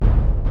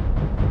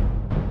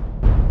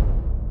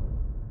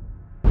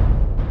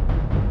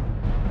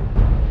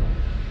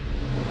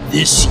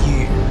This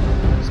year,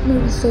 This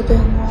movie's so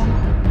damn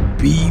long.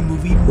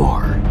 B-Movie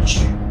March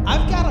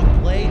I've got a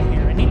blade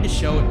here. I need to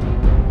show it to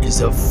you.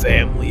 is a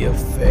family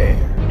affair.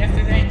 If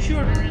there's any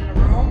children in the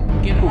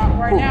room, get them out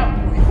right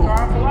now. We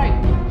scar off a light.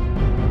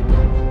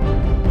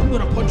 I'm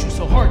gonna punch you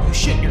so hard you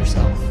shit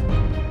yourself.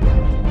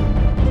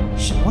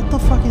 Shit, what the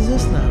fuck is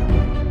this now?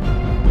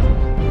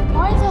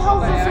 Why the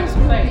hell is this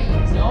movie?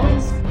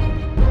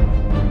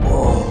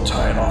 Whoa,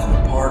 tying off in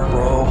the park,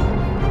 bro.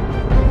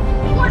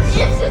 What is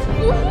this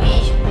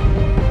movie?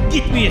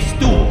 Get me a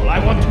stool.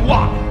 I want to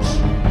watch.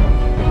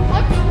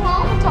 I'm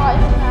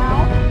traumatized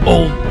now.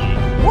 Only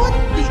What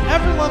the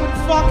ever-loving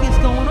fuck is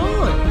going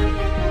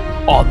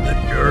on? on the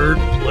Nerd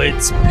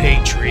Blitz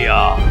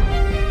Patreon.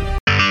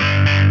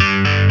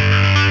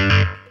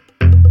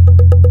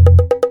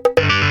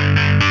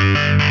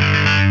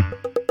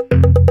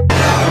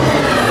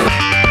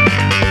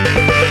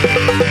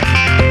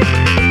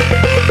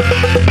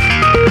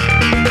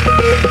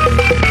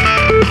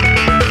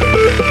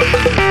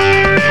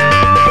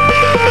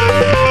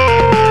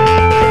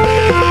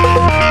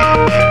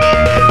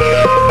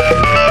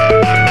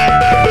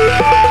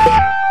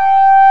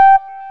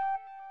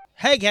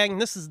 Hey gang,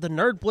 this is the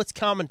Nerd Blitz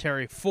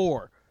commentary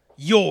for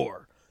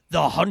You're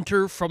the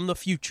Hunter from the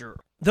Future.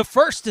 The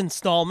first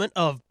installment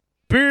of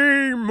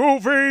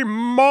B-Movie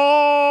March.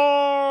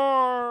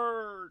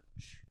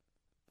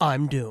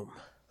 I'm Doom.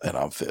 And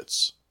I'm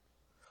Fitz.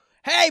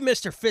 Hey,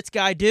 Mr. Fitz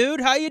guy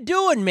dude, how you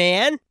doing,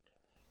 man?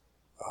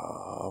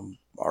 All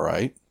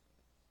right.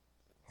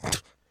 I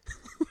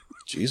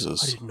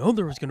Jesus. didn't know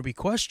there was going to be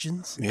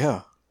questions.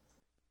 Yeah.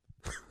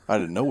 I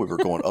didn't know we were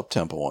going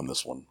up-tempo on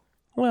this one.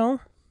 Well,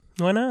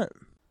 why not?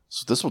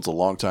 So this one's a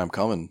long time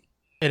coming.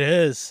 It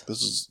is.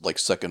 This is like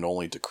second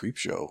only to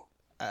Creepshow.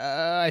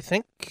 I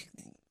think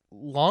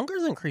longer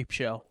than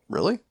Creepshow.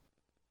 Really?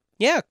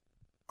 Yeah,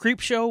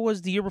 Creepshow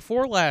was the year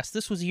before last.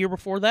 This was the year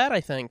before that,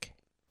 I think.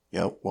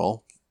 Yeah,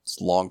 well, it's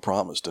long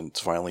promised and it's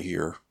finally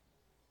here.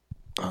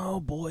 Oh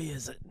boy,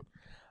 is it.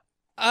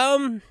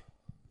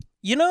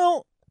 You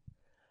know,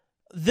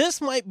 this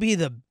might be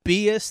the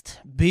B-est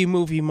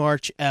B-movie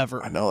March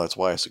ever. I know, that's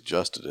why I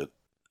suggested it.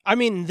 I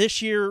mean,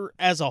 this year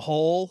as a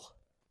whole,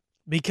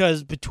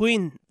 because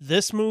between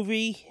this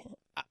movie,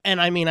 and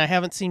I mean, I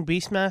haven't seen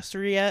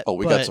Beastmaster yet. Oh,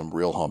 we got some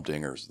real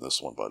humdingers in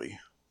this one, buddy.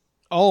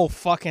 Oh,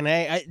 fucking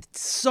A. It's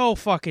so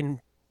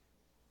fucking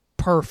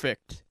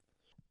perfect.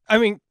 I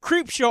mean,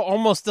 Creepshow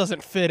almost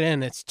doesn't fit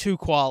in. It's too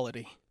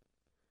quality.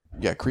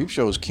 Yeah,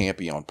 Creepshow is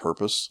campy on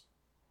purpose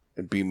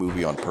and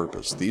B-movie on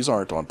purpose. These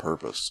aren't on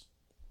purpose.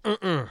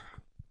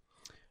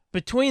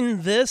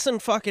 Between this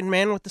and fucking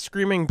Man with the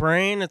Screaming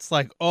Brain, it's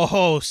like,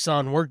 oh,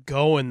 son, we're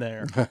going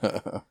there.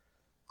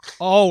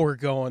 Oh, we're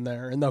going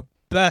there in the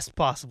best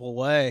possible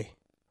way.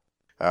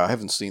 I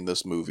haven't seen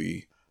this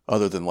movie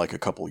other than like a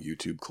couple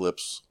YouTube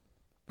clips.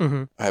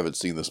 Mm-hmm. I haven't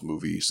seen this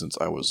movie since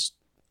I was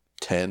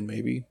 10,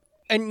 maybe.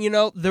 And, you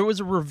know, there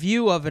was a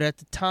review of it at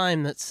the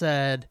time that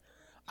said,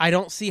 I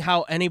don't see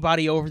how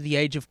anybody over the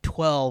age of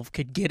 12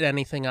 could get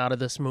anything out of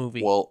this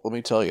movie. Well, let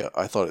me tell you,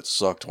 I thought it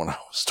sucked when I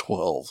was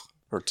 12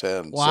 or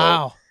 10.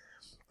 Wow.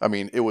 So, I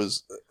mean, it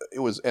was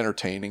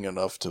entertaining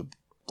enough to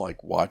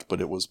like watch,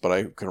 but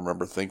I can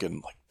remember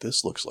thinking like,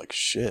 this looks like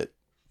shit.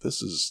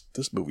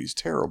 This movie's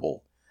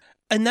terrible.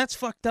 And that's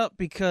fucked up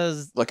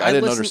because Like I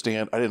didn't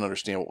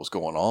understand what was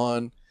going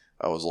on.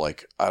 I was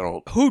like,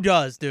 Who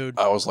does, dude?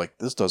 I was like,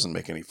 this doesn't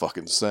make any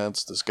fucking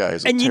sense. This guy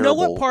is And you know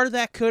what part of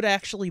that could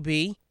actually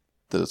be?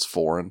 that it's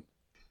foreign.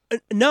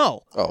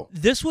 No. Oh.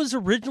 This was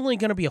originally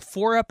going to be a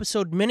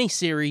 4-episode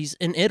miniseries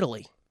in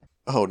Italy.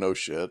 Oh, no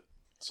shit.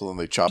 So then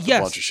they chopped Yes.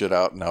 a bunch of shit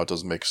out and now it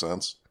doesn't make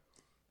sense.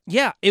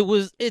 Yeah,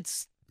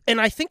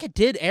 and I think it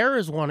did air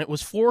as one. It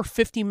was 4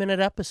 50-minute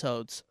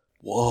episodes.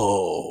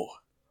 Whoa.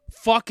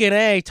 Fucking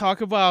A,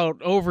 talk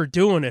about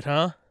overdoing it,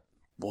 huh?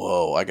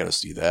 Whoa, I gotta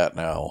see that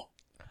now.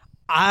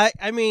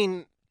 I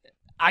mean,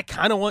 I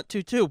kind of want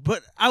to too,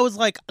 but I was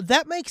like,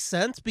 that makes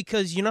sense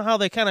because you know how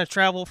they kind of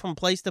travel from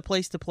place to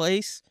place to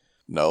place?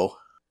 No.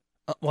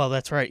 Well,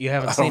 that's right. You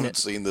haven't I seen haven't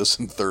it. seen this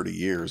in 30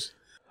 years.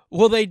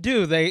 Well, they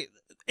do.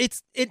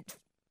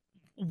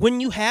 When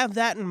you have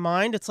that in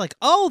mind, it's like,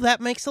 oh, that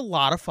makes a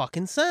lot of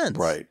fucking sense.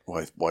 Right.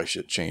 Why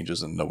shit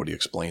changes and nobody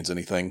explains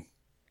anything.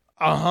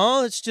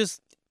 Uh-huh. It's just,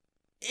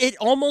 it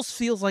almost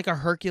feels like a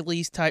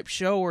Hercules type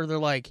show where they're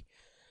like,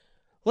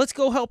 let's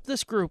go help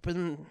this group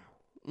and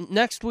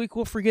next week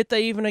we'll forget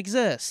they even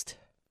exist.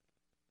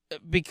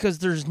 Because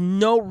there's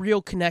no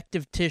real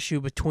connective tissue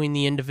between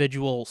the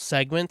individual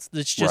segments.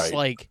 It's just Right.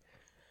 like,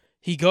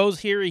 he goes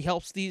here, he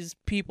helps these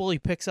people, he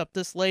picks up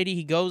this lady.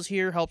 He goes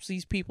here, helps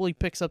these people, he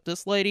picks up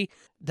this lady.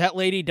 That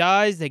lady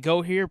dies, they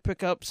go here,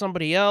 pick up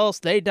somebody else,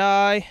 they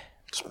die.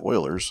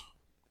 Spoilers.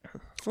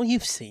 Well,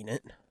 you've seen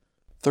it.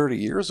 30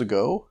 years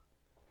ago?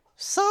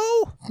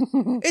 So?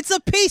 It's a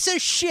piece of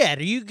shit.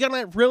 Are you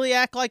gonna really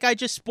act like I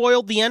just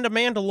spoiled the end of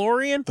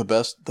Mandalorian?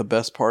 The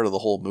best part of the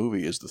whole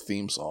movie is the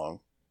theme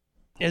song.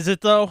 Is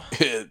it, though?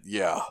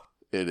 Yeah.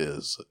 It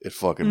is. It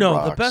fucking No,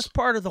 rocks. the best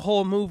part of the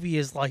whole movie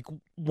is like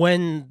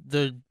when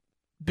the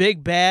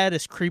big bad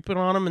is creeping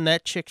on him, and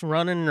that chick's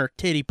running, and her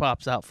titty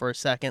pops out for a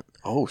second.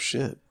 Oh,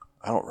 shit.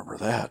 I don't remember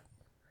that.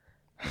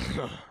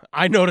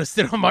 I noticed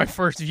it on my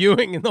first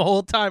viewing, and the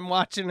whole time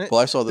watching it.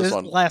 Well, I saw this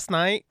on last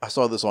night. I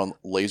saw this on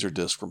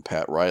Laserdisc from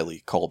Pat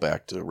Riley,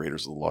 callback to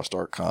Raiders of the Lost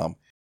Ark.com.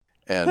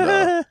 And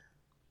I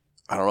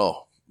don't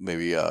know.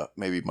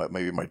 Maybe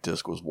my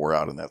disc was wore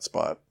out in that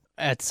spot.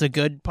 That's a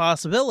good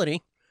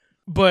possibility.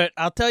 But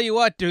I'll tell you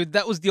what, dude,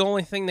 that was the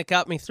only thing that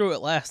got me through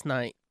it last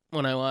night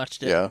when I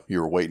watched it. Yeah, you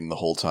were waiting the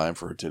whole time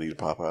for her titty to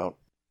pop out.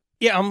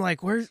 Yeah, I'm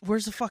like, where's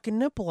the fucking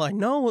nipple? I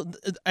know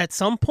at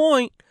some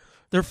point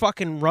they're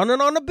fucking running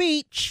on a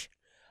beach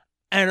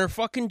and her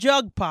fucking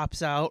jug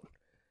pops out,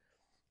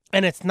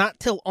 and it's not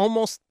till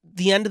almost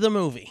the end of the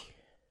movie.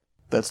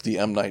 That's the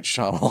M. Night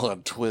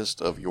Shyamalan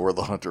twist of You're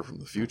the Hunter from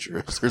the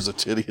Future. There's a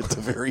titty at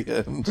the very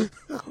end.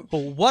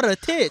 Well, what a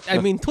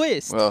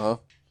twist. Uh-huh.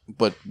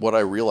 But what I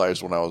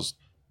realized when I was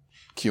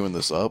queuing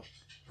this up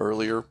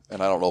earlier,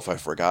 and I don't know if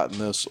I've forgotten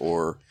this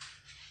or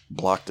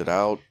blocked it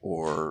out,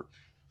 or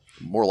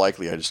more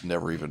likely I just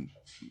never even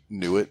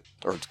knew it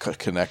or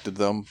connected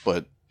them,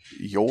 but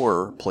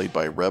You're, played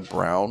by Reb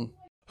Brown.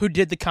 Who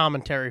did the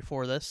commentary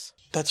for this?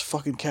 That's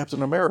fucking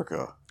Captain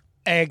America.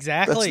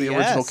 Exactly, That's the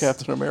original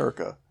Captain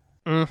America.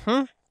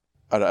 Mm-hmm.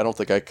 I don't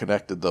think I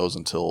connected those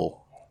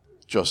until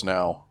just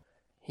now.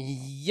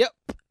 Yep.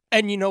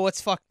 And you know what's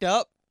fucked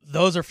up?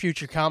 Those are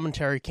future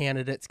commentary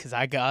candidates, because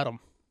I got them.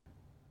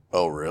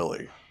 Oh,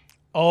 really?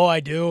 Oh, I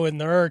do, and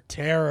they're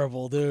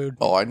terrible, dude.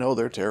 Oh, I know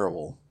they're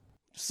terrible.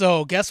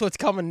 So, guess what's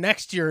coming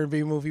next year in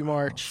B-Movie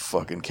March?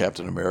 Fucking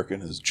Captain America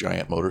in his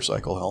giant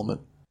motorcycle helmet.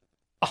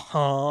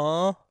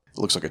 Uh-huh. It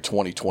looks like a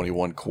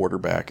 2021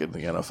 quarterback in the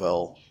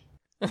NFL.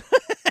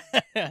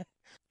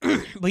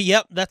 But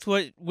yep, that's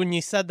what, when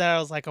you said that, I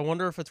was like, I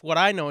wonder if it's what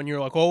I know, and you're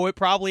like, oh, it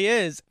probably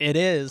is. It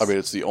is. I mean,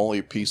 it's the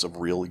only piece of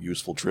real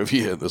useful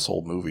trivia in this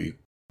whole movie.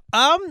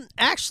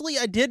 Actually,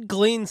 I did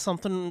glean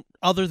something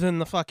other than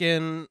the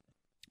fucking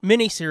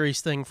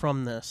miniseries thing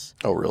from this.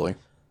 Oh, really?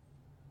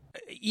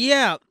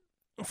 Yeah,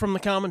 from the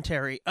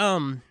commentary.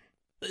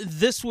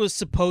 This was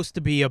supposed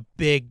to be a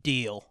big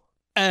deal.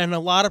 And a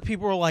lot of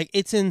people were like,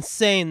 it's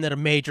insane that a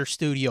major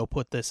studio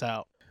put this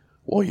out.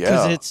 Well,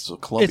 yeah. Because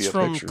Columbia it's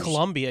from Pictures.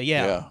 Columbia,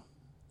 yeah.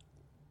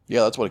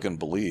 Yeah, that's what I couldn't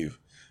believe.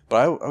 But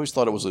I always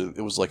thought it was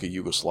like a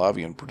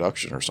Yugoslavian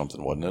production or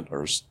something, wasn't it?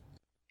 Or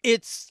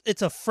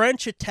It's a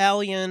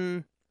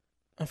French-Italian,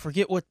 I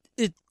forget what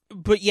it,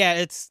 but yeah,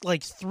 it's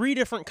like 3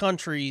 different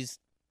countries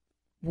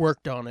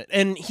worked on it.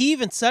 And he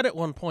even said at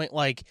one point,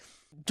 like,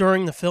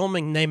 during the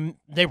filming,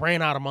 they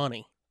ran out of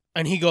money.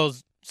 And he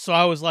goes, so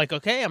I was like,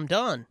 okay, I'm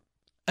done.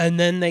 And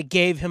then they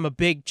gave him a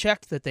big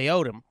check that they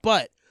owed him.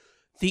 But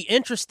the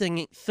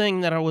interesting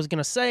thing that I was going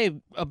to say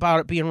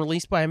about it being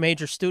released by a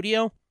major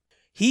studio,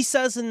 he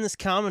says in this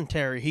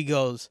commentary, he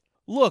goes,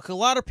 look, a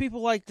lot of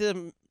people like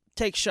to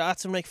take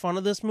shots and make fun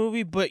of this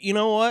movie, but you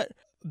know what?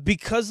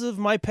 Because of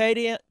my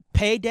payday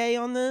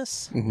on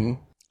this,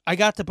 I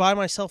got to buy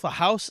myself a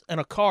house and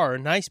a car, a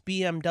nice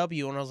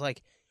BMW, and I was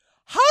like,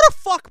 how the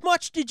fuck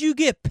much did you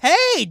get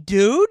paid,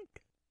 dude?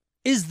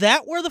 Is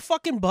that where the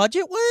fucking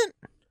budget went?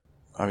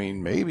 I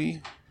mean,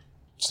 maybe.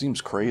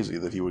 Seems crazy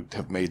that he would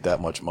have made that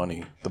much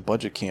money. The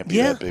budget can't be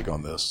that big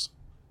on this.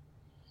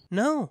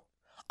 No.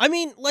 I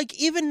mean, like,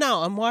 even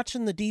now, I'm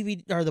watching the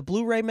DVD or the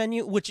Blu-ray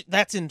menu, which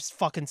that's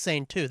fucking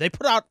insane too. They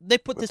put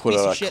this piece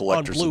of shit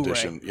on Blu-ray.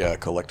 Edition. Yeah,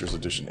 collector's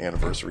edition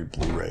anniversary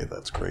Blu-ray.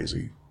 That's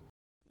crazy.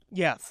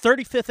 Yeah,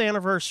 35th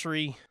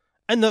anniversary.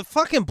 And the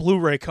fucking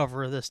Blu-ray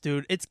cover of this,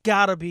 dude, it's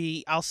gotta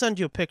be. I'll send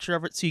you a picture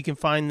of it so you can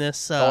find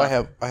this. I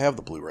have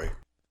the Blu-ray.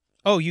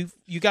 Oh, you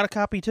got a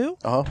copy too?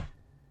 Uh huh.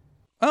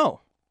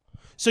 Oh,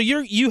 so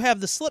you have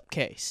the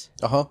slipcase.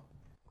 Uh huh.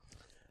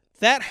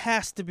 That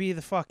has to be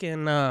the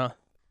fucking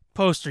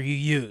poster you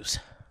use,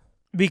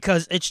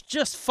 because it's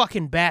just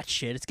fucking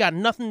batshit. It's got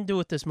nothing to do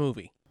with this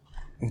movie.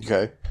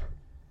 Okay.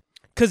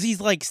 Because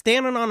he's like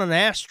standing on an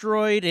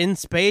asteroid in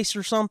space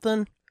or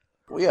something.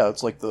 Well, yeah,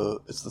 it's the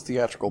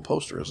theatrical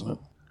poster, isn't it?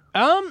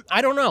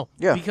 I don't know.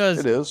 Yeah, because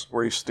it is.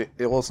 Where you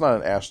well, it's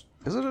not an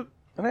Is it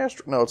an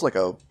asteroid? No, it's like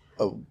a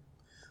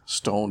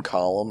stone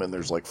column, and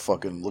there's like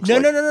fucking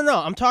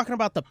No. I'm talking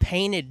about the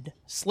painted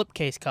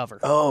slipcase cover.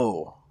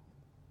 Oh,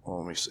 well,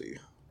 let me see.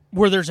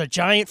 Where there's a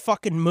giant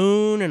fucking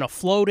moon and a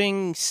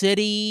floating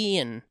city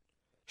and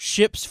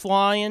ships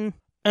flying,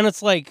 and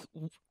it's like,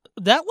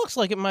 that looks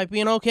like it might be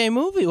an okay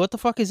movie. What the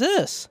fuck is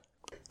this?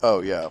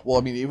 Oh yeah. Well,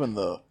 I mean, even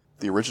the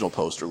original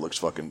poster looks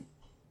fucking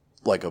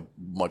like a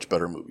much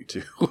better movie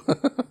too.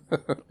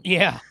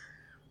 Yeah.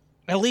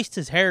 At least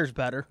his hair's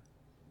better.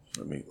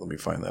 Let me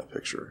find that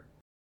picture.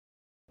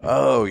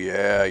 Oh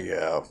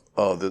yeah.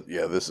 Oh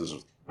this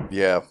is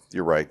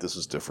you're right. This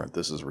is different.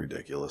 This is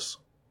ridiculous.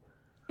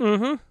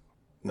 Mm-hmm.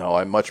 No,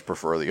 I much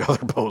prefer the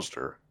other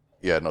poster.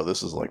 Yeah, no,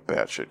 this is like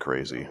batshit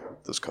crazy.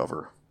 This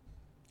cover.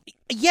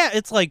 Yeah,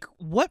 it's like,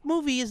 what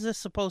movie is this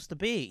supposed to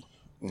be?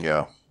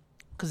 Yeah.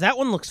 Because that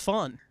one looks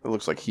fun. It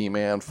looks like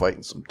He-Man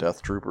fighting some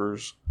Death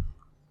Troopers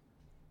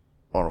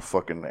on a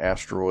fucking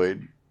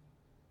asteroid.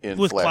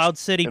 with Cloud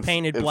City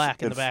painted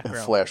black in the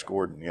background. Flash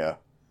Gordon, yeah.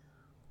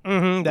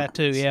 Mm-hmm, that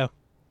too, yeah.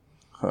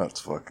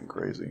 That's fucking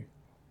crazy.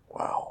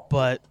 Wow.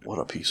 But what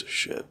a piece of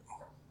shit.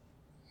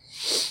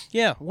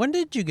 Yeah, when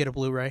did you get a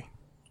Blu-ray?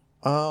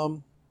 I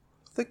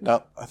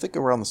think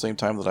around the same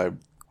time that I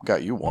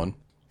got you one.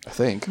 I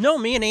think. No,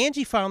 me and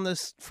Angie found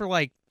this for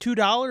like $2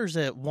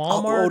 at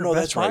Walmart or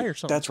Best Buy or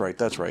something. That's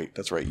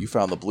right. You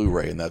found the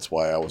Blu-ray, and that's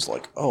why I was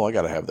like, oh, I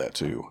gotta have that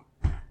too.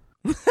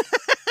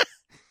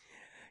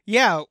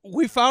 Yeah,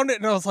 we found it,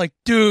 and I was like,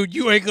 dude,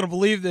 you ain't gonna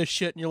believe this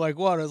shit. And you're like,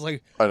 what? I was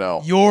like, I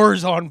know.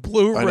 Yours on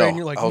Blu-ray. And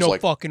you're like, no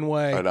fucking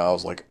way. I know. I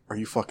was like, are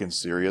you fucking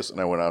serious?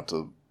 And I went out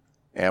to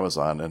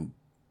Amazon and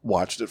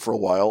watched it for a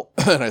while,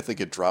 and I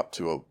think it dropped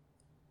to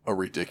a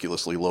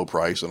ridiculously low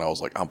price, and I was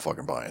like, I'm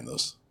fucking buying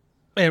this.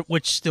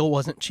 Which still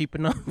wasn't cheap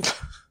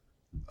enough.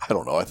 I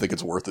don't know. I think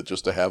it's worth it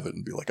just to have it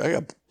and be like,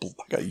 I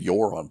got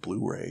your on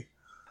Blu-ray.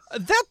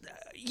 That,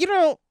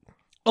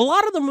 a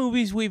lot of the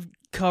movies we've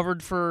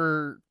covered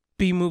for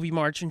B-Movie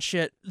March and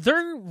shit,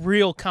 they're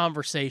real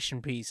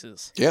conversation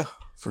pieces. Yeah,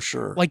 for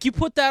sure. Like, you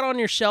put that on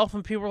your shelf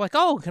and people are like,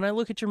 oh, can I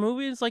look at your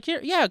movie? It's like,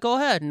 here, yeah, go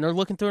ahead. And they're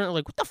looking through it and they're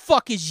like, what the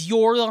fuck is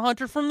You're the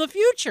Hunter from the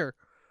Future?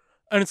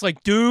 And it's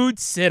like, dude,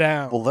 sit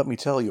down. Well, let me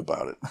tell you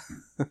about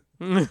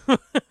it.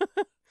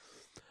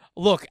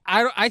 Look,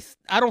 I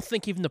don't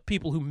think even the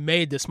people who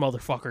made this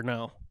motherfucker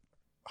know.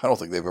 I don't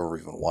think they've ever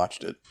even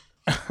watched it.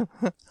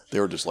 They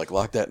were just like,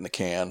 lock that in the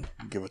can,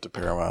 give it to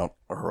Paramount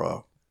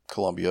or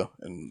Columbia,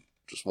 and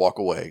just walk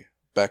away.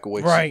 Back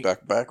away, right.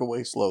 back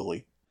away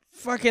slowly.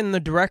 Fucking the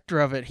director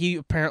of it, he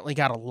apparently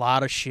got a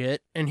lot of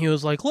shit, and he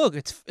was like, look,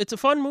 it's a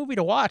fun movie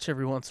to watch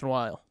every once in a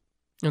while.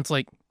 And it's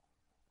like,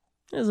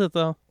 is it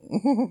though?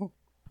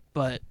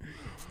 But,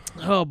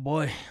 oh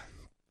boy.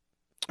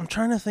 I'm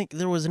trying to think,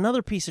 there was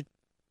another piece of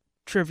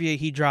trivia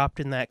he dropped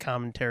in that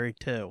commentary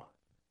too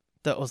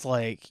that was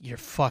like, you're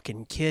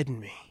fucking kidding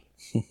me.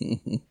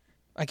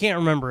 I can't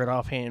remember it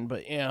offhand,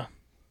 but yeah.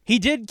 He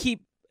did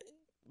keep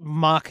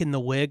mocking the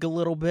wig a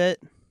little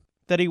bit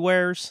that he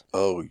wears.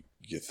 Oh,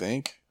 you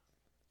think?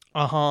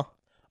 Uh-huh.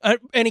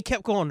 And he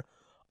kept going,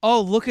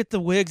 oh, look at the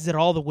wigs that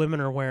all the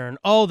women are wearing.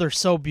 Oh, they're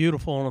so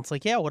beautiful. And it's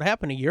like, yeah, what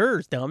happened to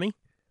yours, dummy?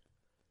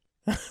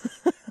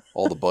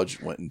 All the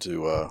budget went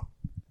into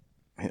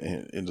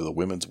the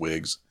women's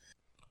wigs.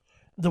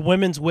 The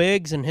women's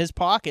wigs in his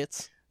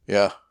pockets.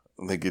 Yeah.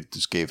 I think it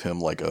just gave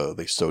him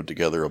they sewed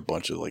together a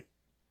bunch of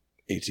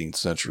 18th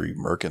century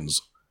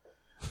merkins.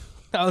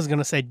 I was going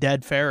to say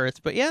dead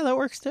ferrets, but yeah, that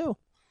works too.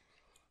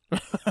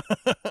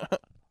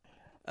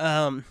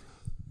 But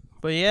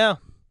yeah.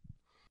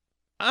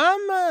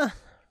 I'm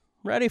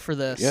ready for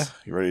this. Yeah.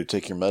 You ready to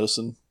take your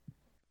medicine?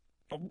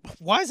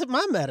 Why is it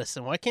my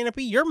medicine? Why can't it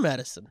be your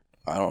medicine?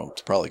 I don't know.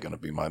 It's probably going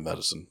to be my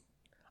medicine.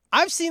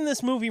 I've seen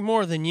this movie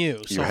more than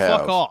you, so have.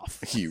 Fuck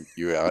off. You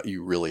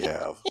really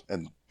have.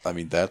 And, I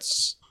mean,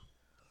 says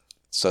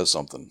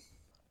something.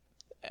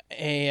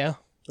 Yeah.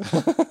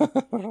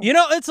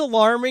 It's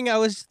alarming. I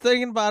was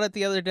thinking about it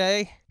the other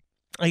day.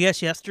 I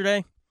guess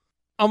yesterday.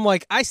 I'm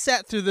like, I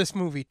sat through this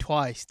movie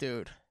twice,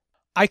 dude.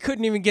 I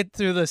couldn't even get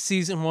through the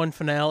season 1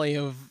 finale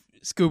of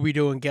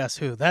Scooby-Doo and Guess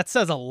Who. That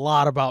says a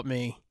lot about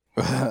me.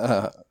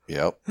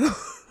 Yep.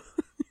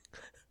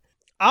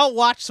 I'll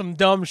watch some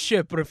dumb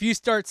shit, but if you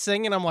start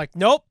singing, I'm like,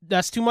 nope,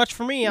 that's too much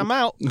for me. I'm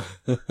out.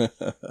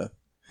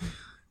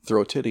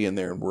 Throw a titty in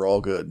there and we're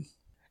all good.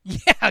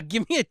 Yeah,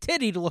 give me a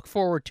titty to look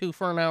forward to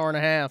for an hour and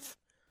a half.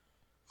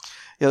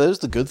 Yeah, that is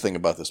the good thing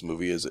about this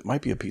movie is it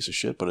might be a piece of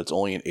shit, but it's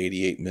only an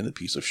 88-minute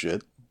piece of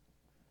shit.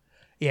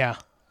 Yeah.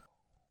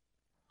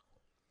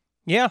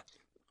 Yeah.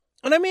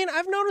 And I mean,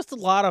 I've noticed a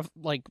lot of,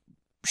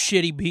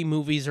 shitty B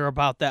movies are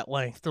about that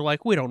length. They're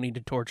like, we don't need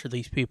to torture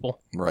these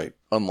people. Right.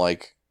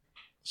 Unlike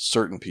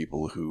certain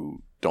people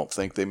who don't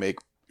think they make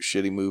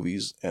shitty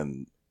movies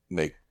and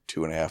make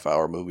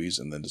 2.5-hour movies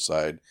and then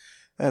decide,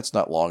 that's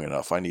not long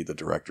enough. I need the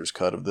director's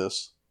cut of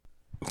this.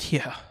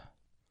 Yeah.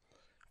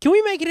 Can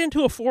we make it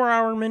into a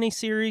 4-hour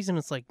miniseries? And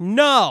it's like,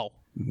 no.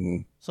 Mm-hmm.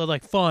 So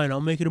fine,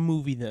 I'll make it a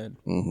movie then.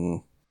 Mm-hmm.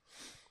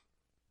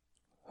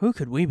 Who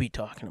could we be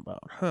talking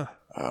about? Huh.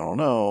 I don't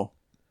know.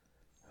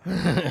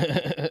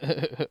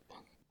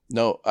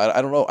 No, I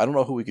don't know. I don't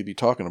know who we could be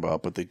talking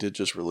about, but they did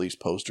just release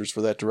posters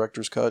for that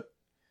director's cut.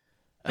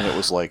 And it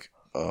was like,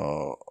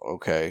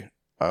 okay,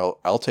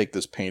 I'll take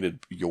this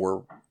painted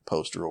your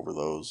poster over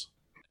those.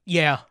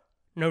 Yeah,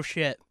 no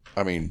shit.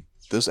 I mean,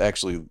 this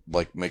actually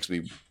makes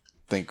me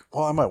think,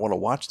 well, I might want to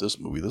watch this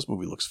movie. This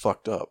movie looks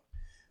fucked up.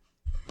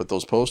 But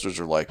those posters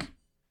are like,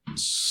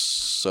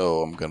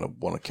 so I'm going to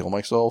want to kill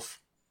myself.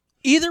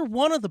 Either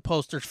one of the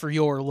posters for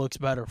Your looks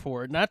better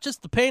for it, not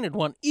just the painted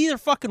one. Either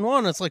fucking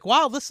one. It's like,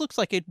 wow, this looks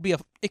like it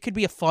could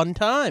be a fun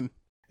time.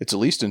 It's at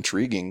least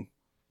intriguing,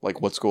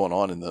 what's going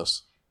on in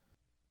this.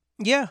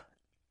 Yeah.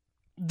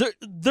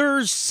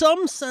 There's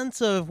some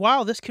sense of,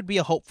 wow, this could be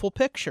a hopeful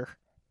picture.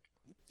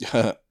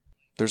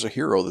 There's a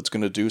hero that's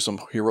going to do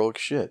some heroic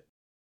shit.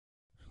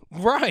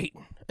 Right.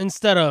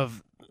 Instead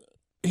of,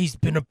 he's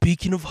been a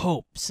beacon of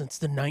hope since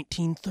the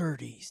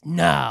 1930s.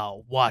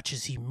 Now watch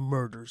as he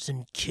murders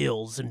and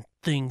kills and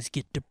things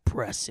get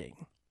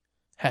depressing.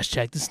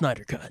 Hashtag the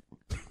Snyder Cut.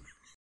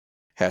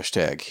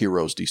 Hashtag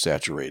heroes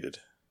desaturated.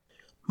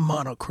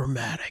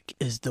 Monochromatic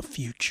is the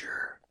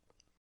future.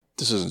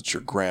 This isn't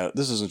your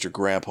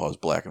grandpa's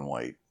black and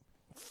white.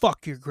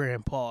 Fuck your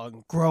grandpa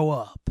and grow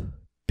up,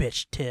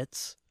 bitch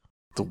tits.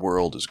 The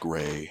world is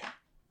gray.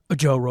 A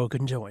Joe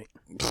Rogan joint.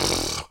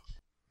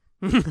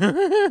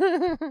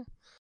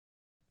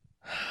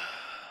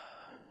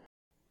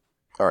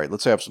 All right,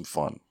 let's have some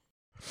fun.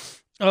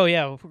 Oh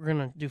yeah, we're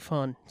gonna do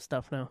fun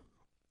stuff now.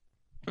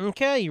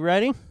 Okay, you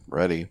ready?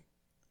 Ready?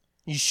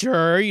 You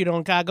sure you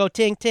don't gotta go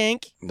tink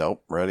tink?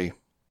 Nope, ready.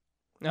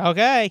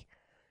 Okay.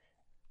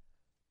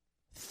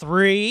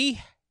 3,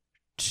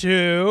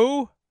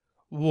 2,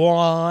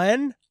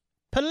 1,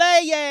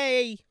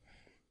 play!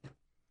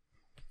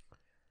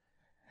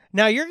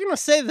 Now you're gonna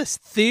say this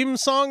theme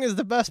song is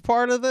the best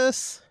part of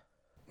this?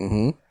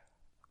 Mm-hmm.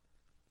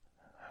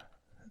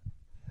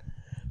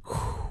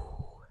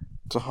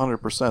 It's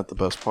 100% the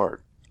best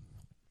part.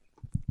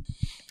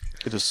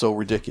 It is so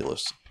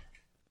ridiculous.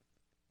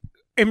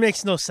 It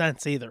makes no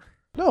sense either.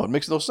 No, it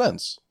makes no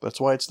sense. That's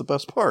why it's the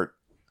best part.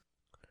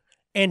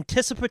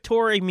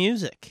 Anticipatory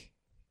music.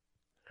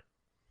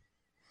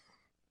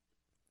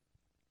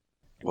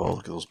 Well, look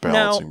at those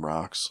balancing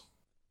rocks.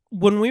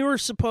 When we were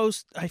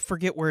I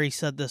forget where he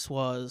said this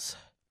was,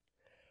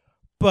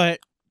 but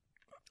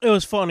it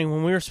was funny.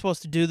 When we were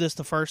supposed to do this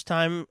the first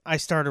time, I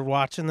started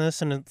watching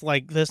this, and it's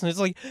like this, and it's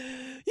like,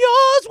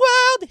 Yours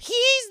World,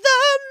 he's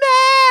the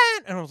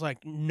man! And I was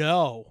like,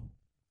 no.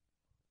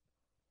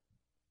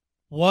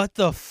 What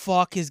the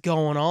fuck is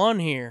going on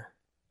here?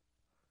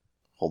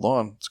 Hold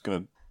on. It's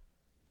going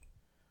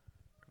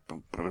to...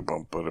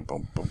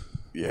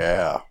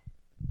 Yeah.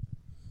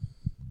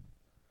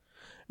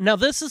 Now,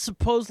 this is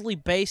supposedly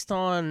based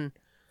on...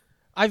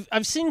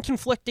 I've seen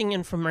conflicting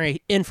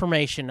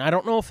information. I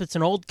don't know if it's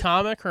an old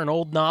comic or an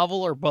old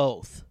novel or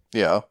both.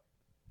 Yeah.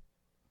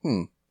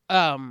 And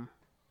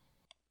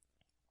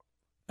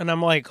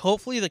I'm like,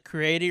 hopefully the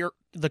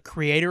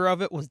creator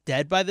of it was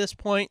dead by this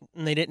point,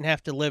 and they didn't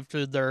have to live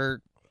through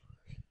their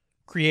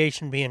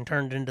creation being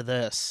turned into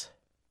this.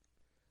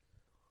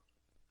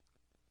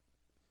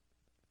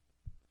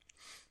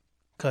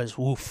 'Cause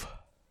woof.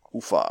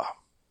 Oofa.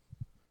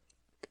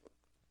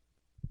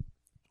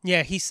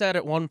 Yeah, he said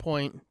at one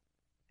point,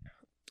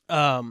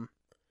 when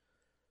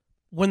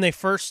they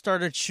first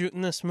started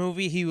shooting this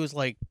movie, he was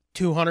like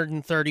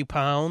 230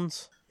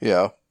 pounds.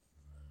 Yeah.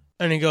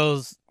 And he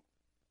goes,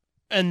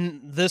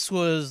 and this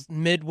was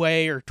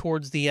midway or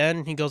towards the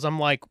end. He goes, I'm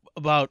like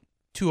about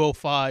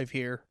 205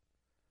 here.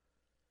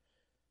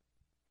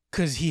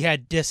 Because he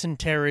had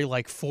dysentery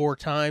like 4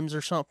 times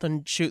or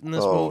something shooting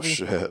this movie. Oh,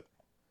 shit.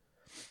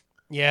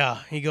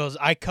 Yeah, he goes,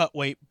 I cut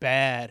weight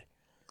bad.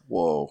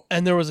 Whoa.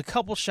 And there was a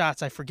couple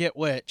shots, I forget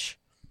which,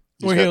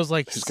 where he was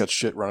like... He's got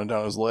shit running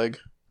down his leg?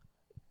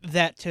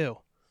 That too.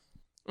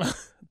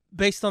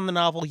 Based on the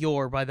novel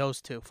Yor by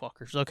those two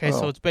fuckers. Okay,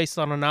 so it's based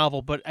on a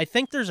novel, but I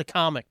think there's a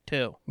comic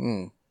too.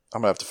 I'm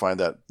going to have to find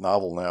that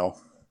novel now.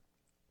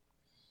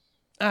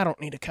 I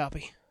don't need a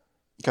copy.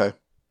 Okay.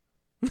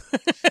 I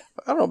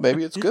don't know,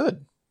 maybe it's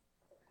good.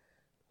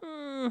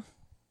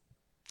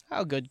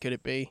 How good could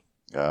it be?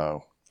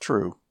 Oh,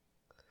 true.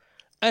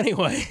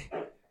 Anyway.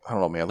 I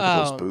don't know, man. Look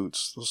at those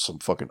boots. Those are some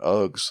fucking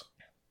Uggs.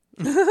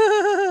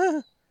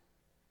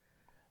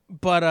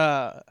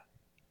 But,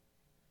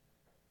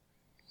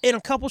 in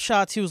a couple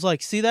shots, he was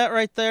like, see that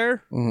right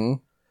there?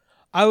 Mm-hmm.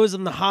 I was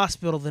in the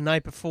hospital the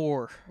night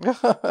before.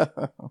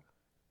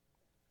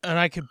 And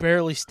I could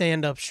barely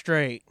stand up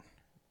straight.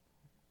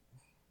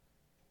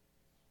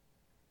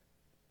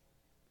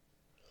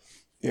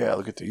 Yeah,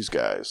 look at these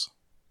guys.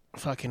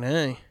 Fucking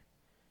A.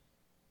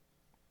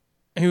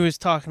 He was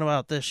talking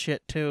about this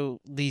shit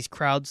too, these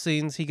crowd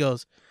scenes. He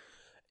goes,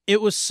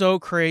 it was so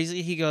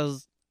crazy. He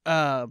goes,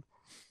 at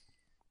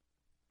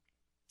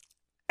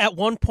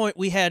one point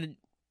we had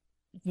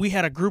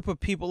a group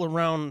of people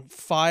around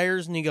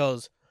fires, and he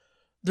goes,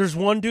 there's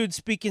one dude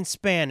speaking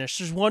Spanish,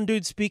 there's one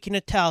dude speaking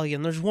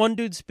Italian, there's one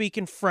dude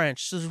speaking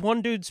French, there's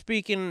one dude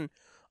speaking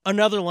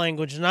another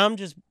language, and I'm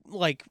just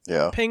like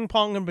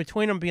ping-ponging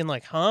between them being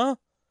like, huh?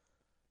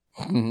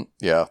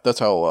 Yeah, that's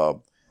how,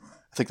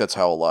 I think that's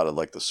how a lot of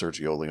like the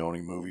Sergio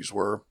Leone movies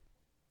were.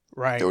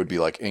 Right. There would be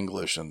like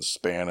English and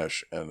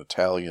Spanish and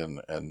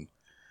Italian and...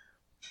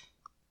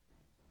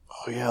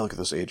 Oh yeah, look at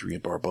this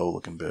Adrienne Barbeau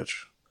looking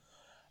bitch.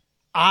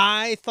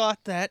 I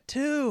thought that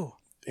too.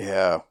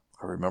 Yeah,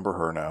 I remember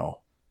her now.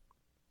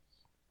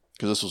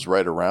 Because this was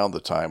right around the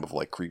time of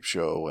like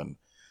Creepshow and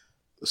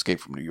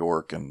Escape from New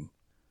York and...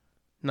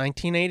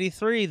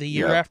 1983, the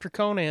year after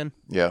Conan.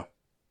 Yeah.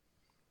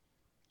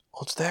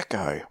 Oh, it's that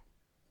guy.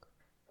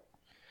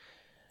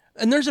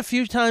 And there's a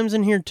few times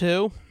in here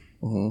too,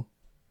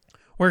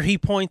 where he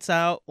points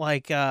out,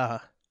 like,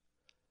 at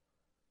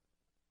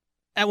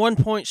one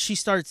point she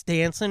starts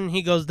dancing.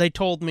 He goes, they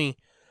told me,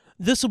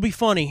 this will be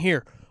funny.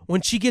 Here,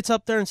 when she gets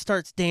up there and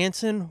starts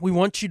dancing, we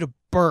want you to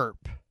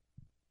burp.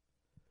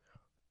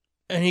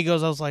 And he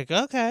goes, I was like,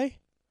 okay.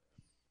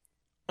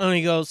 And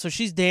he goes, so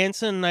she's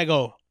dancing, and I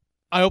go,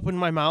 I opened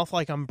my mouth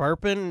like I'm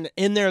burping. And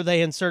in there,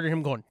 they inserted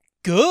him going,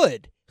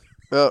 good.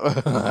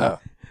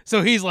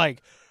 So he's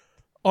like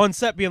on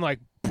set being like,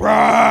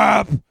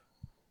 brap.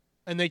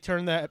 And they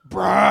turn that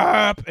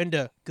brap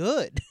into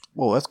good.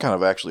 Well, that's kind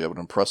of actually an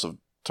impressive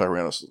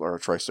Tyrannosaurus or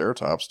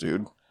Triceratops,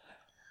 dude.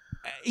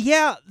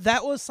 Yeah,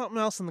 that was something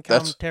else in the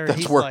commentary.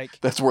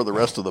 That's where the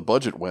rest of the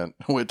budget went.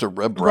 Went to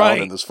Reb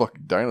Brown and this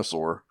fucking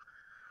dinosaur.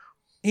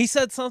 He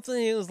said something.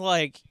 He was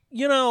like,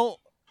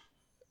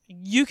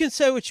 you can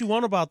say what you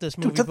want about this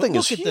movie. Dude, that thing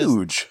is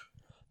huge.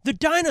 The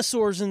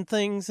dinosaurs and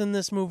things in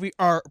this movie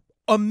are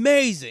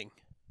amazing.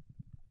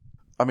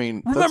 I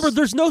mean, remember,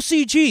 there's no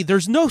CG.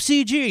 There's no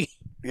CG.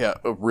 Yeah,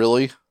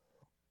 really?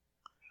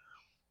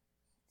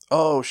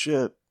 Oh,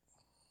 shit.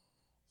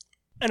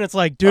 And it's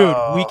like, dude,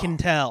 we can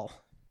tell.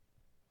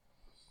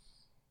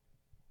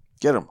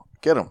 Get him.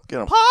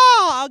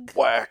 Pog!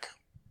 Whack.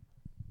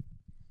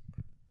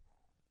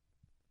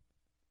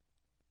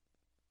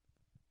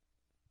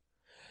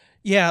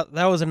 Yeah,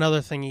 that was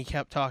another thing he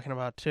kept talking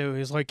about, too.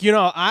 He's like,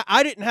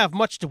 I didn't have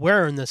much to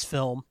wear in this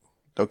film.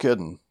 No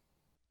kidding.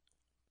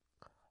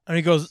 And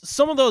he goes,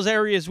 some of those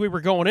areas we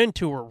were going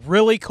into were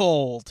really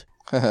cold.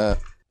 Bam.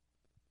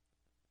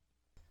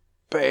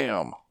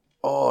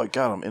 Oh, I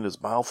got him in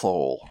his mouth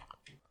hole.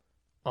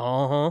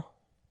 Uh-huh.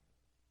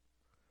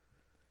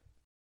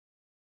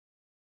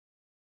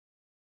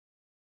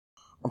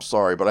 I'm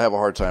sorry, but I have a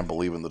hard time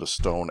believing that a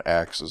stone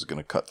axe is going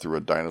to cut through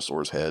a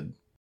dinosaur's head.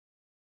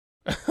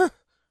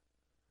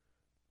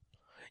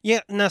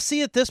 Yeah, now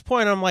see, at this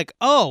point, I'm like,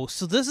 oh,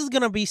 so this is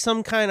going to be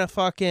some kind of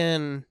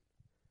fucking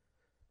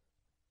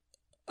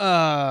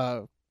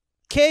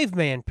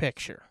caveman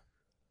picture.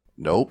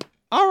 Nope.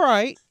 All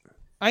right.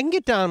 I can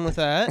get down with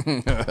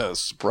that.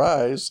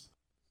 Surprise.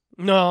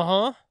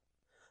 Uh-huh.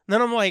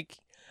 Then I'm like,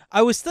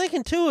 I was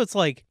thinking, too, it's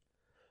like,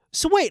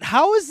 so wait,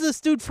 how is this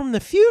dude from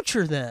the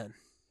future, then?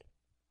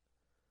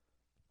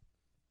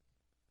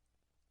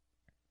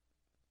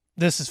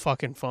 This is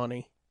fucking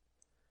funny.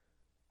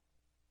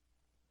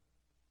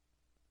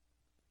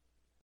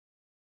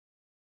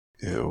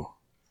 Ew.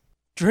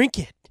 Drink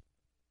it.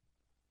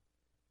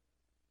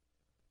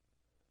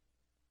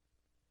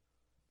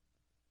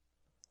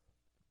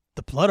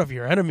 The blood of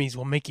your enemies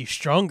will make you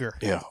stronger.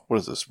 Yeah. What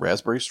is this?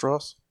 Raspberry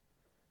straws?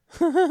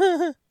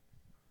 I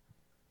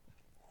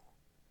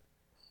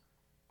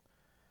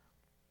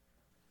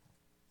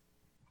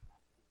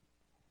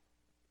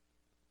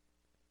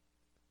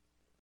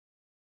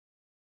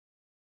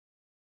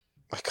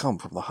come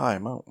from the high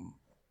mountain.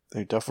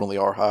 They definitely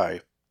are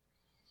high.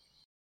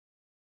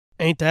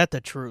 Ain't that the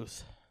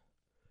truth?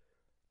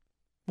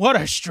 What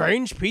a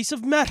strange piece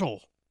of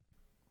metal.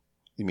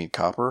 You mean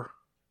copper?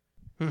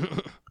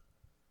 That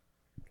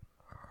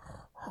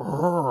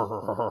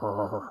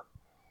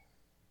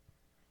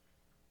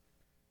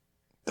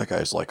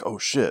guy's like, oh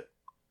shit.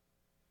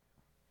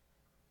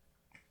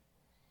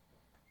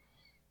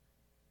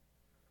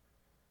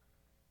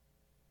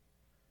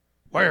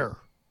 Where?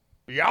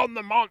 Beyond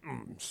the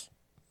mountains.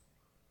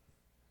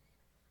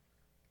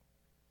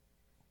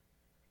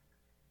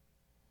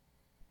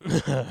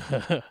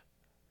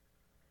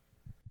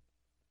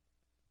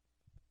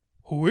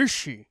 Who is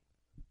she?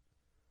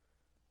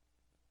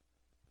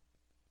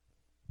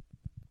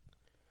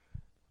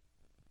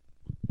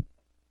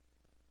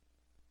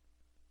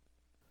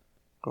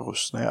 Oh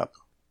snap.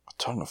 A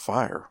tongue of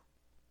fire.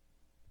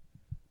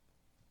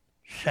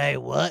 Say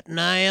what,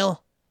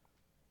 Niall?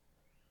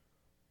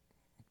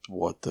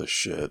 What the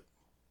shit?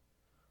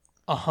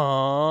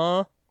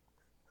 Uh-huh.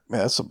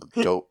 Man, that's some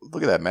dope.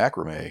 Look at that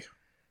macrame.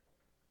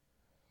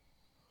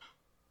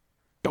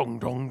 Dong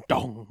dong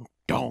dong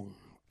dong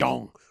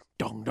dong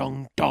dong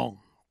dong dong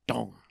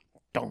dong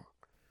dong.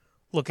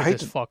 Look at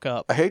this fuck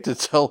up. I hate to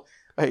tell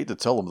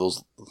him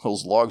those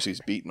logs he's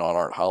beating on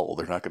aren't hollow.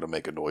 They're not going to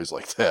make a noise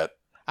like that.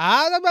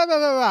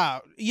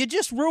 You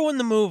just ruined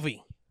the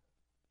movie.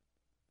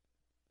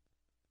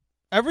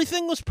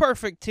 Everything was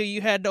perfect till you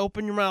had to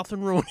open your mouth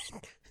and ruin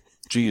it.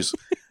 Jeez.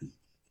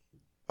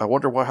 I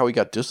wonder how he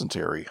got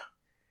dysentery.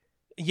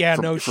 Yeah,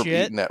 from shit.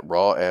 Eating that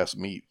raw ass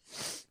meat.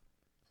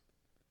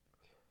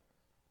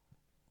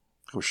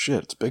 Oh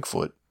shit, it's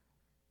Bigfoot.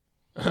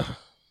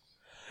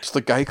 It's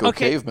the Geico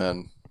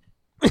caveman.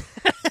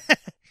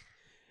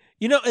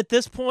 At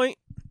this point,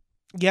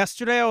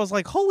 yesterday I was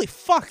like, holy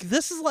fuck,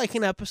 this is like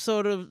an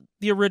episode of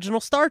the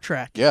original Star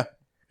Trek. Yeah,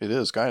 it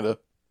is, kind of.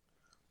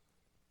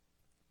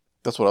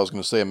 That's what I was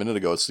going to say a minute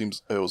ago.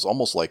 It was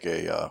almost like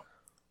a,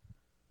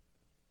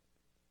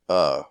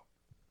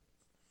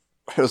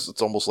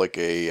 it's almost like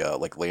a,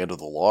 like Land of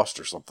the Lost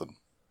or something.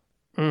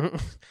 Mm-hmm.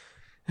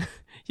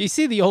 You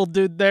see the old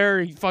dude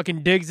there, he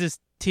fucking digs his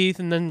teeth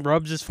and then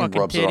rubs his fucking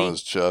rubs titty. It on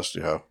his chest,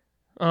 yeah.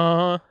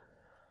 Uh-huh.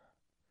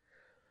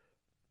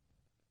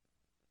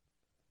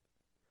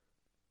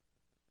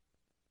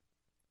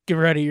 Get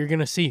ready, you're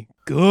gonna see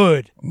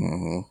good.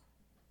 Mm-hmm.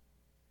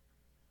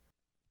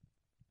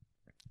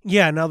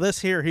 Yeah, now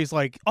this here, he's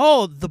like,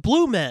 oh, the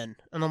blue men.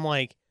 And I'm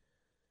like,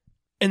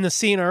 in the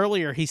scene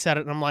earlier, he said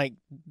it, and I'm like,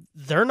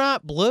 they're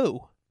not blue.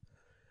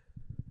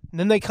 And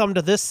then they come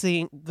to this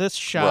scene, this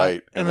shot,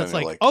 Right. and it's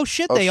then like, you're oh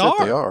shit, oh, they shit,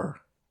 are. they are.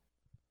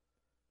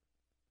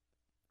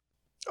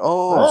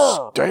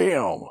 Oh,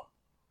 damn.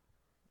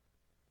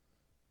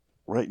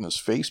 Right in his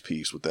face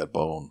piece with that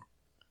bone.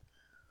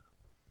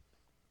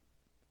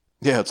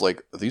 Yeah, it's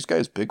like, are these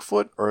guys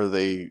Bigfoot or are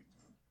they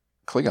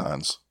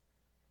Klingons?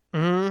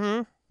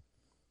 Mm-hmm.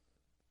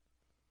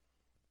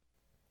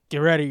 Get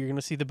ready, you're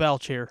gonna see the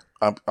belch here.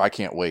 I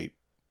can't wait.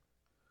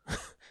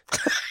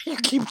 You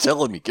keep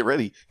telling me, get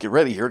ready,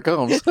 here it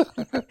comes.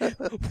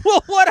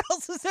 Well, what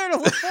else is there to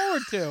look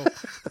forward to?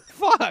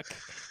 Fuck.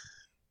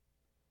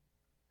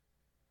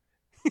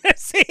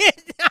 See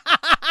it?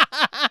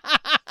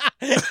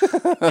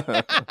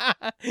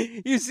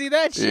 You see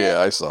that shit? Yeah,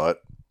 I saw it.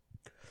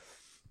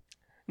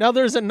 Now,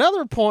 there's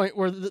another point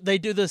where they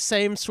do the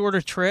same sort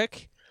of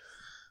trick.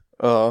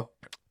 I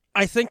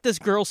think this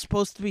girl's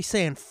supposed to be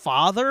saying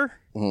father.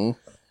 Mm-hmm.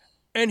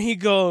 And he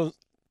goes,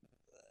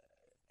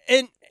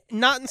 and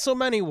not in so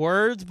many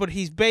words, but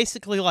he's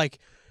basically like,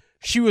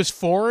 she was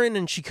foreign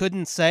and she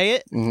couldn't say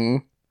it.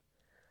 Mm-hmm.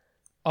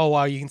 Oh,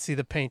 wow, you can see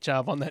the paint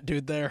job on that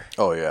dude there.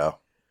 Oh, yeah.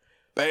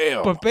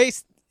 Bam. But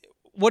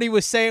what he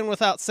was saying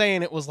without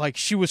saying it was like,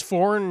 she was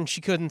foreign and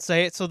she couldn't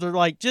say it. So they're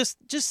like, just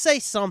say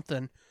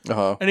something.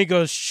 Uh-huh. And he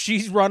goes,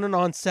 she's running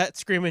on set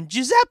screaming,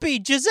 Giuseppe,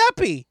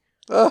 Giuseppe.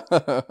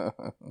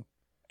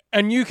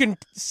 And you can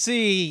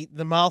see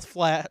the mouth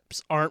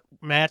flaps aren't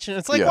matching.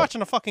 It's like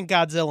watching a fucking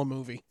Godzilla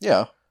movie.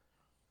 Yeah.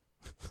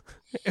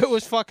 It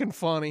was fucking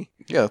funny.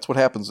 Yeah, that's what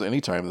happens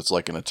anytime it's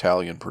like an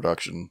Italian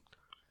production.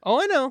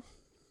 Oh, I know.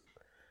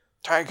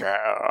 Take him.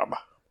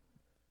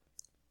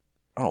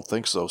 I don't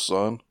think so,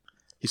 son.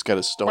 He's got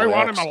his stone axe. We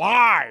want him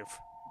alive.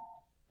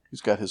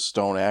 He's got his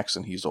stone axe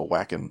and he's a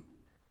whacking.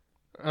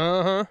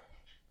 Uh-huh.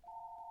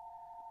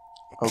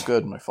 Oh,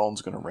 good. My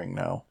phone's going to ring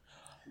now.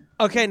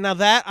 Okay, now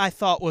that I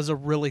thought was a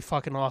really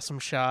fucking awesome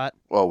shot.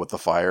 Well, with the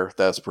fire,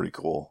 that's pretty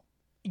cool.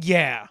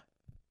 Yeah.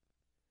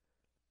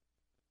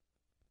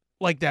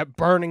 Like that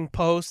burning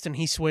post and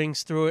he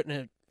swings through it and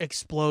it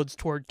explodes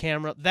toward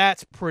camera.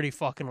 That's pretty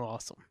fucking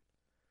awesome.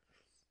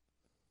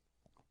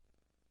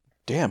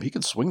 Damn, he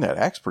can swing that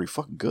axe pretty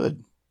fucking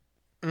good.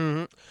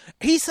 Mm-hmm.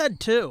 He said,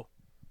 too.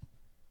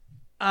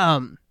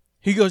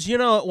 He goes,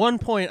 at one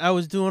point I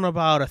was doing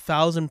about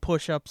 1,000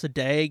 push-ups a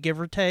day,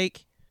 give or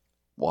take.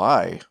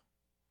 Why?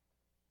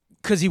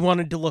 Because he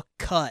wanted to look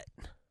cut.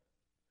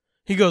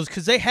 He goes,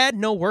 because they had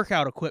no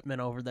workout equipment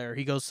over there.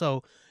 He goes,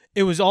 so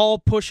it was all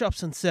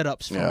push-ups and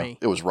sit-ups for me.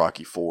 It was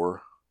Rocky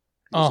 4.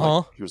 He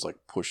was like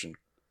pushing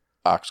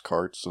ox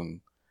carts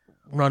and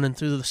running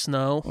through the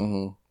snow.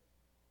 Mm-hmm.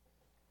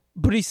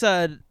 But he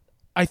said,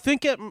 I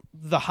think at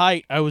the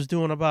height I was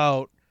doing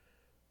about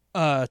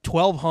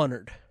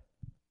 1,200.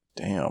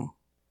 Damn.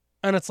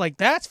 And it's like,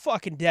 that's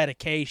fucking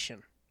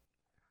dedication.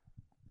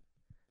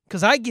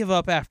 Because I give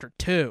up after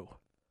 2.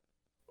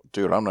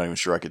 Dude, I'm not even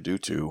sure I could do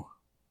 2.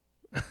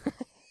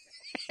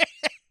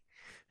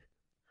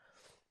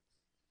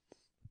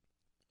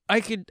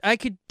 I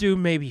could do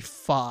maybe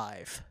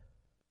 5.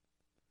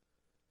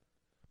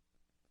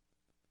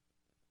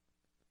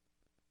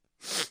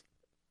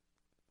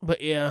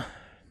 But yeah.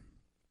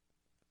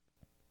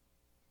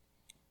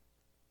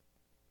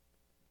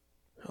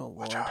 Oh, Lord.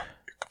 Watch out.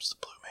 Here comes the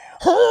blue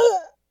man.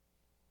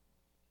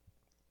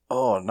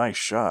 Oh, nice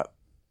shot.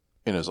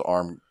 In his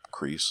arm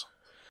crease.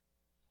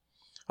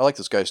 I like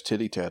this guy's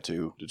titty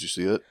tattoo. Did you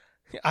see it?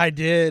 I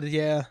did,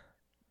 yeah.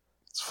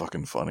 It's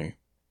fucking funny.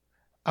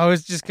 I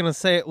was just going to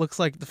say it looks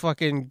like the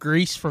fucking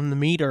grease from the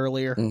meat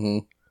earlier.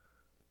 Mm-hmm.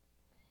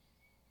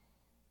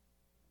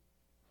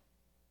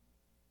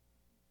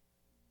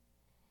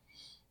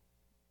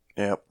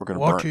 Yeah, we're going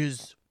to burn. What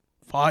is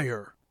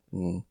fire?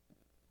 Mm.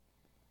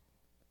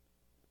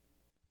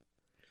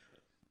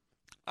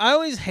 I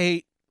always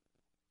hate...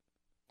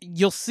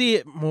 You'll see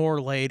it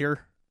more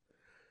later.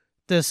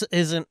 This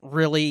isn't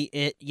really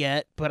it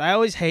yet, but I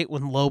always hate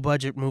when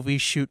low-budget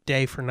movies shoot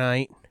day for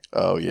night.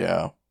 Oh,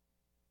 yeah.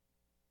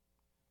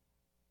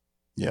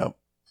 Yep.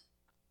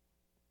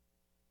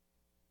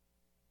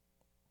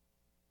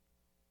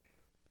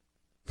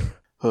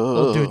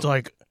 Oh, dude's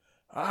like,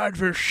 I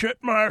just shit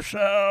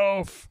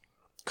myself.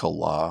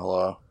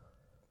 Kalala.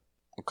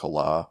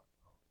 Kala.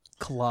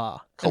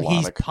 Kala. And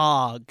he's Kalanic.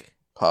 Pog.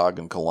 Pog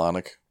and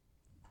Kalanic.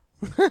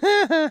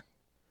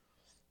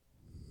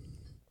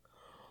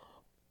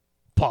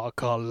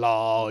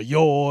 Pakala,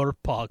 your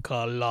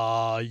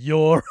Pakala,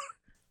 your.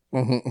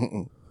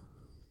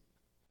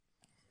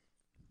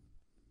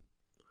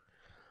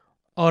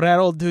 Oh, that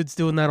old dude's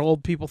doing that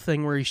old people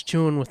thing where he's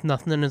chewing with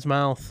nothing in his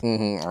mouth.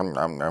 Mm-hmm.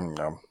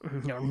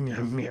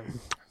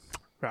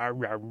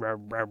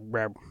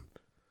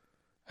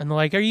 And they're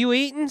like, are you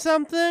eating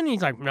something?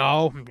 He's like,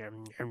 no.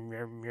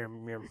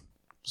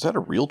 Is that a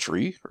real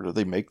tree? Or did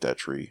they make that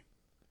tree?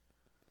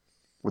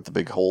 With the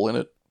big hole in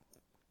it?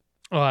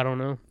 Oh, I don't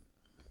know.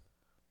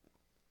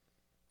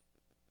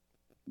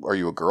 Are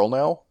you a girl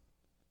now?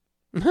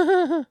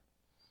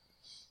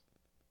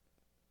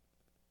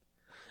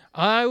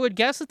 I would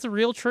guess it's a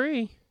real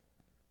tree.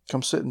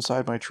 Come sit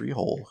inside my tree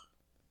hole.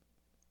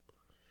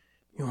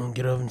 You want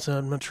to get up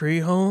inside my tree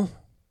hole?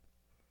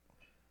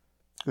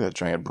 That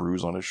giant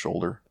bruise on his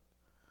shoulder.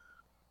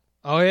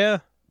 Oh, yeah.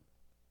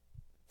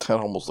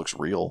 That almost looks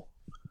real.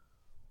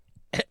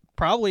 It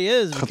probably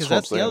is, because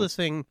that's the other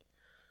thing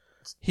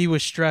he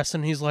was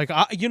stressing. He's like,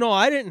 I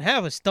didn't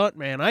have a stunt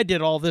man. I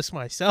did all this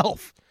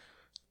myself.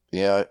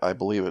 Yeah, I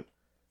believe it.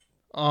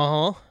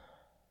 Uh-huh.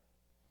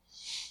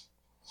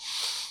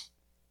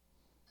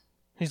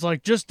 He's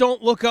like, just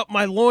don't look up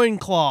my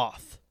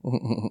loincloth.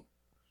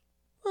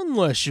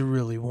 Unless you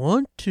really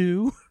want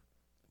to.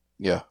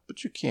 Yeah,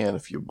 but you can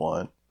if you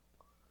want.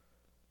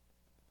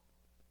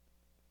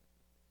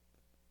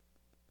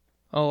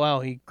 Oh, wow,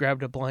 he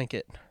grabbed a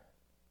blanket.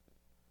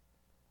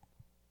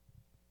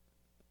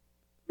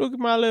 Look at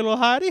my little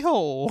hidey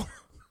hole.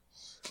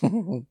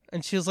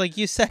 And she was like,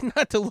 you said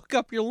not to look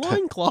up your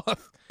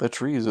loincloth. That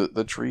tree is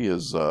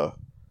that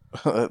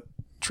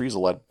tree's a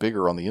lot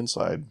bigger on the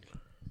inside.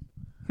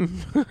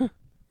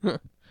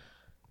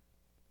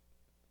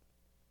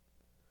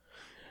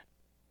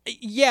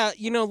 Yeah,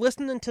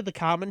 listening to the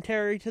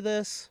commentary to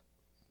this,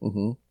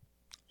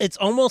 it's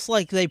almost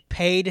like they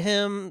paid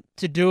him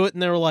to do it,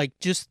 and they were like,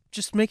 just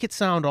make it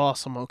sound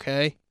awesome,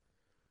 okay?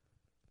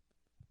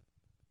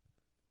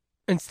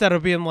 Instead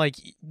of being like,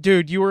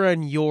 dude, you were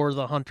in You're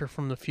the Hunter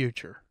from the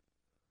Future.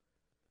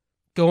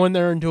 Go in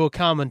there and do a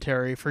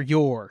commentary for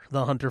You're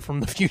the Hunter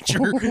from the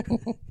Future.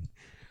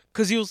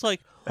 Because he was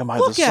like, am I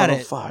look the son at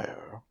of it.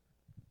 fire?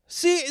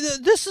 See,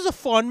 this is a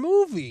fun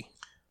movie.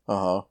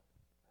 Uh-huh.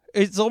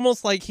 It's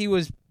almost like he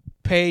was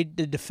paid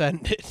to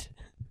defend it.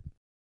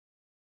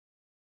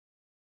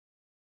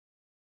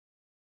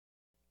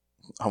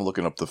 I'm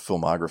looking up the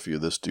filmography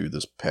of this dude,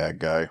 this Pag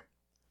guy.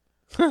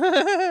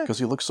 Because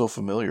he looks so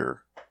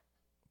familiar.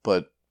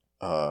 But,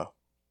 I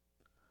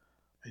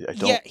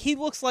don't... Yeah, he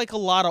looks like a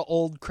lot of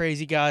old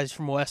crazy guys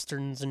from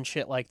Westerns and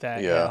shit like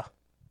that. Yeah.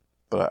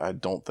 But I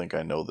don't think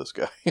I know this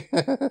guy.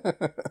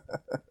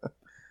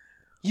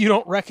 You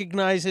don't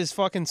recognize his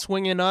fucking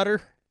swinging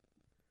udder?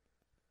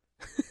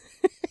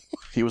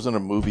 He was in a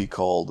movie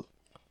called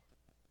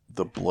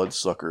The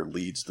Bloodsucker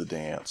Leads the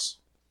Dance.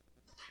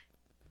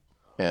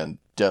 And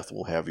Death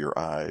Will Have Your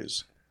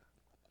Eyes.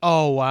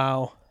 Oh,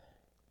 wow.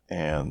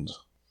 And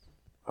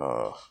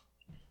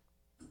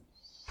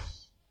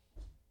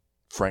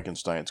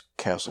Frankenstein's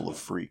Castle of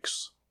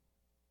Freaks.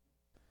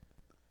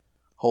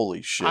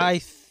 Holy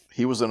shit.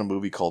 He was in a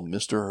movie called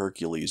Mr.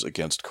 Hercules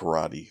Against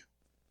Karate.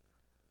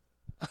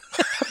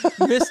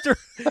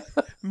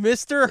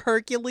 Mr.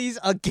 Hercules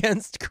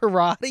Against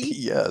Karate?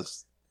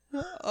 Yes.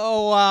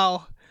 Oh,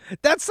 wow.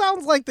 That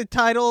sounds like the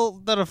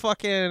title that a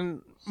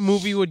fucking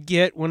movie would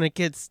get when it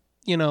gets,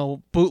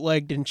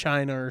 bootlegged in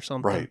China or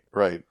something.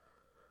 Right.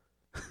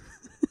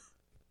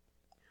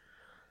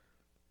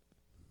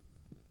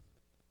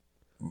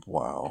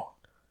 Wow.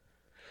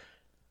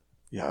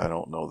 Yeah, I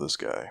don't know this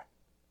guy.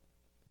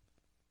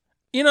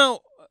 Now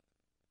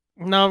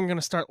I'm going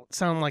to start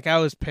sounding like I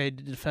was paid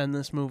to defend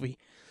this movie.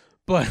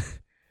 But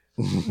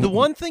the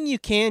one thing you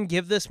can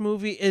give this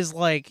movie is,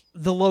 like,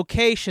 the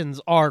locations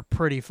are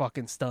pretty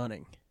fucking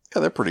stunning.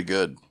 Yeah, they're pretty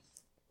good.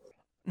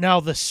 Now,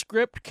 the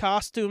script,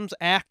 costumes,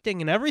 acting,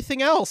 and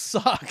everything else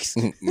sucks.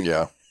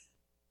 Yeah.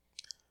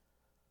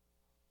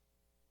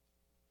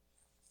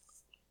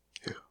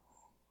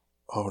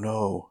 Oh,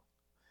 no.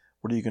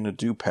 What are you going to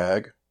do,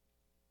 Pag?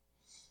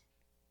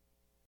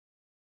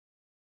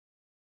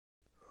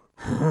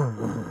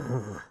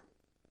 I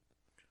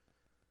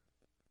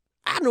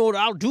know what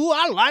I'll do.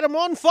 I'll light them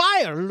on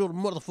fire, little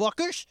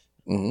motherfuckers.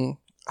 Mm-hmm.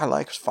 I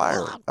like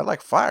fire. I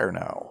like fire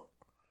now.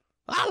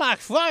 I like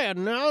fire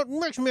now. It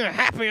makes me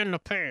happy in the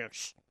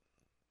pants.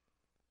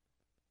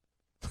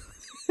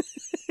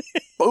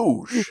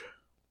 Boosh.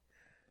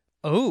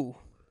 Oh.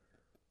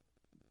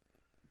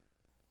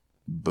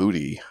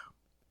 Booty.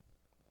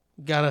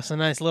 Got us a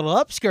nice little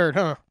upskirt,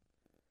 huh?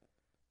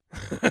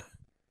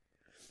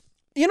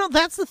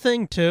 That's the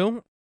thing,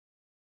 too.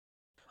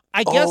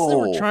 I guess they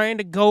were trying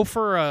to go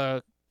for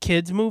a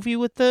kids movie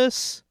with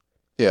this.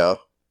 Yeah.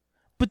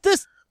 But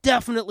this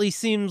definitely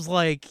seems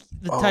like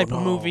the type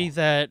of movie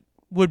that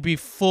would be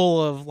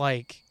full of,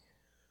 like,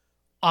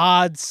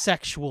 odd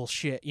sexual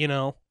shit,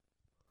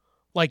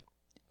 Like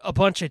a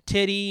bunch of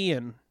titty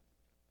and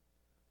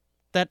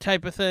that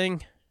type of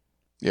thing.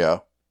 Yeah.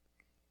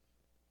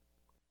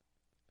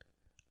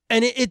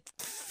 And it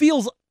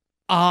feels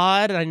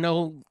odd. I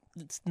know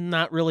it's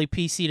not really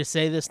PC to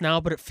say this now,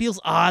 but it feels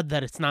odd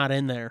that it's not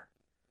in there.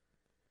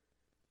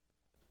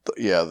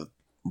 Yeah.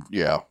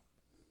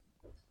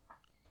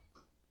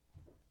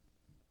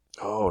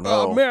 Oh, no.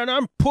 Oh, man,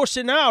 I'm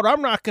pushing out.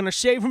 I'm not going to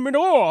shave him at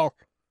all.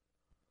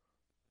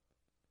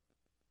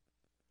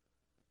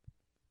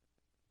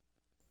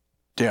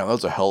 Damn, that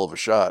was a hell of a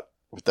shot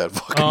with that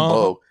fucking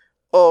bow.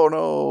 Oh,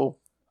 no.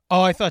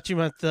 Oh, I thought you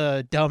meant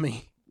the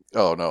dummy.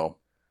 Oh, no.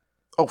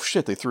 Oh,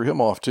 shit, they threw him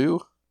off,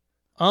 too?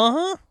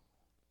 Uh-huh.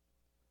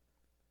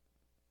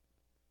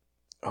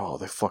 Oh,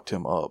 they fucked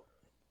him up.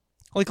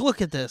 Like,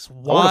 look at this.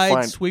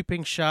 Wide,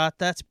 sweeping shot.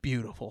 That's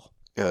beautiful.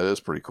 Yeah, it is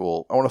pretty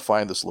cool. I want to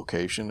find this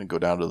location and go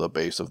down to the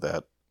base of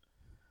that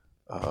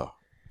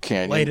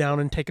canyon. Lay down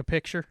and take a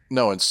picture.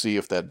 No, and see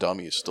if that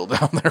dummy is still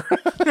down there.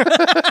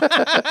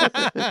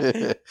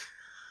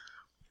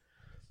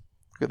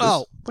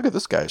 Look at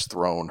this guy's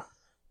throne.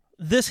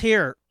 This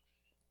here,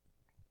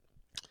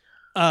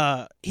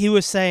 he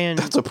was saying...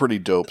 That's a pretty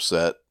dope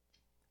set.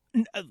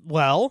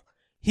 Well,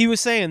 he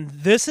was saying,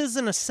 this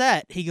isn't a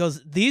set. He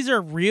goes, these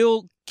are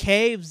real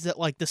caves that,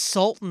 like, the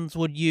sultans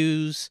would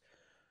use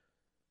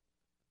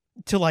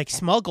to, like,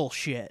 smuggle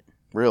shit.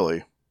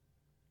 Really?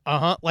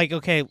 Uh-huh. Like,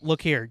 okay,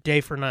 look here,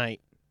 day for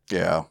night.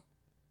 Yeah.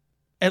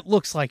 It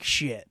looks like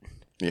shit.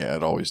 Yeah,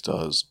 it always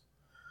does.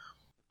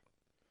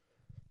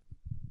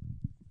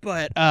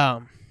 But,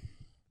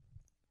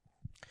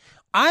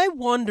 I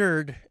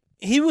wondered,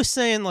 he was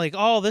saying, like,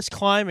 oh, this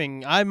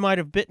climbing, I might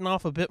have bitten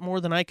off a bit more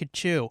than I could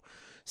chew.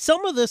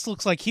 Some of this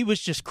looks like he was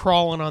just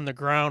crawling on the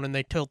ground and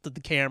they tilted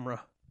the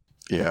camera.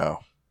 Yeah.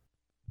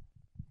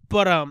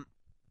 But,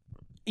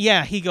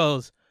 yeah, he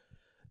goes,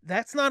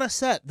 that's not a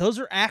set. Those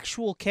are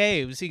actual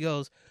caves. He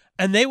goes,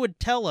 and they would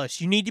tell us,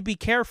 you need to be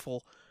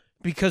careful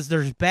because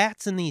there's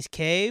bats in these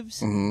caves.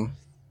 Mm-hmm.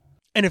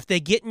 And if they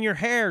get in your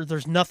hair,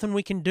 there's nothing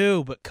we can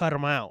do but cut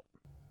them out.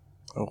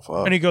 Oh,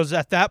 fuck. And he goes,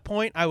 at that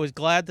point, I was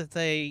glad that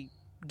they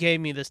gave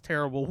me this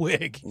terrible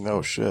wig.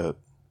 No shit.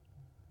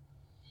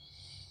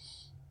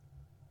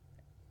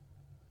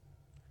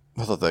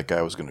 I thought that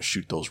guy was going to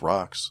shoot those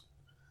rocks.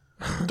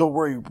 Don't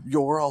worry,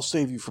 Yor, I'll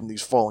save you from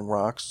these falling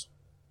rocks.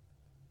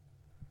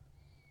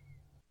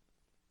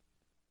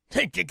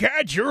 Thank you,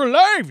 God, you're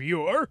alive,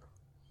 Yor.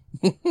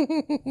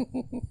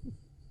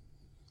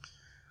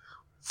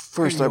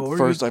 First,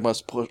 I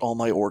must put all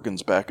my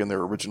organs back in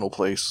their original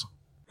place.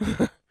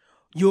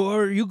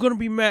 Yor, are you going to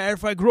be mad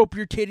if I grope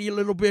your titty a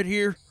little bit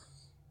here?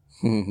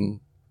 Mm-hmm.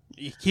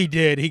 He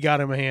did. He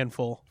got him a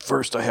handful.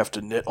 First, I have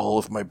to knit all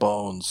of my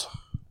bones.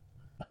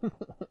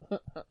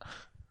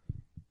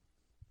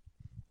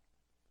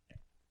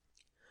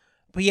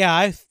 But yeah,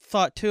 I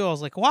thought too, I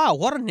was like, wow,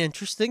 what an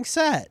interesting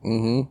set.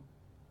 Mm-hmm.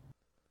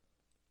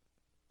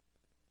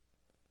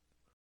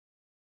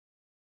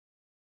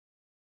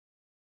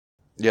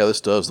 Yeah,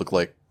 this does look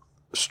like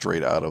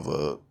straight out of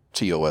a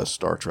TOS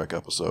Star Trek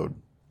episode.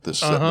 This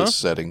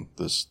setting,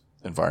 this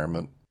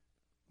environment.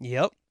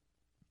 Yep.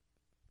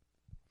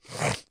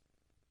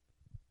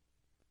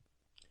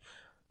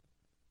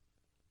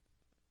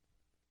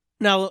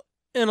 Now,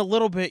 in a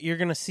little bit, you're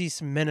going to see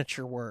some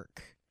miniature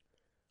work.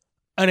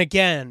 And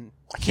again,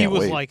 he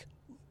was wait. like,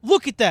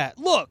 look at that.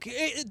 Look,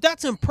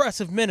 that's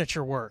impressive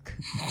miniature work.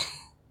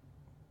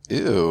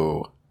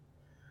 Ew.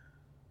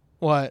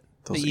 What?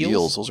 Those The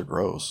eels, those are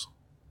gross.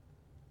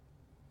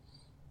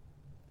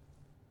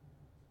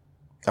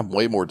 I'm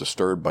way more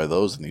disturbed by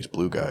those than these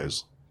blue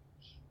guys.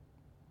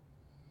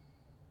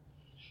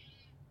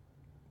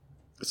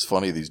 It's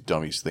funny these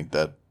dummies think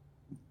that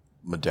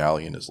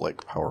medallion is,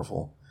 like,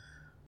 powerful.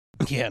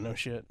 Yeah, no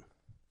shit.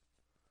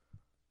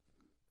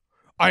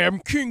 I am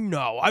king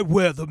now. I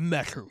wear the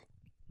metal.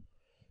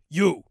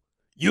 You,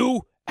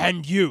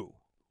 and you.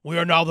 We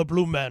are now the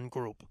Blue Man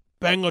Group.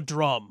 Bang a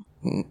drum.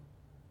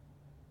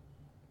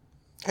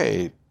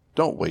 Hey,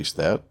 don't waste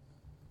that.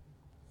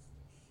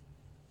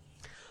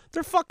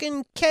 They're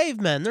fucking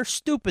cavemen. They're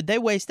stupid. They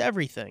waste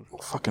everything.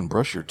 Fucking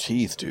brush your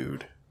teeth,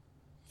 dude.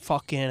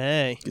 Fucking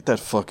A. Get that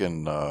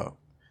fucking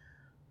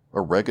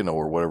oregano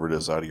or whatever it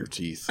is out of your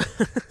teeth.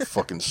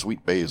 Fucking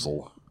sweet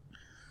basil.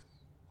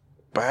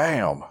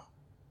 Bam.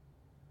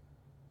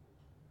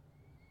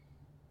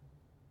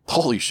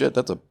 Holy shit,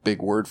 that's a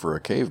big word for a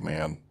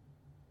caveman.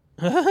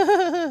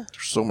 There's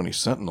so many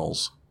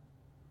sentinels.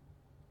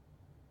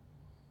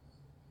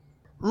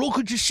 Look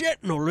at your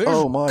sentinel. It's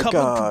Oh my coming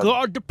God. to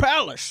guard the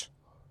palace.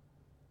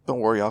 Don't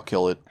worry, I'll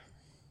kill it.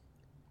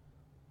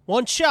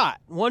 One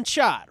shot.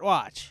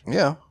 Watch.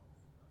 Yeah.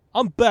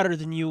 I'm better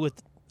than you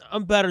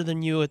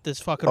at this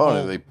fucking Oh, whole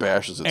and he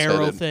bashes its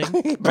arrow head in.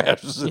 thing. He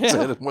bashes its Yeah.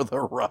 head in with a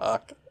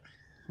rock.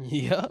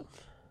 Yep.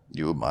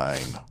 You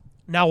mine.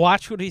 Now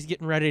watch what he's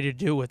getting ready to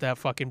do with that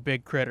fucking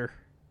big critter.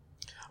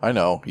 I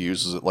know. He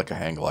uses it like a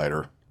hang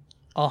glider.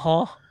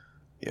 Uh-huh.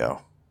 Yeah.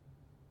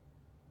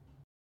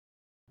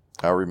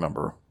 I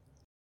remember.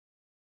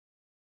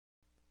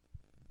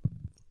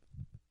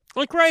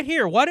 Like right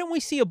here. Why didn't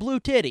we see a blue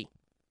titty?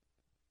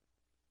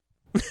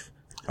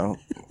 I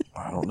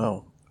don't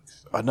know.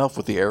 Enough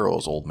with the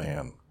arrows, old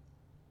man.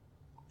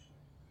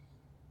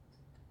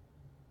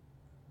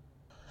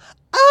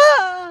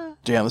 Ah!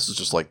 Damn, this is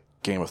just like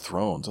Game of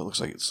Thrones. It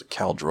looks like it's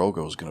Khal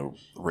Drogo's gonna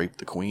rape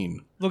the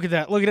queen. Look at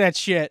that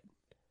shit.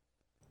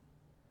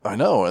 I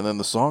know, and then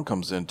the song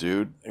comes in,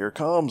 dude. Here it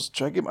comes.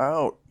 Check him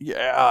out.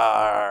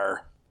 Yeah.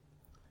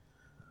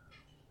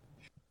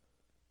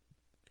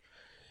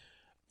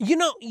 You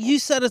know, you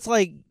said it's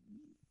like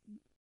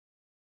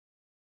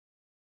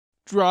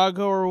Drago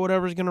or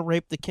whatever's gonna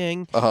rape the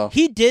king. Uh-huh.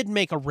 He did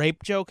make a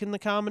rape joke in the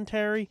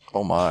commentary,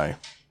 Oh my.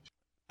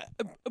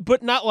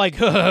 but not like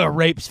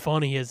rape's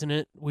funny, isn't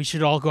it? We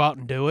should all go out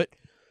and do it.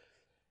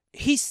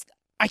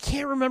 I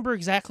can't remember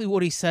exactly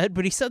what he said,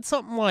 but he said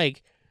something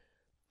like,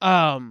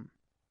 there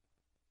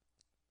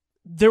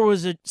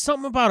was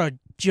something about a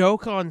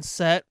joke on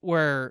set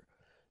where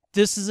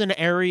this is an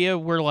area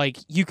where, like,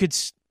 you could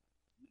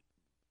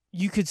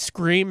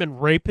scream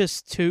and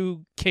Rapist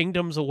 2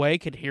 Kingdoms Away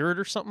could hear it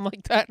or something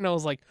like that? And I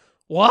was like,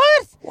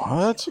 what?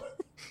 What?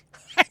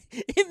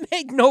 It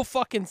made no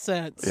fucking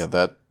sense. Yeah,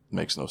 that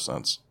makes no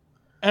sense.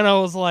 And I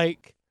was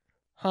like,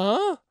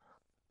 huh?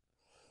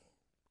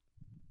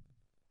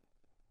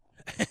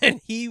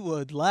 And he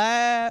would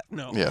laugh.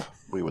 No. Yeah,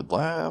 we would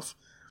laugh.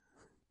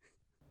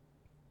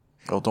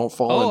 Oh, don't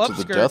fall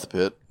into the death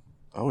pit.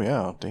 Oh,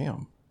 yeah,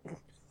 damn.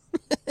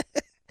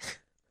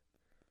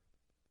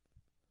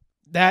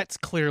 That's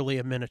clearly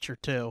a miniature,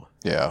 too.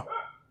 Yeah.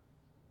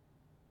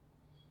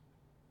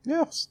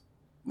 Yeah, it's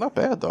not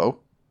bad, though.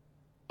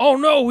 Oh,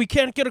 no, we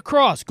can't get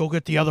across. Go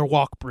get the other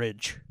walk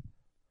bridge.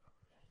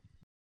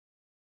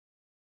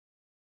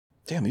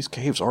 Damn, these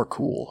caves are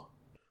cool.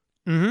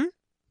 Mm-hmm.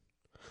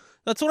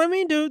 That's what I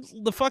mean, dude.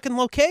 The fucking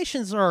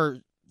locations are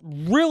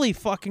really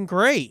fucking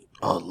great.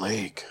 A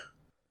lake.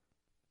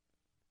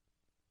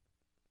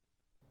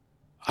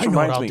 I know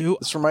what I'll do.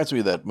 This reminds me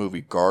of that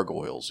movie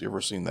Gargoyles. You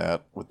ever seen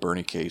that with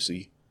Bernie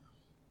Casey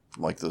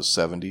from like the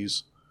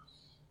 70s?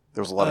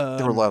 There was a lot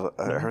of.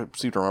 I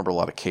seem to remember a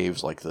lot of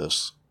caves like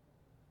this.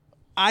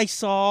 I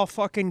saw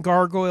fucking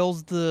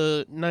Gargoyles,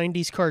 the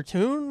 90s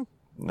cartoon.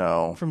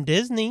 No. From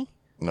Disney.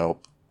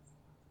 Nope.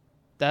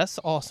 That's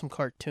an awesome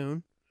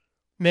cartoon.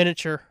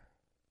 Miniature.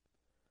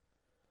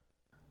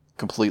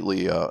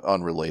 Completely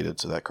unrelated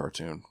to that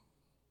cartoon.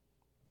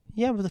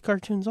 Yeah, but the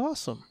cartoon's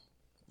awesome.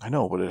 I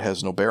know, but it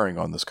has no bearing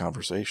on this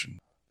conversation.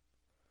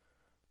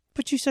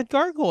 But you said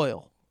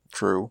gargoyle.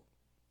 True.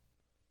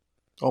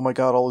 Oh my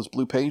god, all this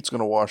blue paint's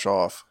gonna wash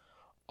off.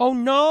 Oh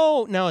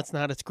no! No, it's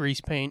not. It's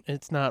grease paint.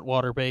 It's not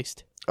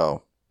water-based.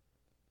 Oh.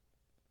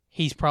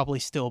 He's probably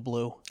still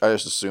blue. I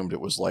just assumed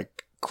it was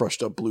like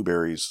crushed up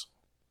blueberries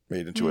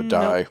made into a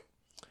dye.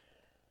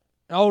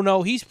 No. Oh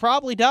no, he's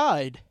probably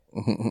died.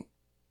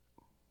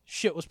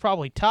 Shit was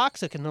probably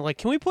toxic, and they're like,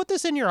 can we put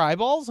this in your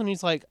eyeballs? And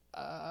he's like,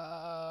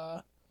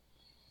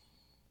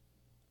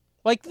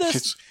 Like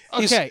this.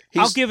 I'll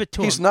give it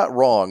to him. He's not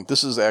wrong.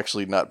 This is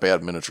actually not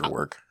bad miniature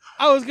work.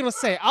 I was going to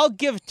say, I'll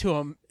give it to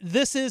him.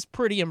 This is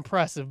pretty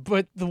impressive.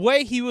 But the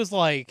way he was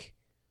like,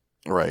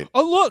 right.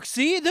 Oh, look,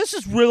 see, this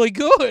is really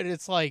good.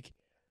 It's like,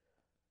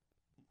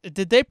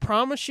 did they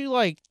promise you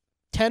like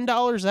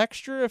 $10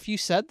 extra if you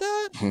said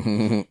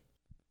that?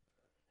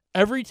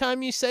 Every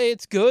time you say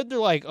it's good, they're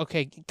like,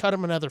 okay, cut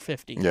him another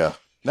 50. Yeah.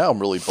 Now I'm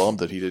really bummed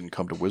that he didn't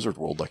come to Wizard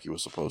World like he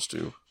was supposed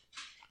to.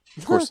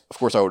 Of course,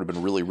 I would have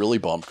been really, really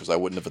bummed because I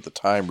wouldn't have at the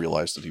time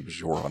realized that he was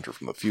your hunter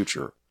from the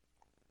future.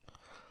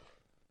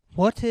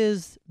 What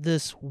is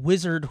this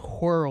wizard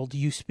world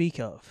you speak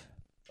of?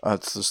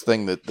 It's this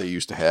thing that they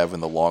used to have in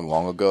the long,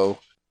 long ago.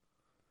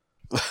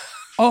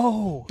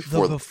 Oh,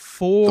 the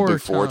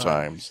before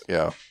times.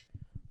 Yeah.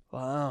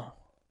 Wow.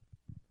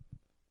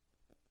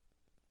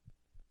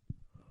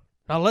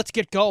 Now let's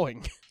get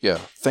going. Yeah.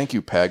 Thank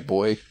you, Pag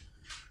Boy.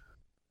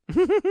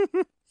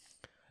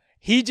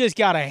 He just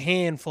got a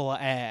handful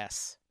of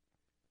ass.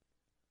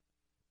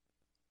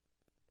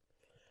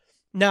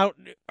 Now,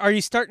 are you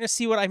starting to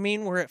see what I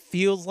mean where it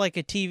feels like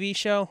a TV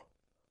show?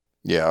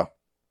 Yeah.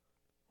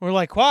 We're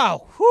like,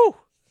 wow, whew,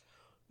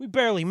 we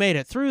barely made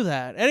it through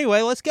that.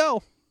 Anyway, let's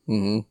go.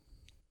 Mm-hmm.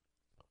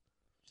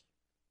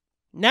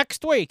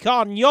 Next week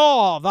on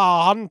You're the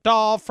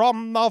Hunter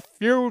from the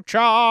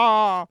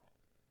Future.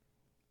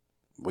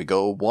 We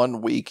go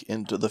 1 week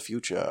into the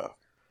future.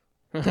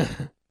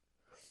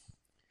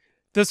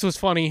 This was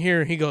funny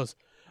here. He goes,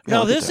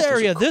 now this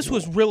area, this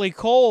was really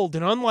cold,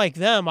 and unlike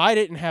them, I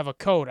didn't have a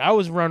coat. I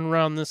was running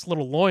around this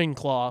little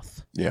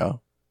loincloth. Yeah.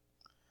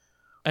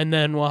 And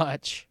then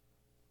watch.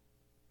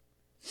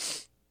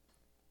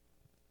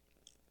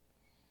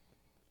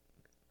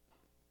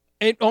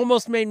 It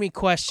almost made me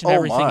question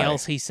everything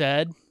else he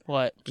said.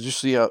 What? Did you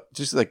see that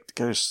the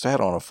guy just sat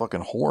on a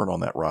fucking horn on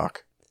that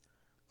rock?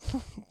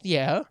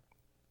 Yeah.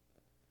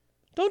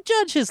 Don't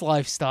judge his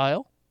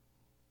lifestyle.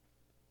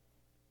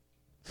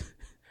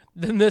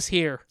 Then this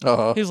here.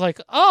 Uh-huh. He's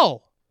like,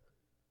 oh,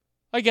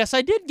 I guess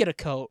I did get a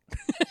coat.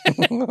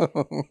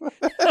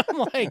 I'm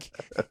like,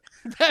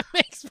 that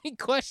makes me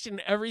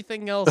question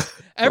everything else.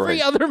 Every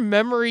other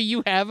memory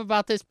you have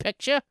about this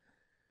picture.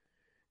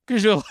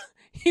 Because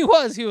he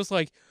was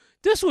like,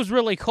 this was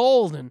really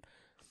cold, and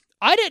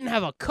I didn't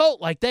have a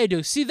coat like they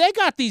do. See, they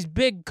got these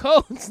big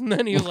coats. And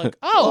then he was like,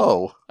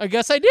 oh, I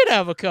guess I did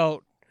have a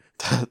coat.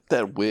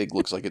 That wig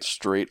looks like it's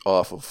straight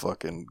off of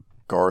fucking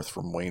Garth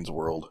from Wayne's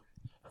World.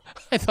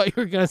 I thought you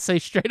were going to say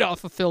straight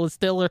off of Phyllis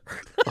Diller.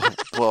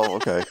 Well,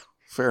 okay.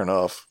 Fair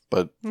enough,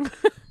 but...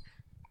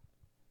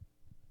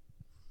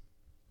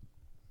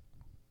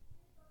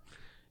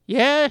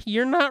 Yeah,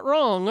 you're not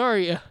wrong, are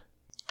you?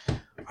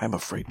 I'm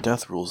afraid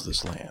death rules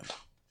this land.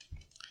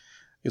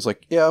 He's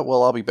like, yeah,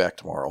 well, I'll be back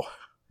tomorrow.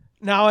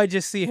 Now I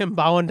just see him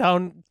bowing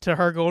down to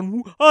her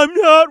going, I'm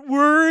not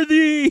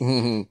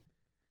worthy.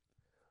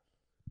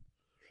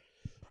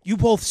 You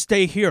both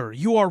stay here.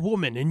 You are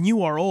woman and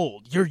you are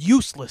old. You're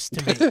useless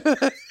to me.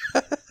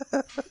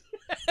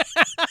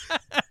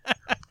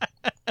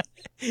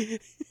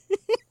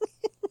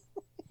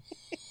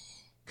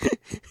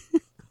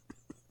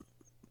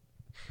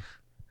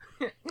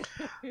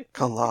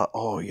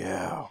 Oh,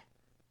 yeah.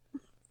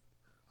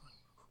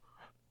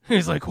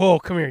 He's like, whoa,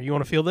 come here. You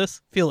want to feel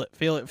this? Feel it,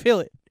 feel it, feel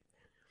it.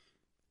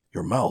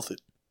 Your mouth,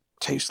 it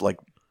tastes like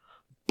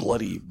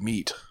bloody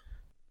meat.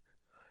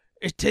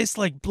 It tastes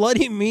like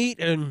bloody meat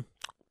and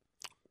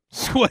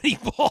sweaty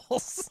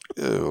balls.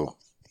 Ew.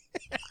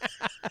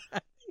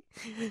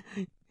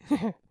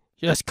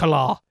 Yes,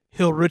 Kala.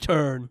 He'll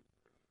return.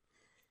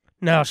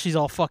 Now she's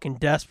all fucking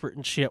desperate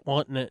and shit,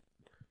 wanting it.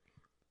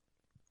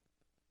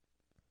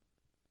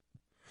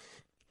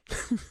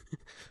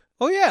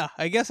 Oh, yeah.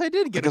 I guess I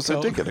did get a coat.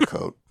 I did get a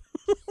coat.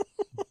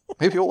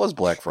 Maybe it was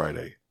Black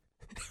Friday.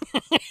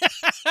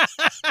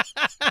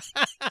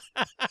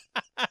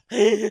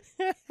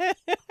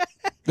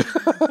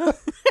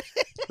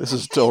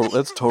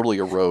 That's totally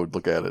a road.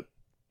 Look at it.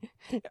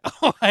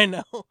 Oh, I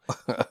know.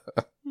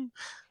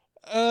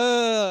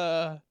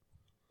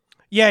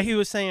 Yeah, he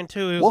was saying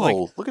too. He was Whoa,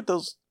 like, look at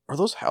those. Are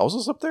those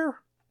houses up there?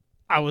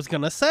 I was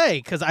going to say,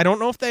 because I don't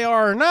know if they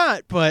are or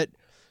not, but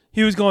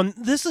he was going,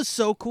 this is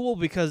so cool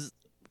because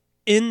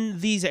in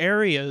these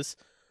areas,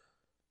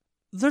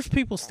 there's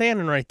people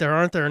standing right there,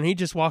 aren't there? And he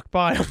just walked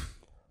by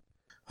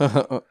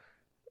them.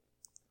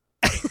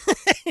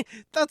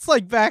 That's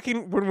like back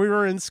when we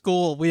were in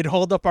school. We'd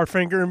hold up our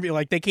finger and be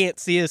like, they can't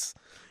see us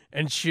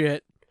and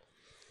shit.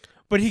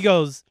 But he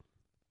goes,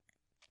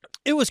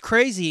 it was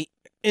crazy.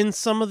 In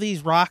some of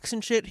these rocks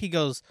and shit, he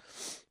goes,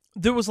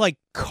 there was like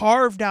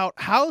carved out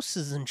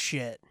houses and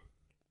shit.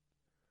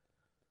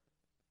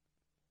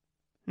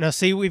 Now,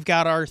 see, we've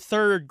got our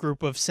third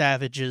group of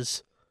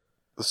savages.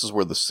 This is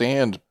where the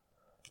sand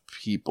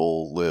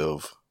people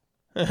live.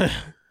 The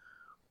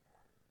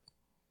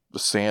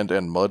sand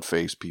and mud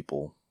face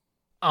people.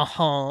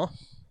 Uh-huh.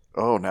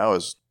 Oh, now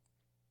it's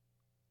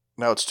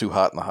too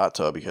hot in the hot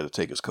tub. He had to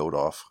take his coat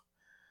off.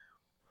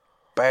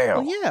 Bam.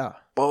 Oh, yeah.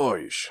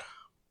 Boys.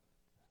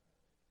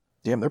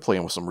 Damn, they're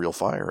playing with some real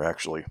fire,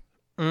 actually.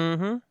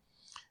 Mm-hmm.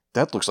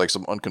 That looks like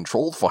some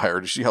uncontrolled fire.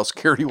 Did you see how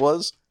scared he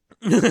was?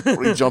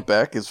 When he jumped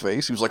back, his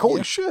face, he was like,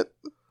 holy shit.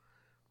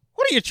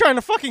 What are you trying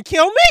to fucking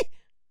kill me?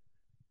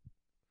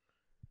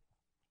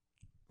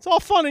 It's all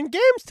fun and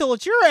games till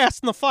it's your ass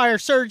in the fire,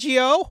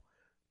 Sergio.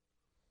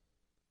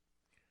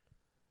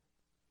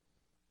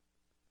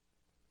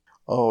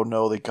 Oh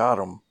no, they got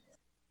him.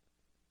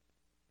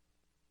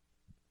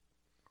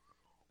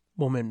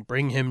 Woman,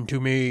 bring him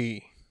to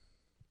me.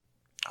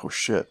 Oh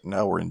shit,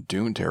 now we're in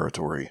Dune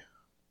territory.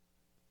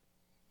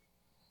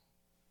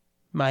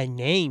 My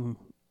name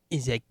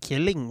is a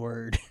killing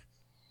word.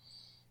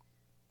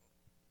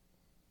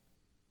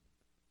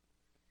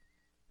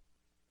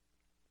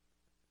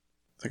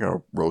 They're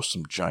gonna roast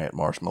some giant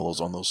marshmallows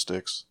on those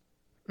sticks.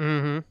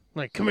 Mm-hmm.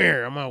 Like, come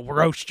here, I'm gonna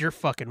roast your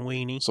fucking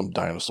weenie. Some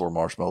dinosaur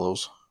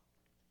marshmallows.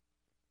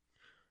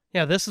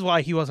 Yeah, this is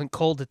why he wasn't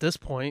cold at this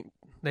point.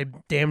 They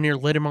damn near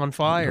lit him on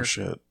fire. Oh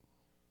shit.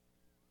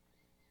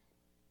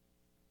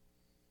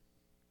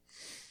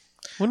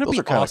 Wouldn't it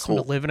Those be are awesome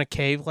cool to live in a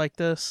cave like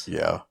this?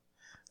 Yeah.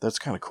 That's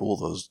kind of cool,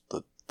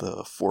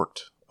 the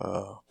forked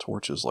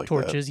torches like that.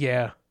 Torches,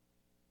 yeah.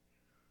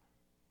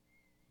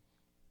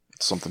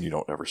 It's something you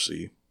don't ever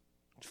see.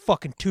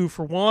 Fucking 2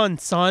 for 1,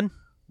 son.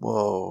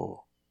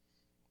 Whoa.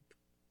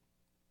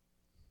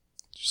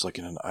 Just like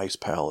in an ice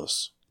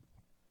palace.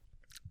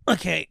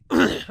 Okay,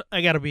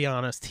 I gotta be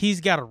honest.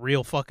 He's got a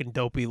real fucking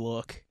dopey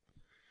look.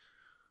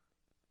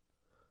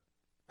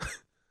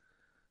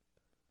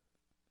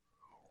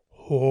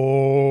 Oh,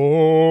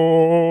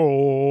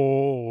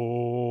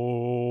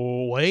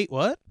 wait,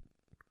 what?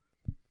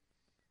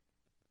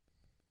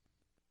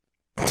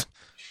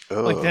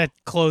 Like that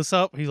close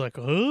up, he's like,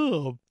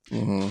 oh,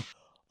 Mm-hmm.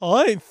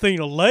 I ain't seen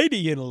a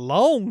lady in a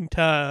long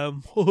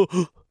time.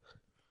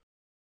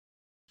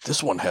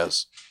 This one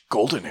has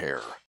golden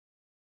hair.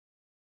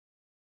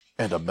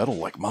 And a medal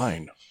like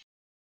mine.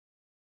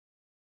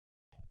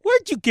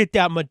 Where'd you get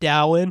that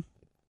medallion?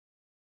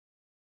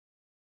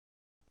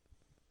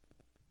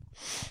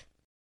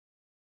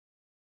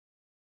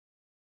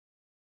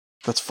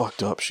 That's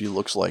fucked up. She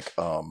looks like,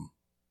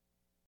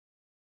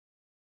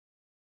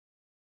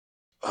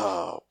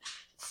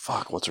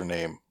 fuck, what's her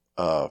name?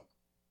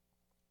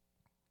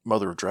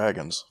 Mother of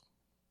Dragons.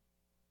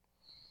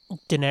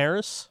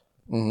 Daenerys?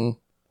 Mm-hmm.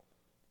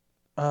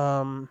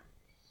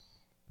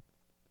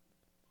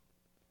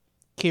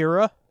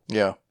 Kira?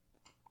 Yeah.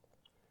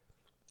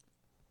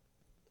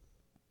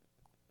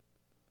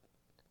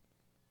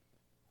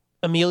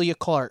 Emilia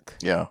Clarke.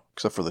 Yeah,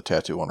 except for the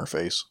tattoo on her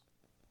face.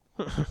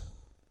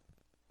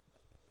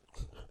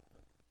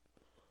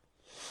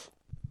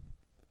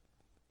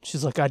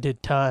 She's like, I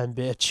did time,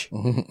 bitch.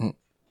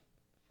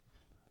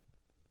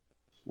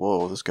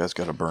 Whoa, this guy's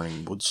got a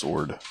burning wood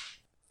sword.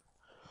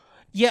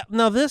 Yeah,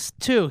 now this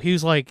too, he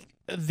was like,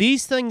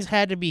 these things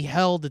had to be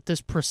held at this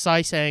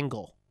precise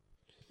angle.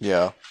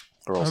 Yeah,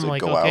 or else I'm they'd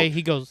like, go okay, out.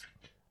 he goes,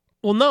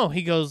 well, no,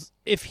 he goes,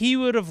 if he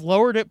would have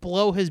lowered it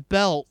below his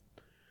belt,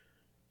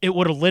 it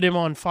would have lit him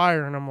on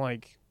fire. And I'm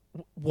like,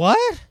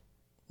 what?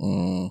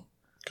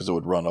 Because it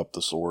would run up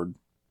the sword.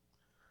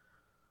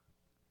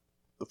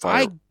 The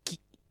fire,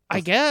 I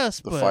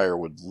guess, the but fire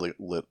would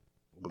would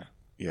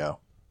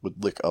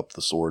lick up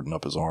the sword and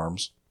up his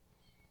arms.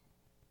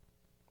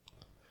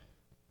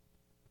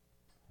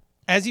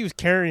 as he was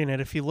carrying it,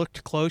 if you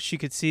looked close, you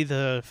could see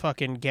the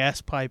fucking gas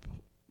pipe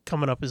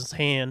coming up his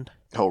hand.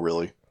 Oh,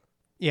 really?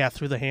 Yeah,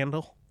 through the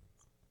handle.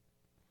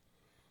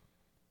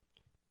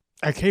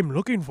 I came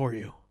looking for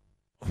you.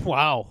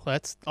 Wow,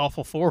 that's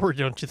awful forward,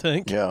 don't you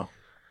think? Yeah.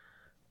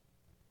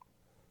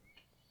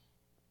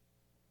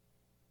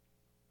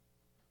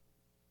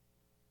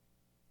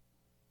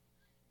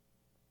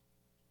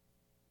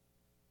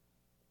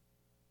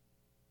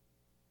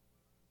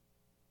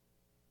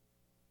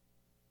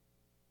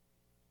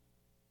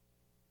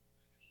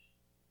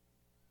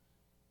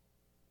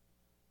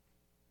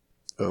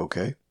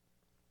 Okay.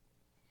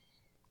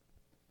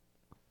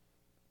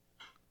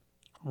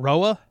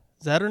 Roa?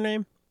 Is that her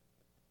name?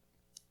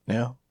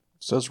 Yeah.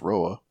 It says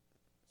Roa.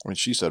 I mean,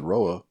 she said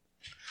Roa.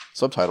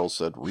 Subtitles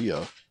said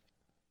Rhea.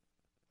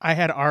 I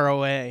had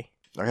ROA.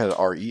 I had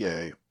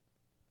REA.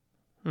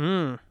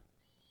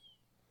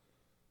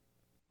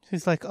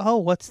 She's like, oh,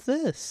 what's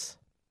this?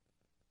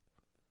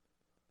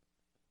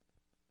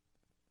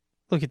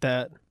 Look at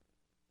that.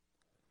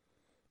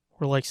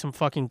 Where like some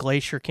fucking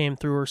glacier came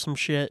through or some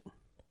shit.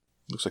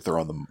 Looks like they're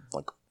on the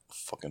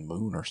fucking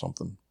moon or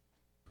something.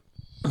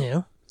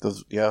 Yeah.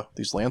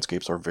 These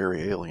landscapes are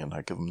very alien.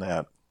 I give them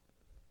that.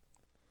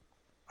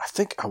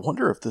 I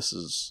wonder if this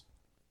is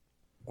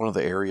one of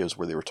the areas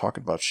where they were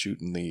talking about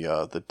shooting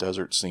the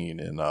desert scene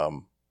in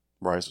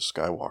Rise of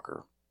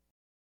Skywalker.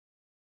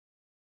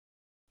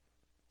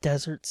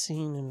 Desert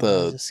scene in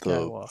Rise of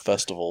Skywalker. The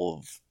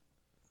festival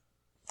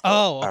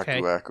of okay.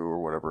 Aku Aku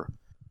or whatever.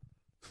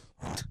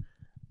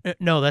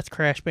 No, that's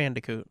Crash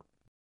Bandicoot.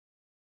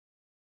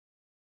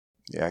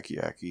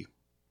 Yaki Yaki.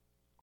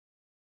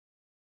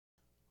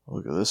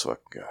 Look at this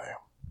fucking guy.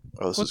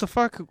 Oh, What the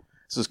fuck?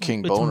 This is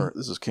King Boner.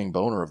 This is King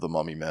Boner of the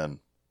Mummy Men.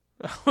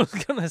 I was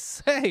gonna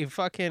say,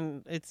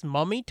 fucking, it's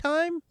mummy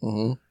time?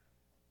 Mm-hmm.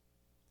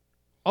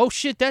 Oh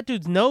shit, that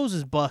dude's nose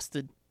is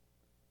busted.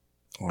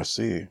 Oh, I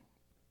see.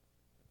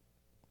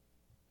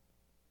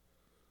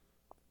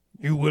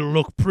 You will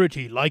look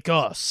pretty like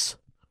us.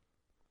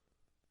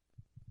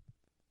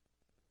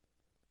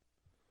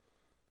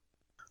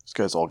 This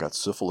guy's all got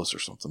syphilis or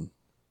something.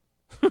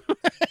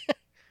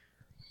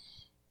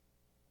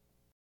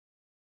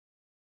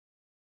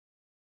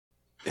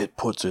 It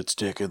puts its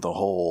dick in the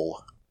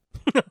hole.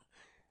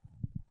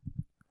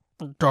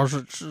 Does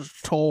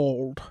it's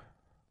told.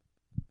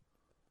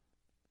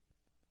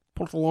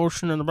 Put the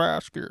lotion in the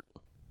basket.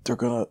 They're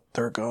gonna,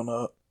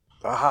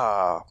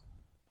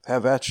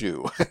 have at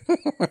you.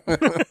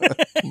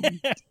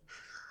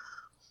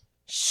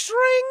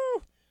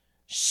 String!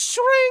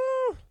 String!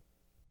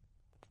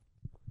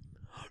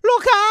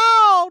 Look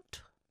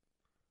out!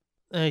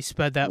 They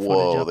sped that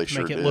footage up they to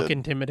sure make it look did.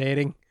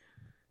 intimidating.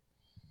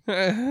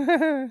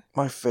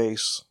 My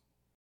face.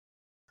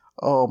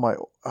 Oh my!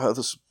 This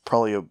is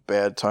probably a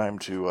bad time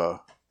to.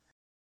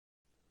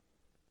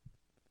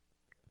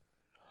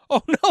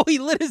 Oh no! He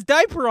lit his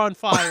diaper on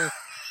fire.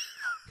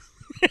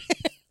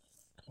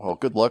 Well,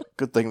 good luck.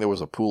 Good thing there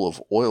was a pool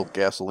of oil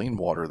gasoline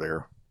water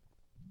there.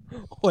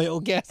 Oil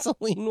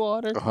gasoline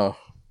water. Uh-huh.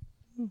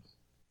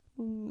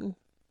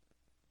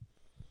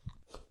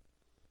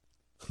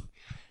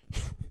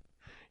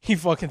 He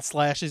fucking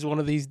slashes one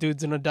of these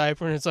dudes in a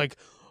diaper, and it's like,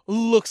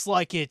 looks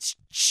like it's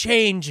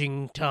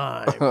changing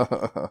time.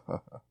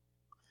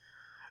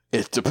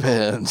 It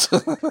depends.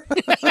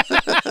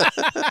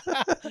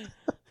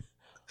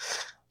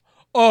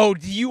 Oh,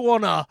 do you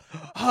want a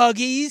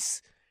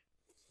Huggies?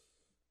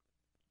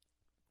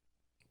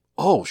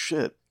 Oh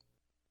shit!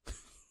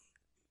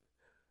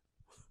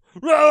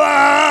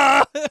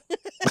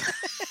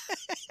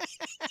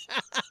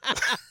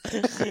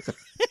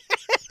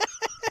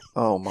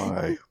 Oh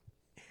my!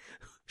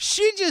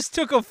 She just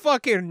took a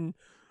fucking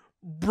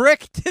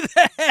brick to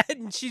the head,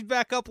 and she's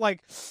back up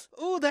like,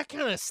 ooh, that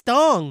kind of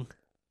stung.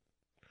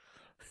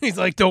 He's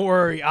like, don't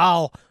worry,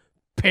 I'll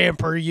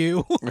pamper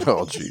you.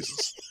 Oh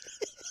Jesus!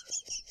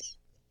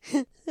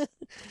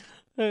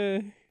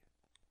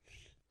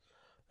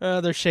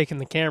 They're shaking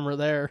the camera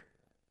there.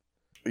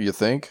 You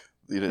think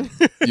you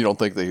don't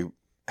think they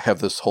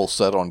have this whole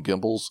set on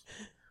gimbals?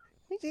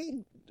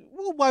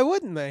 Well, why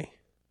wouldn't they?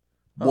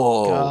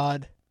 Whoa! Oh,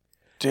 God.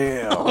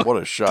 Damn!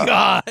 What a shot!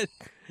 God.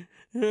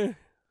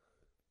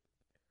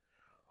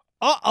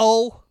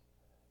 Uh-oh.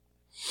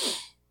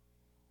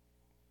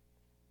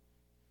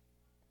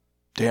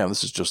 Damn!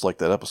 This is just like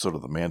that episode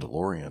of The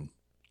Mandalorian.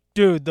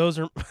 Dude, those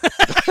are...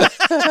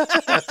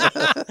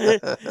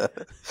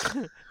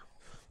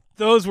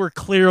 Those were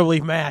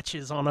clearly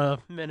matches on a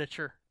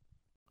miniature.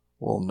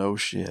 Well, no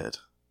shit.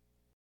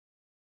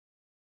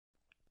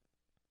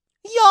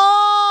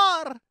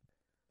 Yar!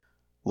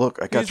 Look,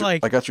 I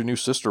got your new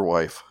sister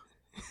wife.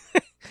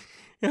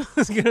 I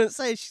was gonna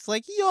say, she's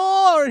like,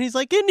 Yar! And he's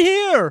like, in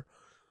here!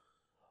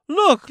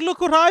 Look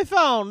what I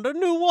found, a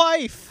new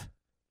wife!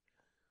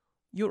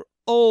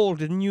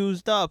 old and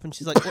used up. And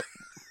she's like,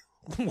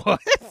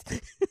 what?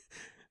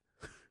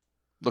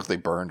 Look, they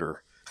burned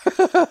her.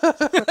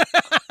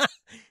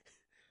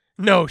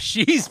 No,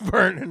 she's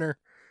burning her.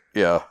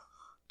 Yeah.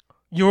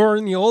 Yor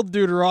and the old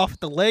dude are off at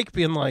the lake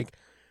being like,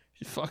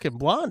 fucking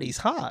Blondie's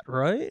hot,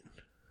 right?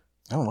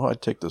 I don't know.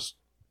 I'd take this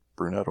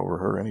brunette over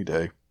her any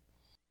day.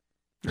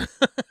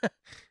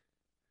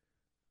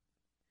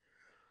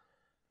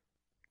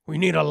 We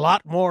need a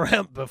lot more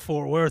hemp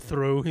before we're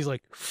through. He's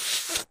like,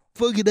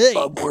 fucking A.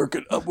 I'm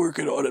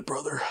working on it,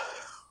 brother.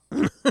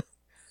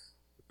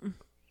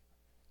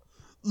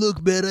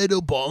 Look, man, I know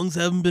bongs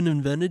haven't been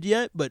invented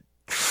yet, but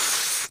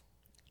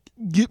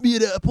get me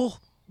an apple.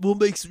 We'll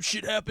make some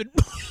shit happen.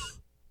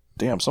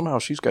 Damn, somehow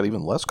she's got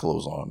even less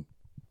clothes on.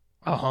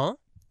 Uh-huh.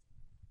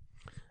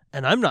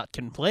 And I'm not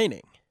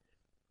complaining.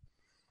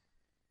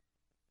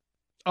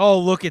 Oh,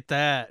 look at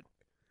that.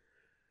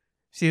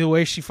 See the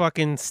way she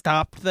fucking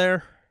stopped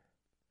there?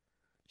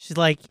 She's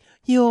like,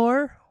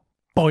 you're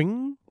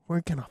boing,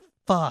 we're gonna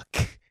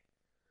fuck.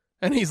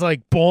 And he's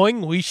like,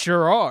 boing, we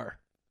sure are.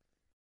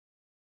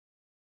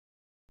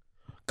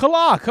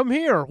 Kala, come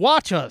here,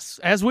 watch us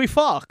as we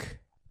fuck.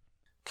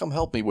 Come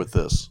help me with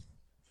this.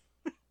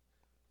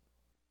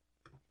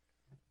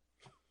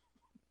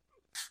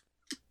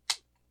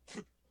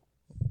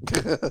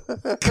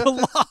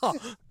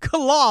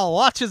 Kala,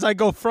 watch as I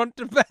go front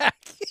to back.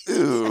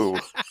 Ew.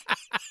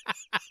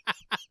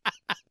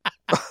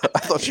 I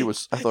thought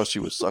she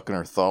was sucking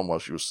her thumb while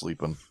she was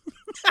sleeping.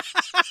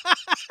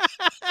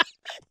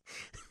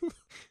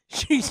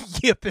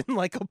 She's yipping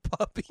like a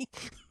puppy.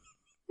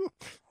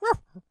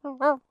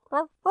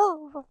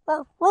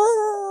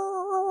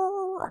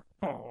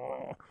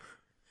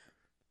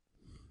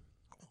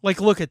 Like,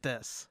 look at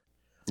this.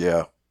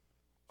 Yeah.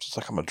 Just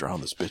like I'm gonna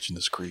drown this bitch in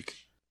this creek.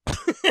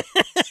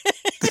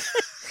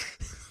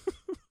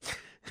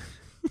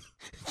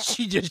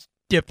 She just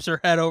dips her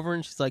head over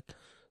and she's like,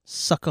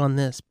 suck on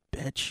this,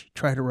 bitch.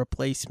 Try to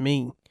replace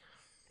me.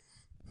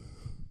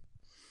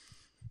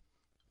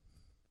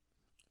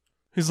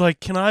 He's like,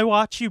 can I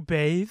watch you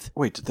bathe?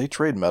 Wait, did they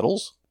trade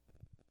medals?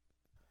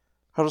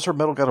 How does her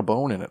medal got a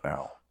bone in it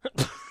now?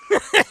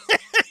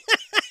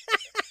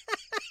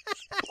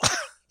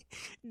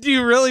 Do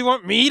you really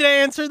want me to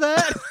answer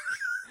that?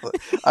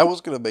 I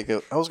was gonna make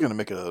an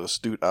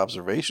astute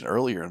observation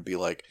earlier and be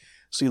like,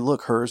 see,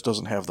 look, hers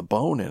doesn't have the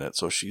bone in it,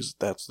 so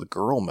that's the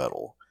girl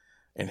medal,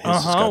 and his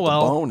has got the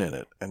bone in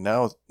it, and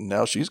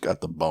now she's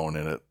got the bone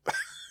in it.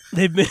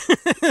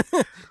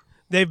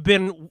 They've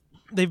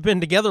been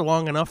together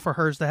long enough for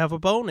hers to have a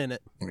bone in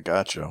it.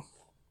 Gotcha.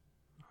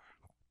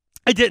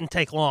 It didn't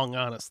take long,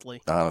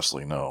 honestly.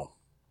 Honestly, no.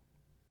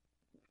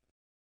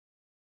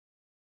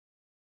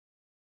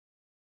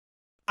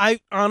 I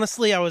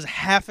was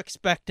half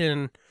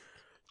expecting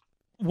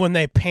when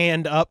they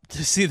panned up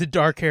to see the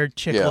dark-haired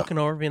chick looking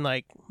over, being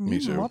like, Me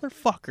too.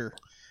 Motherfucker.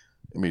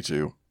 Me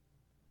too.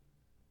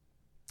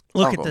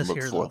 Look at this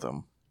here, though.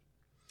 Them.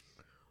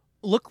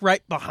 Look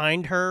right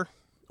behind her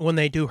when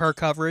they do her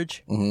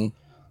coverage. Mm-hmm.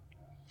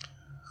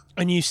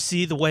 And you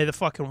see the way the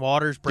fucking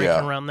water's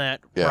breaking around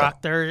that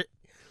rock there.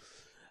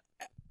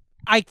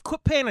 I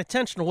quit paying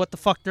attention to what the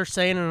fuck they're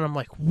saying, and I'm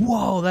like,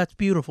 whoa, that's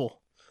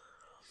beautiful.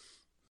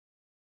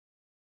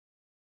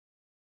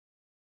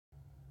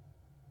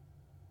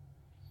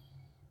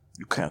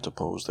 You can't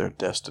oppose their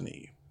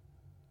destiny.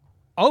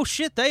 Oh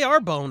shit, they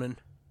are boning.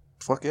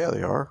 Fuck yeah,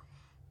 they are.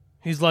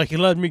 He's like,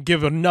 let me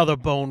give another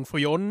bone for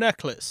your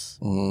necklace.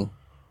 Mm-hmm.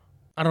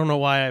 I don't know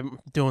why I'm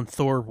doing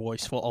Thor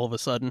voice all of a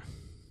sudden.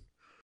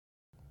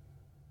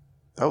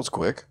 That was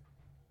quick.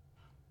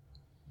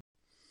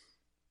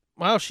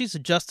 Wow, she's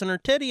adjusting her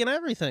titty and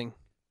everything.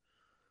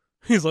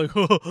 He's like,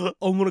 I'm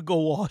gonna go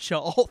wash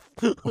off.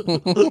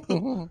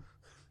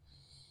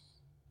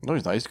 No,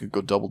 he's nice. He could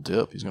go double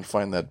dip. He's gonna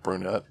find that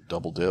brunette,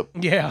 double dip.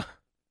 Yeah.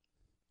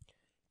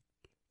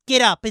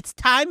 Get up. It's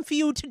time for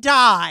you to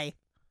die.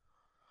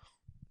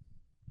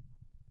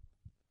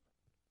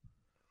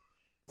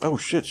 Oh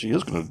shit, she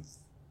is gonna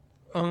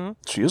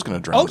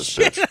drown this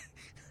shit. bitch.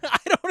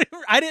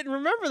 I didn't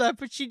remember that,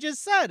 but she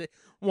just said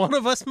one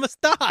of us must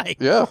die.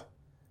 Yeah.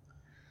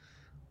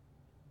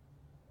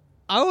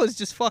 I was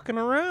just fucking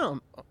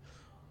around.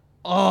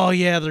 Oh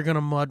yeah, they're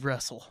gonna mud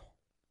wrestle.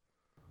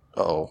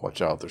 Uh-oh,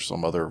 watch out. There's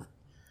some other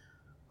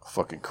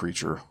fucking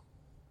creature.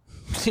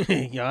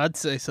 Yeah, I'd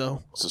say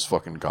so. What's this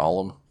fucking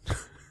golem?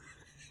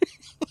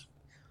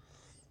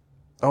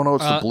 Oh no,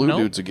 it's the blue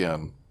dudes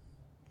again.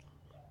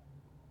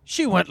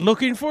 She went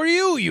looking for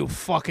you, you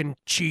fucking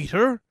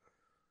cheater.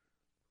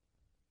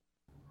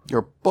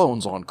 Your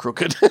bone's on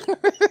crooked.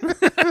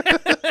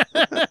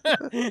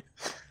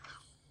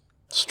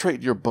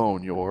 Straighten your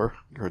bone, you're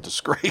a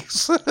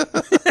disgrace.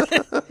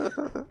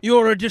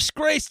 You're a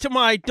disgrace to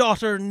my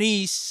daughter,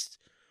 niece.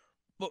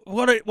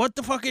 What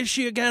the fuck is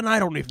she again? I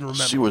don't even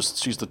remember.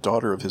 She's the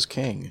daughter of his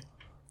king.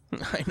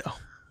 I know.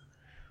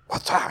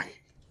 What's I?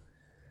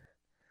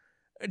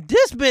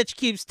 This bitch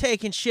keeps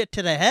taking shit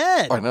to the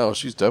head. I know,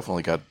 she's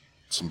definitely got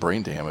some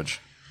brain damage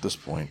at this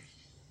point.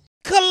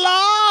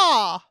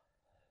 Kala!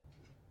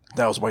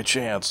 Now's my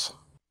chance.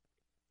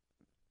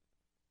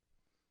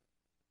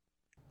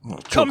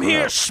 Come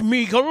here,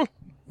 Smeagol.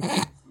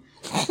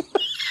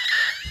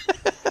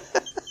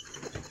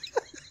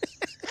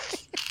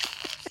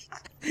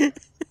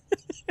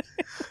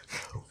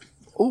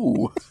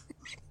 Ooh.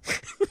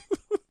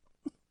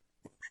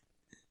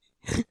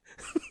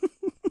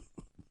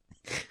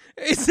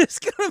 Is this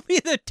gonna be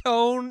the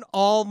tone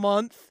all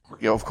month?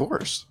 Yeah, of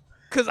course.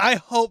 Because I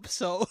hope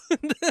so.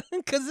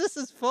 Because this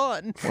is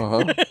fun.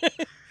 Uh-huh.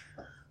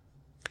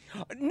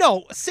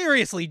 No,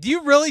 seriously, do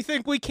you really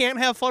think we can't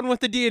have fun with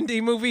the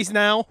D&D movies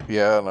now?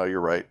 Yeah, no,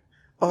 you're right.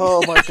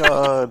 Oh my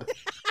god.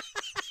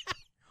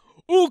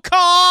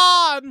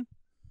 Ukon!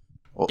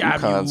 Well,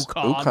 Damn you,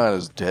 Ukon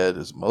is dead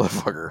as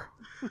motherfucker.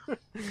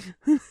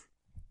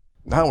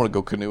 Now I want to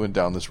go canoeing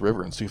down this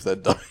river and see if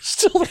that duck is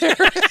still there.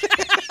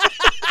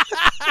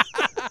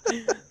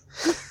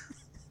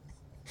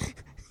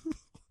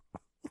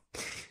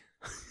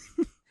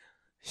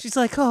 She's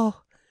like, oh,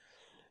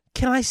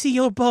 can I see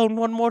your bone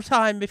one more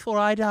time before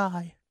I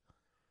die?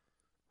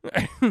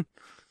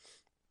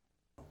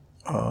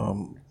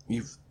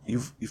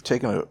 You've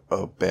taken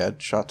a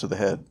bad shot to the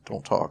head.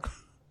 Don't talk.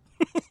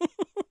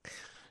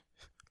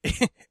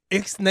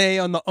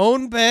 Ixnay on the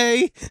own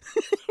bay.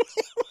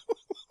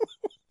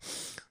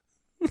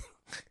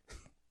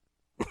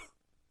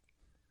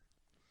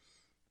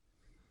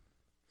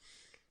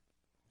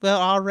 Well,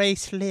 our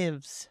race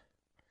lives.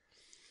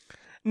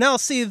 Now,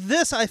 see,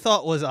 this I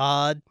thought was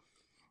odd.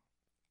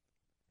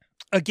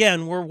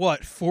 Again, we're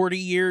what, 40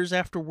 years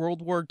after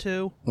World War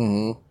II?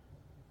 Mm-hmm.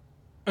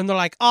 And they're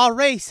like, our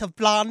race of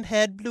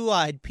blonde-haired,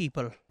 blue-eyed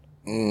people.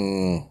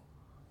 Mm.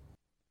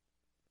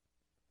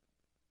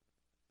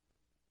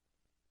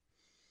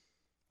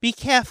 Be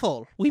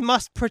careful. We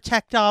must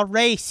protect our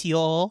race,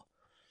 y'all.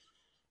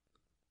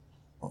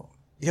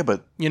 Yeah,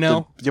 but you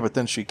know. But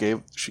then she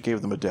gave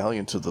the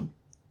medallion to the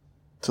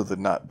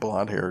not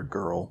blonde-haired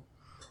girl,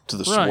 to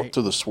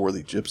the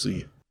swarthy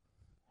gypsy.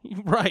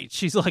 Right.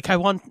 She's like, I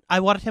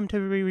want him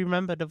to be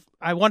remembered of.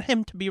 I want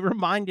him to be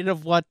reminded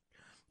of what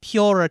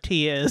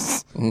purity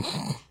is.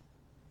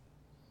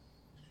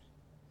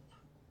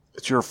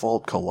 It's your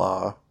fault,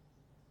 Kala.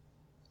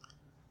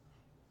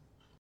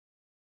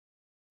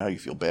 Now you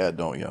feel bad,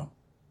 don't you?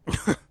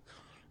 Yeah,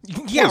 what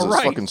is this,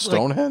 right. Fucking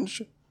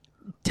Stonehenge.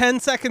 10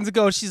 seconds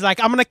ago, she's like,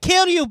 I'm gonna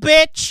kill you,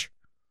 bitch.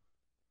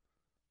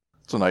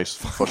 It's a nice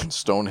fucking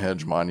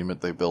Stonehenge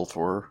monument they built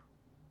for her.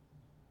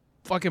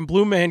 Fucking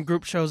Blue Man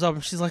Group shows up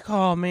and she's like,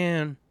 oh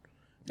man,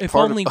 if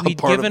only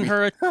we'd given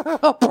her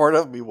a part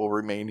of me will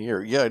remain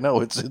here. Yeah, I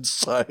know, it's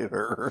inside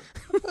her.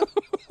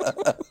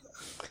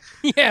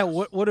 Yeah,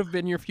 what would have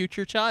been your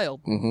future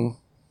child? Mm-hmm.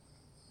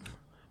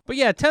 But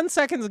yeah, 10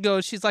 seconds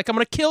ago, she's like, I'm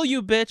gonna kill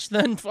you, bitch.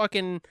 Then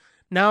fucking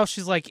now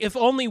she's like, if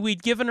only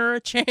we'd given her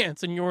a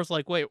chance. And yours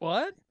like, wait,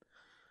 what?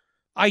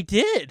 I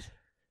did.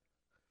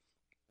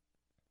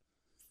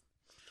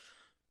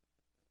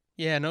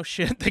 Yeah, no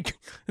shit.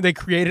 They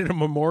created a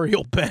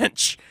memorial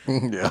bench.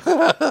 Yeah,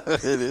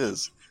 it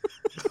is.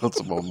 That's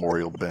a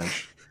memorial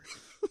bench.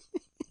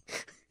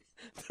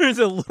 There's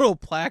a little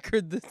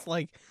placard that's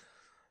like,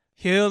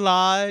 here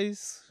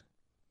lies.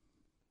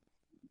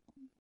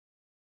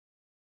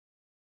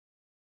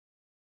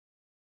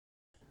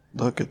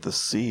 Look at the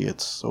sea.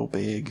 It's so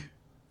big.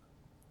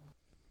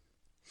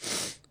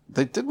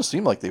 They didn't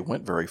seem like they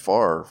went very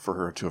far for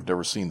her to have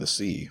never seen the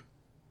sea.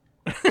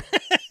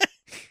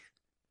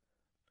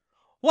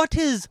 What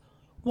is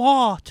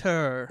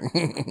water?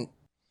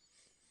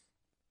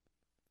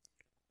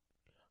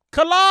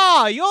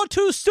 Kala, you're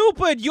too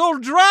stupid. You'll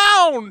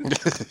drown.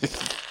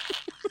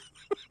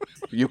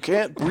 You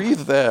can't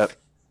breathe that.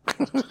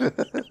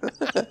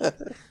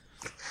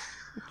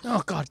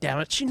 Oh, God damn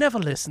it. She never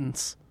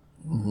listens.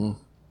 Mm-hmm.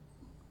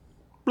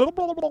 Yo,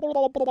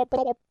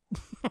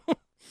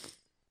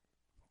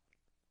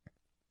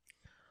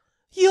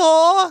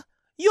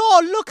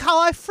 look how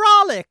I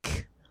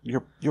frolic.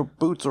 Your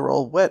boots are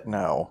all wet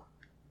now.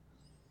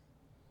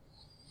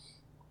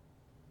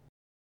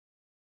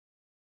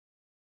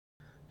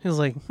 He's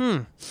like,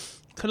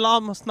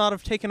 Kala must not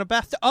have taken a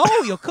bath.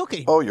 Oh, you're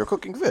cooking. Oh, you're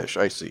cooking fish,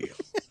 I see.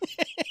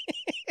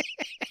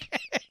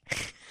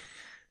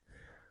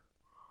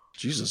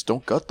 Jesus,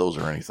 don't gut those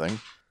or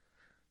anything.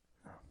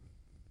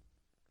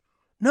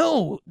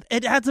 No,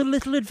 it adds a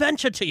little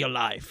adventure to your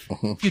life.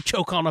 If you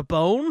choke on a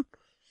bone,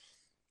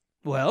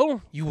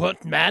 well, you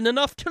weren't man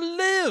enough to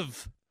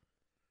live.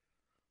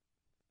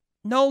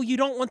 No, you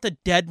don't want the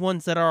dead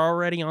ones that are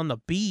already on the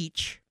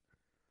beach.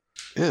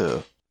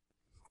 Ew.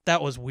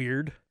 That was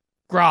weird.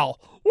 Growl.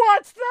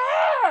 What's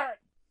that?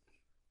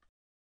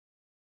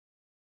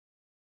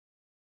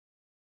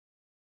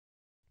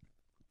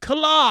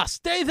 Kala,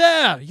 stay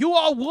there. You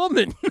are a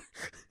woman.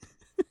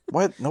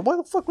 Why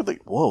the fuck would they...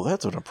 Whoa,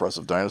 that's an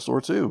impressive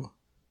dinosaur, too.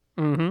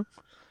 Mm-hmm.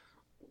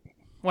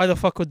 Why the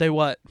fuck would they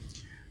what?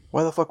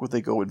 Why the fuck would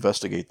they go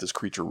investigate this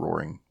creature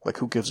roaring? Like,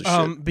 who gives a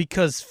shit?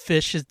 Because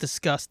fish is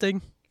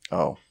disgusting.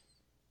 Oh.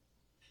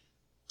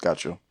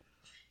 Gotcha.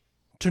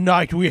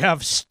 Tonight we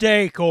have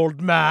steak,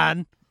 old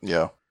man.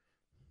 Yeah.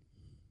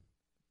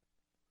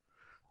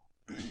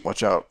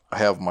 Watch out. I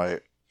have my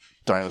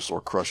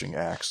dinosaur crushing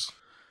axe.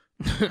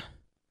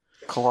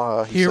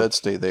 Claw, he said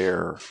stay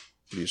there. Are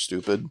you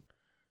stupid?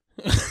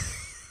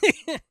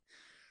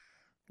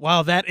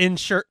 Wow, that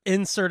insert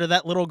of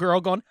that little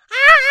girl going,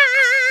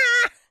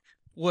 ah!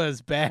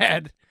 was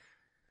bad.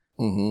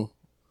 Mm-hmm.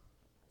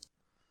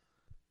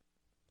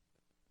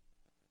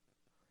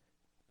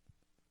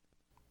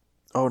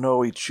 Oh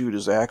no, he chewed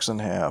his axe in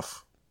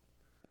half.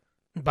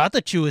 About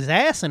to chew his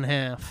ass in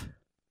half.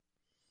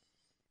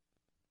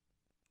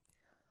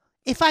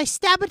 If I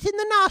stab it in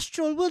the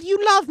nostril, will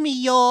you love me,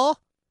 y'all?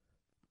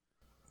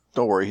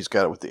 Don't worry, he's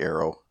got it with the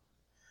arrow.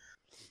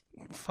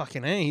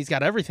 Fucking A, he's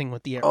got everything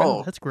with the arrow.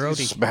 Oh, that's grody.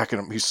 He's smacking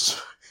him.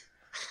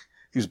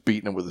 He's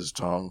beating him with his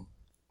tongue.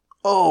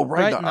 Oh,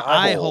 right in the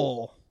eye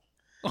hole.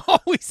 Oh,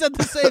 we said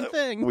the same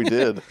thing. We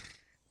did.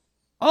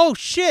 Oh,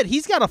 shit,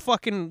 he's got a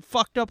fucking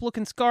fucked up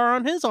looking scar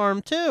on his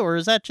arm, too, or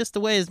is that just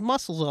the way his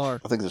muscles are?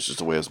 I think that's just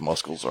the way his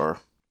muscles are.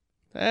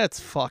 That's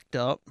fucked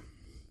up.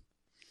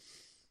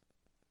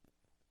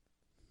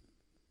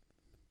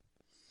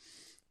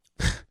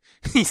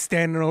 He's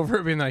standing over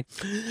it being like,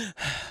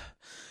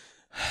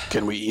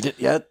 can we eat it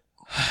yet?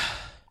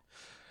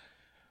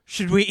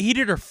 Should we eat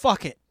it or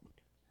fuck it?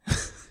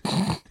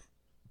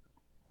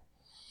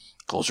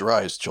 Close your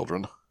eyes,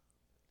 children.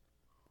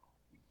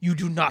 You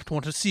do not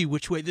want to see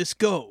which way this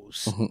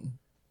goes.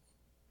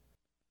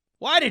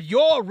 Why did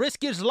Yor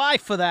risk his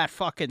life for that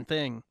fucking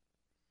thing?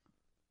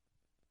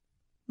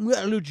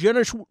 Well, a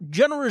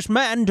generous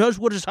man does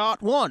what his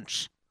heart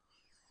wants.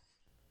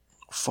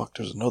 Fuck,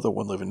 there's another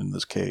one living in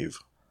this cave.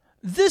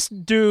 This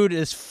dude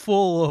is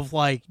full of,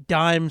 like,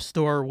 dime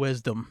store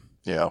wisdom.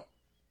 Yeah.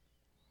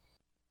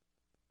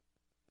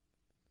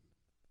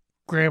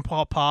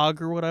 Grandpa Pog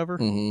or whatever.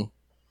 Mm-hmm.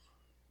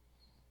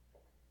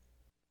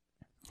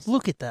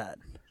 Look at that.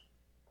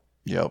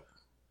 Yep.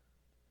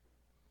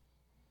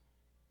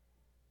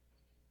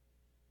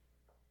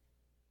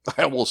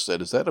 I almost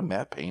said, is that a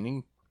matte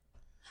painting?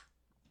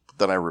 But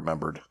then I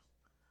remembered.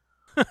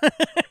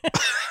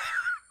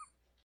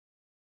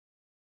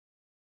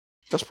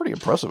 That's pretty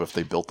impressive if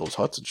they built those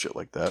huts and shit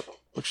like that.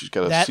 Look, she's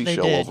got a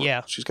seashell over.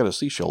 Yeah. She's got a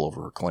seashell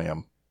over her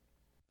clam.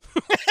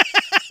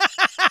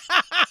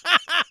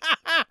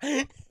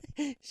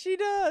 She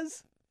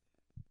does.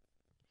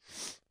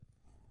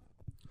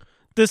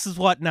 This is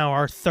what now,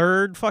 our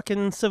third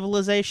fucking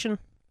civilization?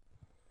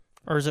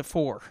 Or is it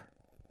 4?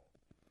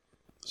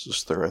 This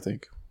is third, I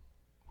think.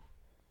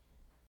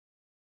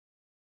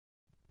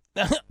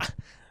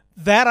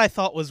 That I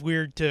thought was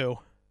weird too.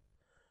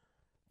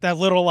 That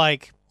little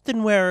like,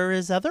 then where are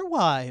his other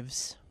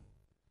wives?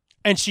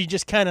 And she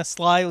just kind of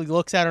slyly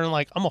looks at her and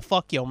like, I'm gonna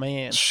fuck your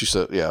man. She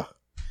said, yeah.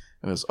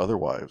 And his other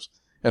wives.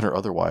 And her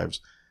other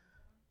wives.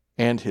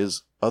 And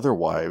his other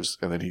wives.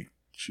 And then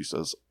she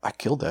says, I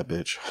killed that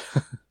bitch.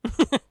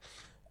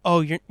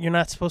 Oh, you're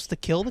not supposed to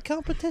kill the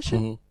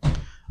competition?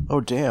 Mm-hmm.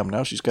 Oh, damn.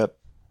 Now he's got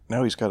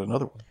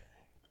another one.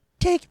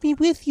 Take me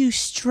with you,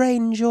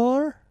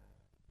 stranger.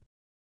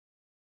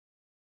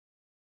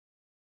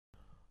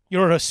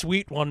 You're a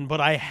sweet one,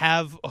 but I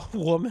have a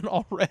woman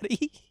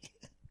already.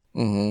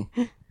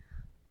 Mm-hmm.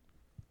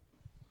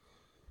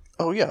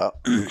 Oh, yeah.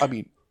 I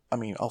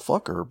mean, I'll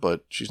fuck her,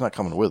 but she's not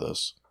coming with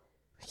us.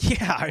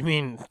 Yeah, I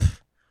mean...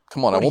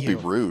 Come on, I won't be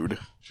rude.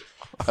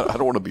 I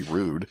don't want to be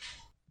rude.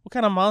 What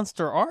kind of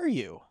monster are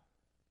you?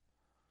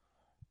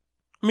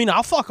 I mean,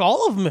 I'll fuck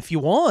all of them if you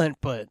want,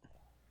 but...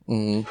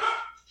 Mm-hmm.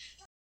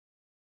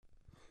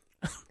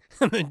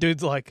 And the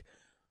dude's like,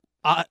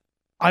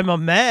 I'm a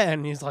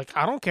man. He's like,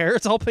 I don't care.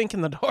 It's all pink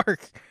in the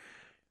dark.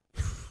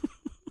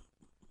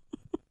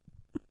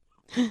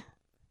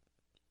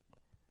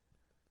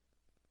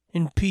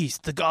 In peace,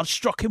 the gods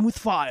struck him with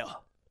fire.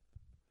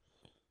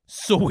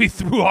 So we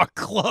threw our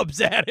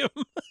clubs at him.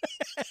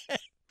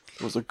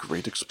 It was a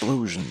great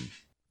explosion.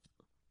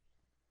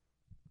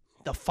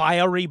 The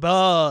fiery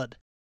bud.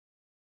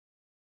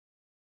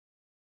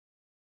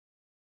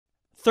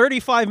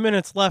 35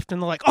 minutes left,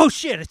 and they're like, oh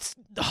shit, it's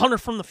the hunter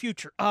from the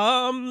future.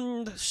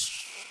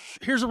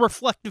 Here's a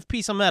reflective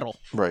piece of metal.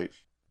 Right.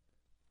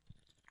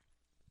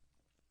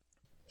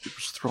 It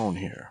was thrown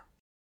here.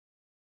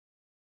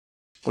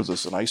 What is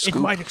this, an ice scoop? It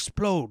might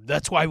explode.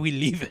 That's why we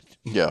leave it.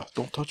 Yeah,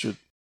 don't touch it.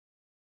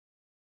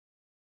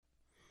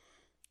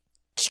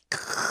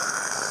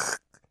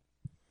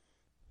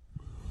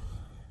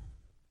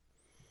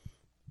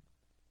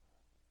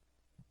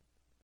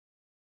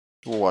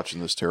 We're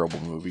watching this terrible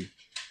movie.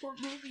 What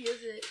movie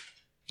is it?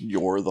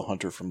 You're the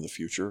hunter from the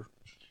future.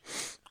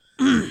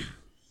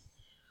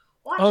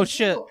 Watch Oh, a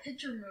shit. single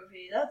picture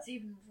movie. That's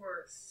even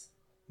worse.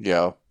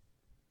 Yeah.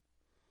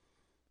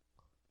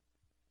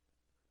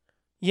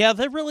 Yeah,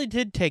 they really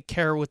did take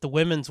care with the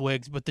women's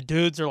wigs, but the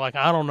dudes are like,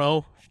 I don't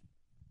know,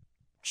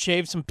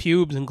 shave some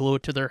pubes and glue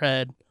it to their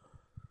head.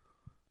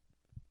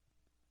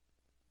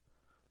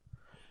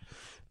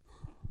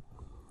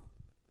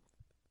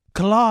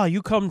 Kala,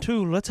 you come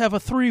too. Let's have a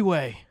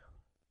 3-way.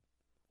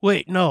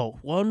 Wait, no.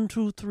 1,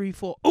 2, 3,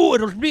 4. Oh,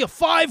 it'll be a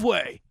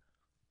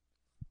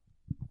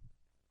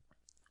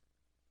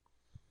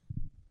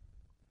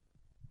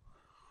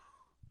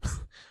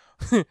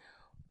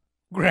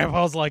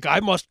Grandpa's like, I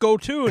must go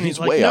too. And he's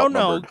like, way no.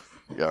 outnumbered.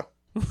 Yeah.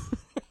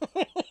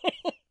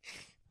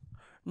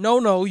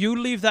 No, you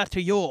leave that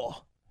to you.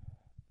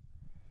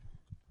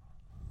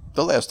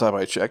 The last time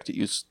I checked,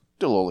 he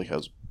still only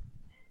has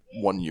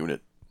 1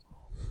 unit.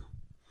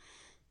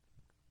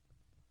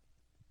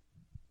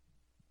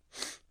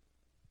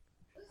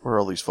 Where are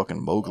all these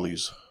fucking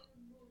Mowglis?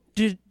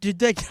 Did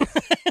they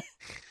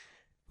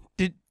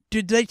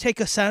did they take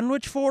a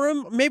sandwich for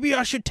him? Maybe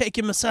I should take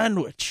him a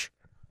sandwich.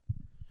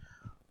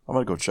 I'm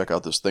gonna go check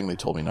out this thing they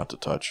told me not to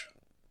touch.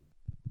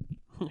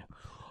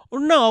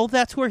 No,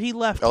 that's where he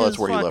left Oh, his that's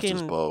where he left fucking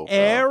his bow.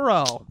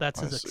 arrow.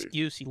 That's I his see.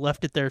 excuse. He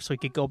left it there so he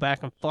could go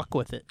back and fuck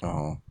with it.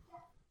 Oh.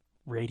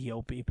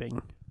 Radio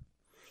beeping.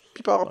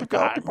 Beep-bop,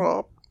 beep-bop,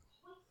 beep-bop.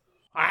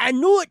 I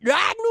knew it.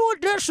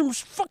 There's some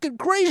fucking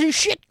crazy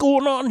shit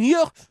going on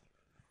here.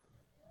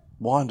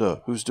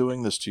 Wanda, who's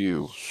doing this to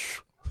you?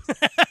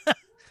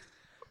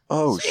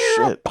 Oh,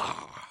 shit.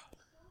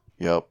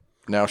 Yep.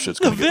 Now shit's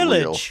The gonna get real.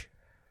 village.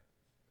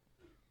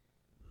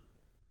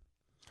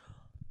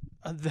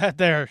 That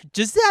there.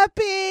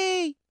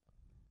 Giuseppe!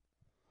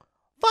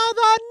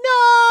 Father,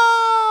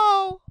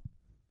 no!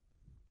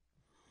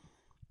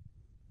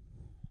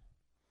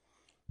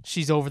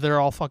 She's over there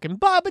all fucking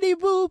bobbity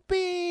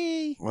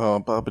boopy. Oh,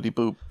 boppity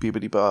boop,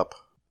 beepity bop.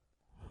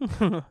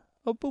 A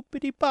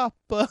boopity bop.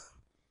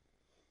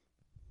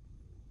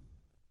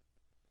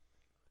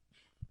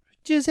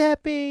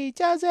 Giuseppe!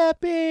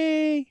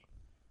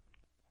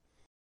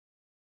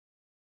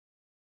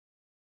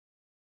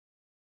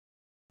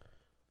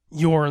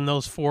 Yor and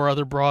those 4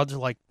 other broads are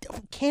like,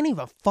 can't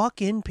even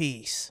fuck in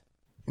peace.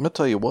 I'm gonna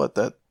tell you what,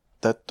 that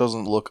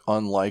doesn't look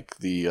unlike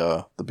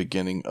the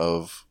beginning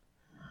of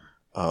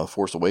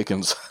Force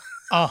Awakens.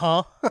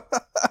 Uh-huh. I'm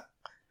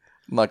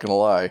not gonna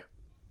lie.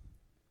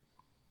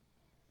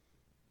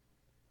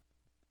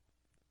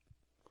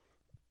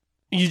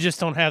 You just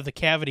don't have the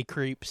cavity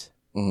creeps.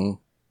 Mm-hmm.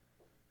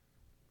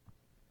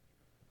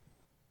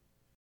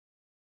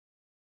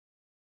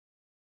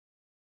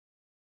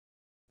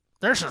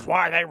 This is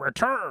why they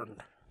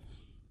returned.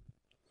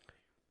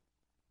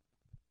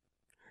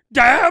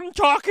 Damn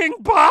talking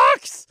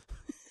box!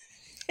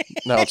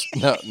 Now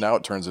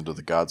it turns into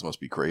the gods must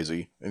be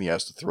crazy, and he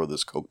has to throw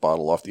this Coke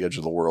bottle off the edge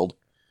of the world.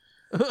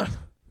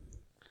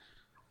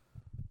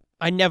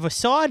 I never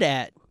saw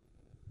that.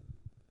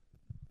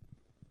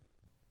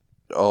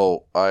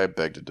 Oh, I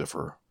beg to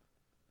differ.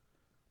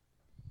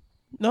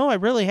 No, I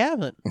really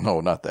haven't. No,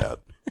 not that.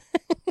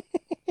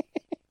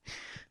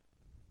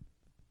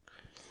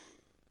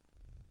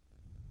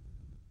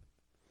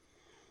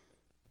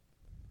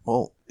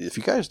 Well, if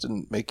you guys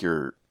didn't make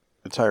your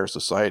entire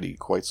society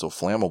quite so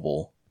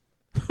flammable.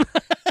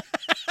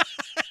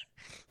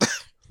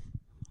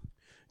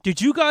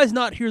 Did you guys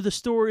not hear the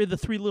story of the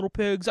 3 little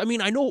pigs? I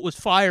mean, I know it was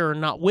fire and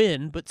not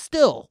wind, but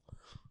still.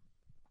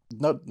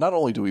 Not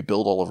only do we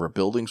build all of our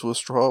buildings with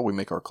straw, we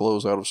make our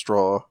clothes out of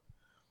straw.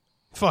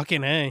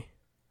 Fucking A.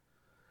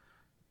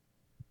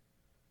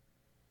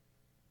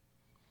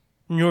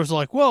 And yours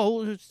like,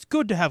 well, it's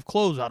good to have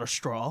clothes out of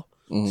straw.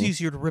 Mm-hmm. It's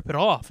easier to rip it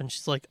off. And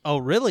she's like, oh,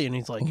 really? And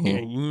he's like, Mhm. yeah,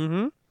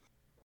 mm-hmm.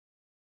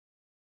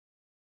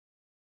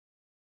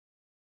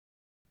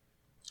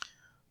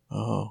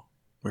 Oh,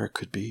 where it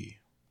could be.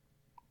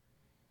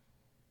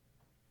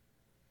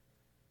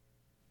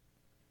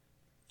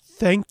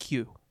 Thank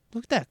you.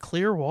 Look at that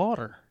clear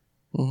water.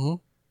 Mm-hmm.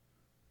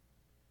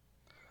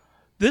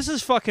 This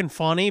is fucking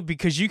funny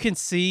because you can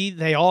see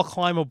they all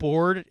climb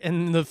aboard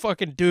and the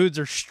fucking dudes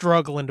are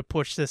struggling to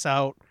push this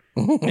out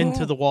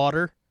into the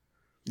water.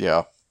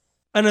 Yeah.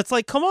 And it's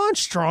like, come on,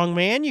 strong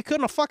man. You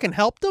couldn't have fucking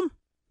helped them?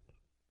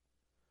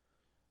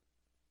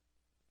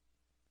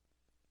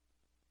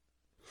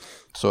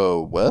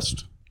 So,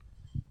 west?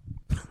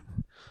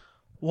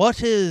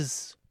 What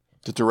is...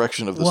 The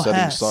direction of the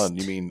setting West. sun.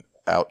 You mean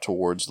out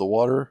towards the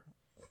water?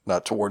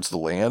 Not towards the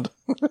land?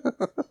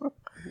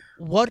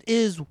 What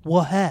is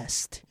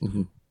west?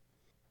 Mm-hmm.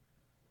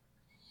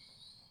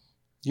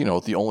 You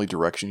know, the only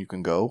direction you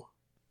can go.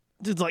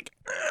 Dude's like,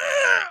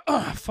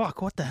 oh,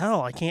 fuck, what the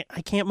hell? I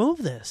can't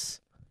move this.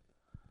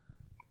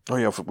 Oh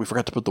yeah, we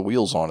forgot to put the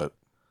wheels on it.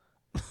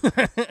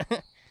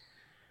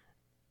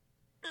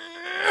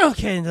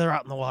 Okay, and they're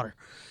out in the water.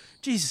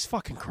 Jesus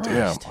fucking Christ.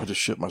 Damn, I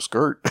just shit my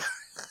skirt.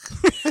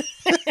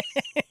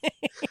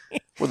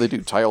 What do they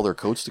do? Tie all their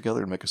coats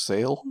together and make a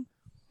sail?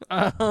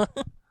 Bye!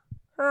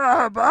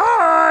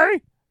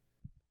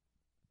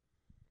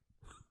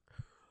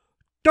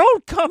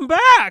 Don't come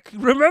back!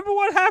 Remember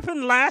what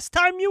happened last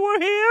time you were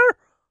here?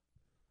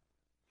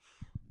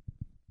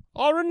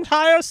 Our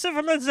entire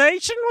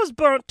civilization was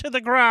burnt to the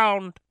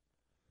ground.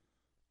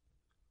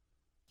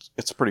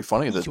 It's pretty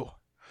funny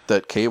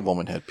that cave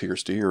woman had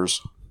pierced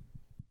ears.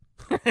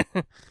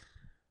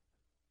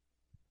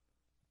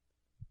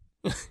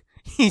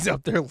 He's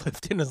up there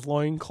lifting his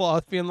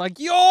loincloth, being like,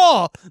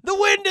 yo, the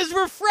wind is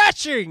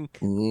refreshing.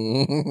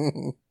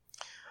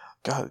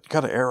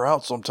 Gotta air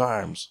out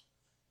sometimes.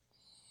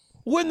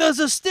 When there's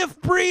a stiff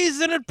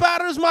breeze and it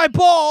batters my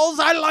balls,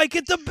 I like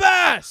it the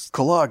best.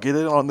 Kala, get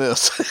in on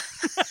this.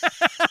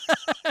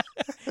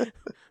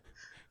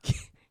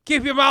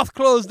 Keep your mouth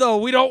closed, though.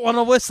 We don't want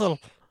to whistle.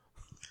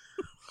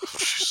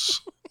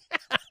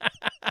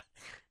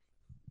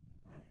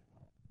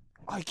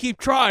 I keep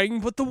trying,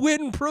 but the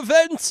wind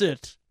prevents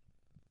it.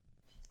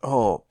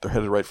 Oh, they're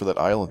headed right for that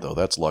island, though.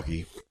 That's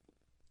lucky.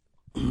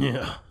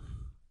 Yeah.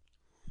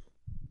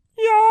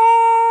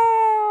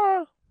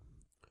 Yeah.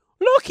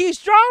 Look, he's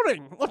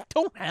drowning. Look,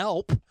 don't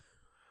help.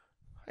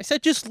 I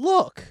said just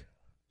look.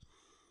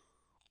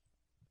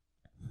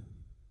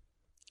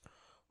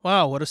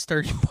 Wow, what a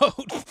sturdy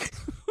boat.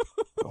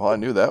 Well, I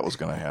knew that was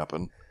going to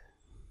happen.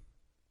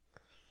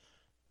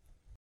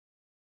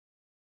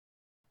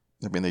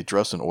 I mean, they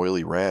dress in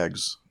oily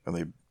rags, and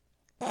they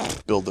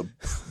build a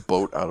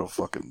boat out of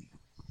fucking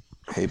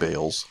hay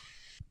bales.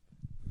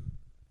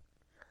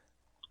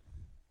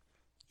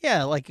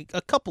 Yeah, like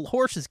a couple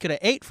horses could have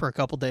ate for a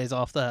couple days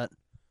off that.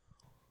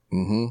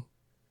 Mm-hmm.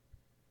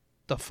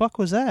 The fuck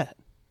was that?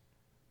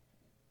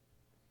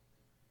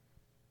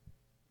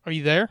 Are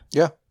you there?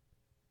 Yeah.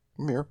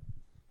 I'm here.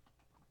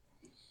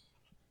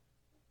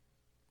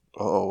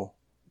 Uh-oh.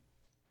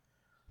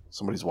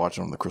 Somebody's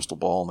watching on the crystal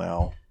ball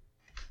now.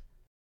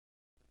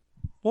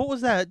 What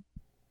was that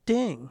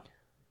ding?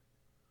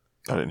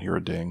 I didn't hear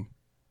a ding.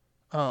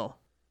 Oh.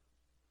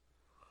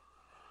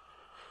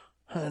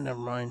 Never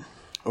mind.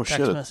 Oh,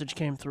 Text shit. message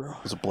came through.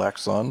 Is it Black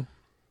Sun?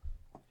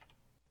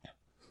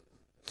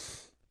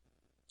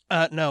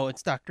 No,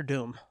 it's Dr.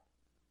 Doom.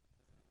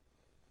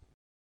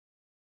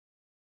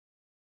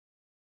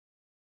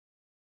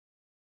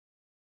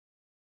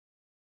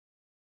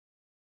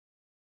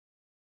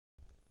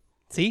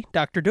 See?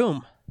 Dr.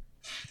 Doom.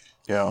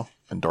 Yeah.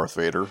 And Darth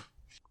Vader.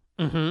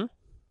 Mm-hmm.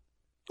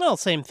 Well,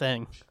 same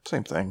thing.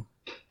 Same thing.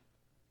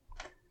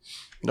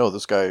 No,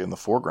 this guy in the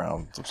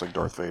foreground looks like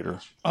Darth Vader.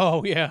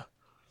 Oh, yeah.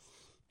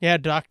 Yeah,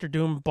 Dr.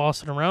 Doom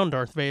bossing around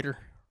Darth Vader.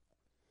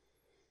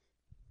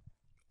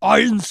 I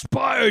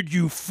inspired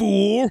you,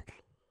 fool!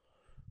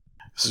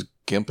 This is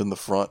Gimp in the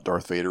front,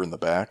 Darth Vader in the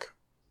back.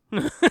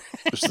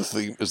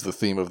 Is the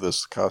theme of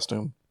this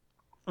costume.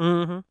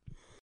 Mm-hmm.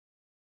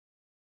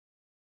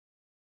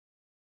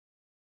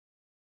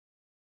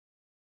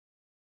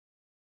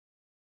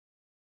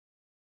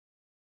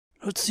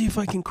 Let's see if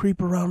I can creep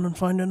around and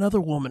find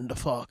another woman to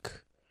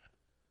fuck.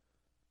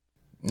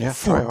 Yeah,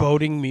 try out.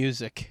 Foreboding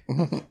music.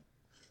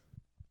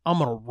 I'm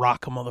gonna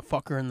rock a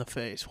motherfucker in the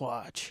face.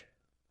 Watch.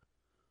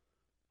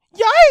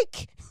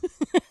 Yike!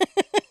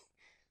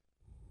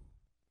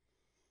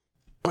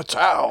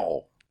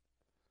 Patow!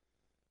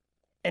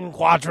 In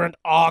quadrant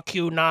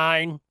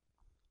RQ9.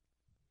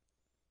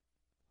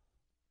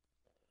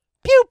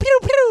 Pew, pew,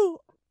 pew!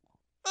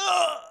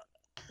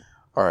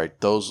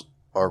 Alright, those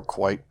are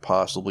quite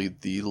possibly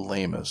the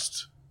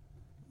lamest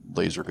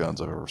laser guns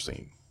I've ever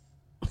seen.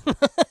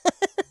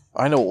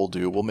 I know what we'll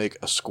do. We'll make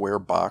a square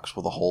box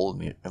with a hole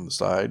in the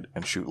side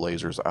and shoot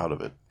lasers out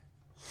of it.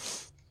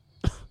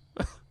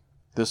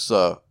 This,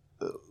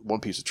 one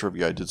piece of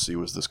trivia I did see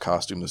was this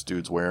costume this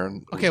dude's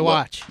wearing. Okay,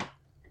 watch.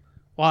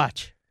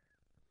 Watch.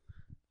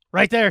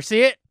 Right there,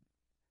 see it?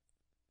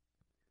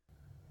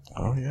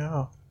 Oh,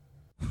 yeah.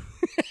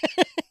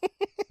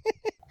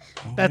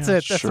 That's Yeah,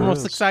 it. That's sure the most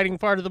is. exciting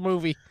part of the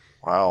movie.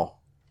 Wow.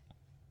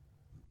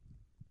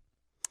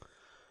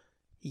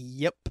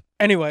 Yep.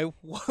 Anyway,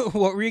 what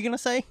were you going to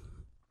say?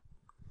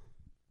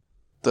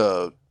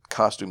 The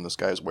costume this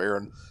guy's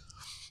wearing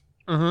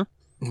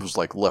Mm-hmm. was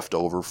like left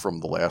over from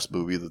the last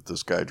movie that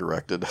this guy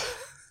directed.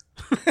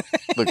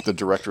 Like the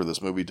director of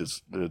this movie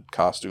did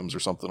costumes or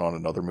something on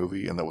another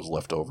movie, and that was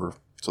left over,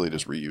 so they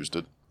just reused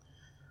it.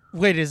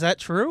 Wait, is that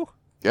true?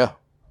 Yeah.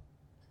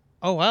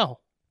 Oh, wow.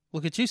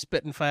 Look at you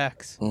spitting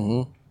facts.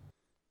 Mm-hmm.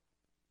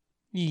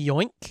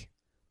 Yoink.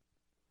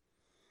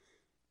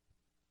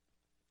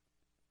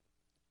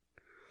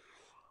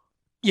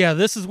 Yeah,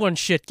 this is when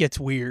shit gets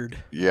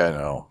weird. Yeah, I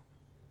know.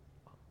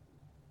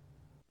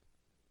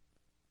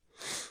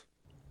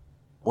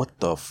 What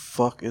the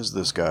fuck is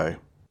this guy?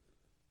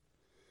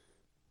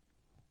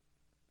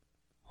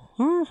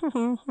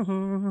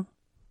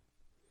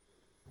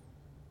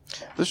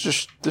 This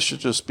should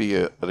just be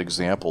an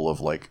example of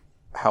like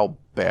how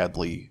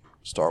badly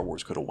Star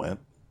Wars could have went.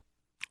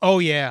 Oh,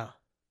 yeah.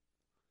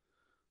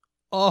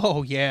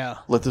 Oh, yeah.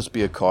 Let this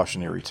be a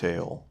cautionary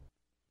tale.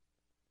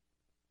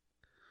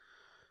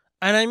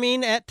 And I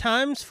mean, at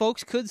times,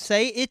 folks could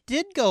say it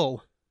did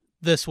go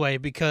this way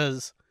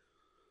because,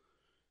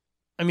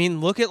 I mean,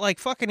 look at like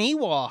fucking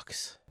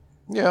Ewoks.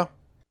 Yeah.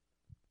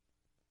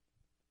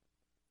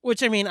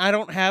 Which, I mean, I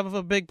don't have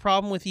a big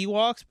problem with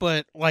Ewoks,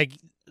 but like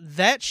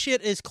that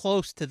shit is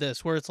close to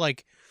this where it's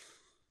like,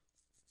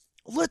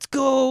 let's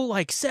go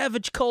like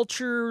savage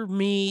culture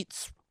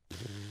meets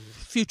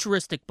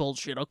futuristic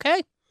bullshit,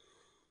 okay?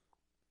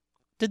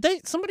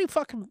 Did somebody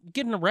fucking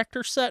get an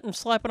erector set and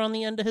slap it on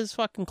the end of his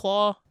fucking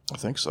claw? I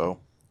think so.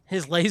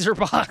 His laser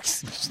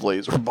box? His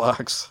laser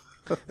box.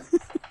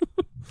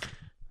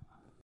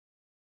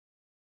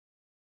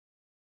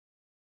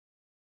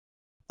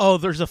 Oh,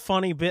 there's a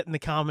funny bit in the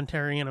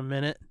commentary in a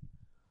minute.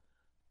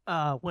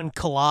 When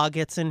Kala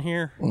gets in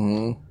here,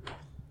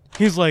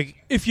 he's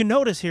like, if you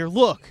notice here,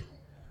 look.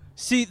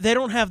 See, they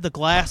don't have the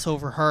glass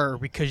over her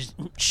because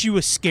she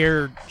was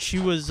scared. She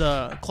was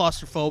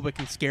claustrophobic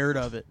and scared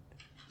of it.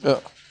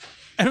 Yeah.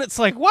 And it's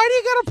like, why do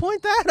you gotta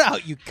point that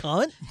out, you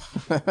cunt?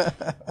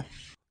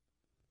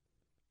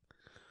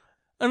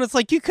 And it's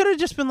like, you could have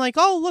just been like,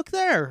 oh, look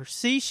there.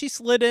 See, she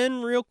slid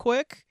in real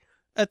quick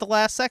at the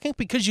last second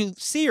because you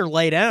see her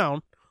lay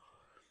down.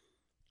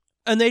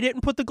 And they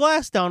didn't put the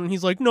glass down. And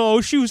he's like,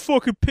 no, she was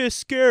fucking pissed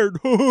scared.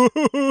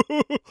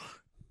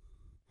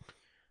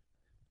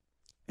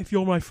 If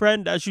you're my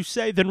friend, as you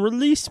say, then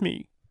release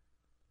me.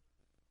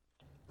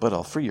 But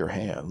I'll free your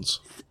hands.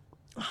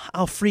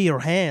 I'll free your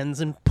hands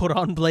and put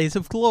on Blaze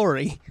of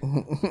Glory.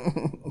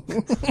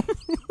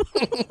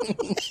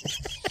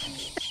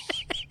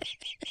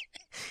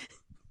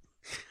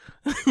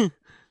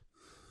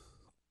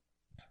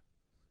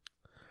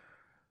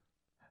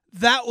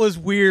 That was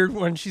weird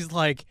when she's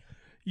like,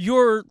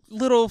 your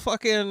little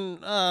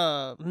fucking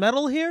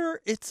metal here,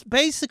 it's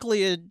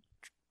basically a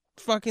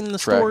fucking the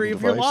story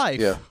of your life.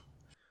 Yeah.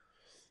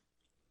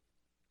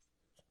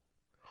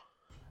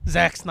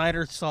 Zack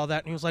Snyder saw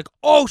that and he was like,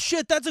 oh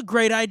shit, that's a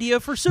great idea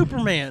for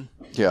Superman.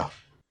 Yeah.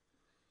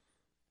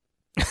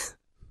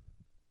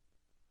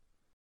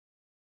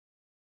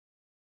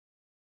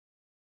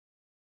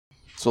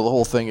 So the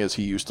whole thing is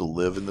he used to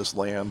live in this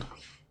land.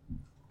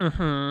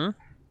 Mm-hmm.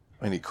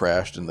 And he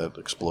crashed in that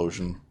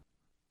explosion.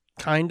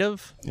 Kind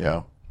of.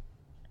 Yeah.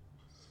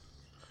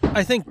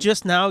 I think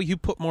just now you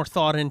put more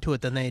thought into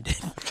it than they did.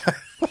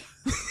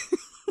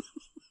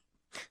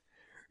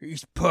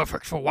 He's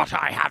perfect for what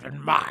I have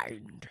in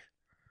mind.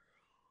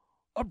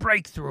 A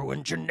breakthrough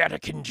in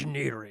genetic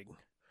engineering.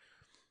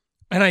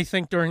 And I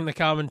think during the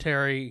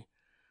commentary,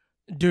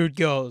 dude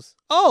goes,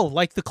 oh,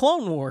 like the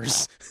Clone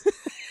Wars.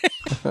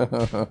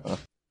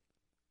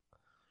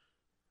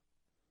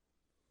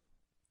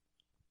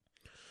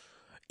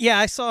 Yeah,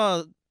 I saw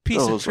a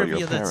piece of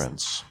trivia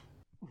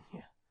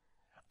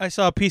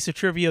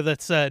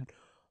that said,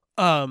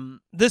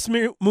 this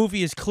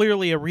movie is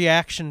clearly a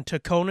reaction to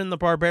Conan the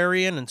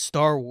Barbarian and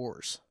Star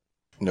Wars.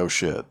 No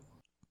shit.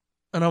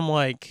 And I'm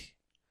like,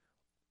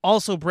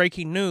 also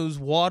breaking news,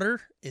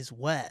 water is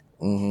wet.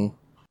 Mm-hmm.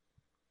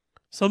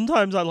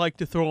 Sometimes I like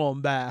to throw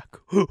them back.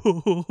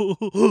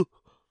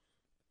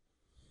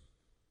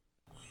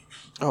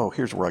 Oh,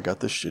 here's where I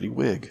got this shitty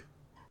wig.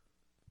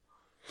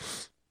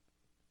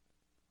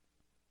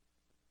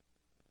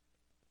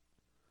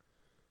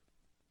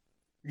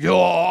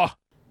 Yeah.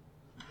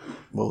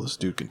 Well, this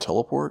dude can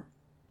teleport.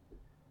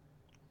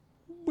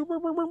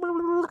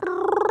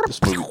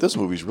 This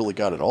movie's really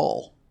got it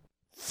all.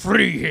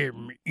 Free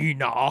him,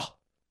 Ina.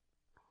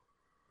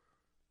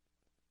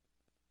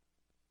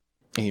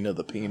 Ina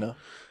the Pina.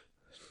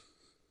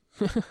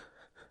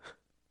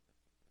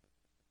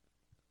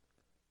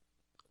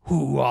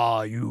 Who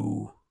are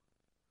you?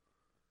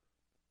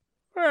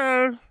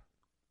 Well,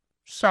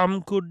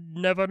 some could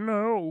never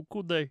know,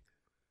 could they?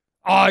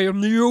 I am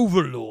the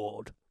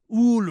Overlord,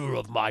 ruler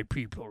of my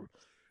people,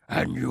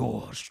 and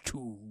yours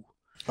too.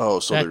 Oh,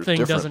 so that there's thing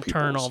different doesn't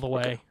turn all the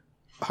way.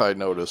 Okay. I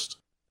noticed.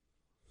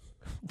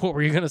 What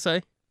were you going to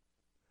say?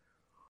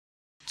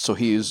 So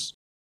there's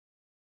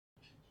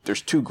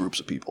two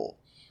groups of people.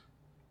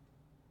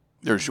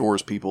 There's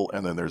yours people,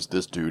 and then there's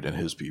this dude and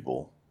his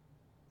people.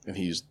 And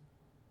he's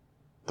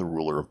the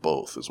ruler of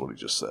both, is what he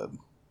just said.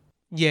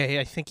 Yeah,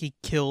 I think he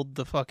killed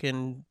the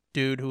fucking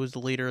dude who was the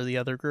leader of the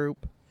other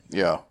group.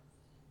 Yeah.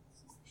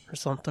 Or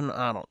something,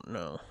 I don't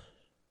know.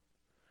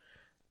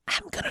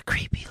 I'm gonna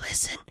creepy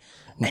listen,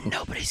 and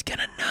nobody's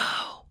gonna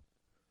know.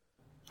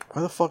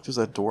 Why the fuck does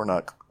that door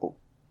not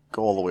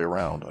go all the way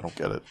around? I don't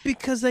get it.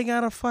 Because they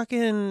got a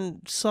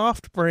fucking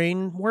soft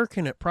brain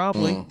working it,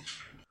 probably.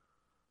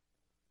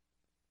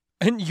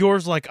 And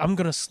yours like, I'm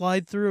gonna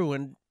slide through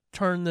and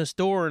turn this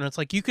door, and it's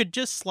like, you could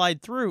just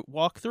slide through,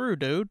 walk through,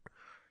 dude.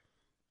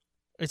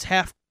 It's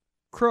half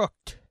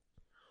crooked.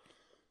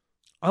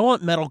 I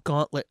want metal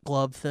gauntlet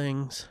glove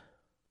things.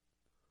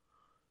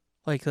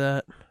 Like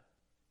that.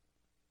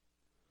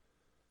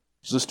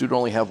 Does this dude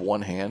only have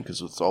one hand? Because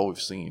it's all we've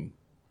seen.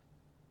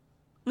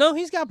 No,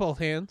 he's got both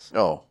hands.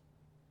 Oh.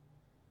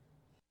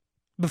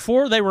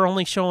 Before, they were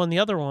only showing the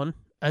other one,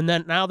 and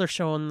then now they're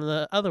showing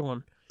the other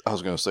one. I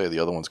was going to say, the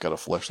other one's got a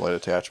fleshlight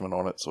attachment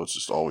on it, so it's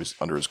just always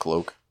under his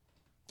cloak.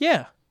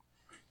 Yeah.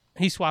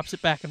 He swaps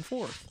it back and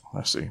forth.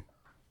 I see.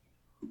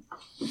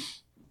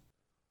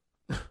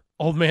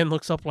 Old man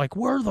looks up like,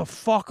 where the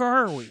fuck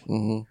are we?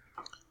 Mm-hmm.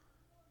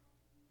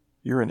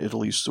 You're in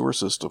Italy's sewer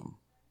system.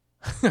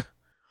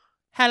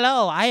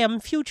 Hello, I am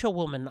Future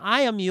Woman.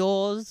 I am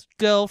yours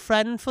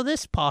girlfriend for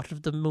this part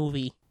of the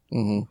movie.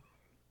 Mm-hmm.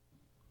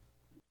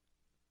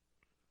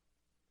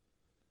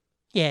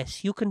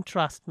 Yes, you can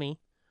trust me.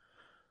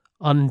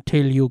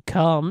 Until you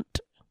can't.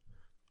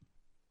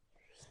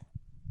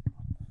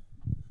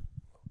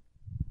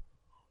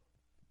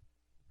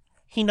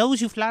 He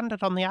knows you've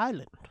landed on the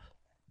island.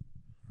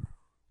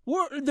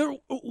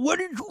 What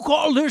did you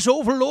call this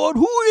overlord?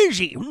 Who is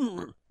he?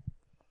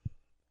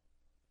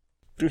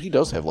 Dude, he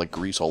does have, like,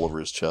 grease all over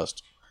his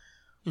chest.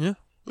 Yeah.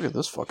 Look at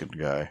this fucking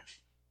guy.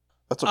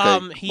 That's okay.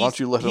 Why don't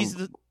you let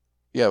him...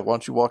 Yeah, why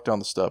don't you walk down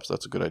the steps?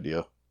 That's a good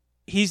idea.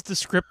 He's the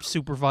script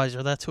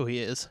supervisor. That's who he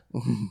is.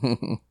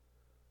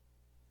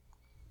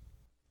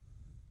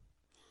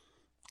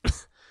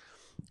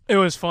 It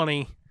was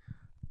funny.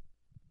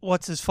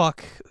 What's his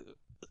fuck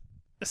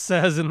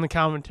says in the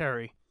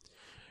commentary.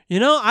 You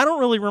know, I don't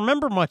really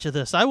remember much of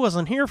this. I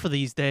wasn't here for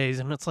these days.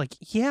 And it's like,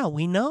 yeah,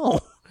 we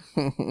know.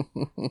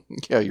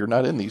 Yeah, you're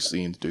not in these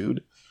scenes,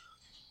 dude.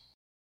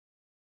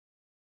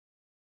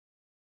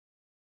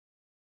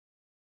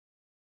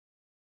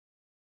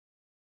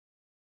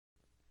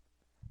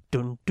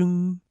 Dun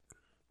dun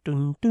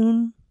dun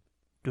dun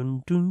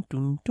dun dun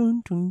dun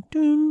dun dun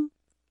dun.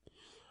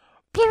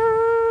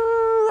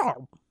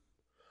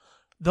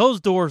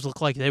 Those doors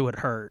look like they would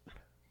hurt.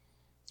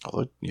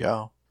 Oh,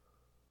 yeah.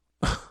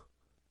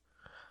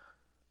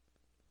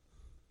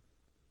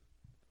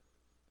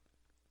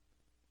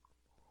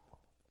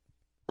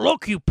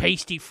 Look, you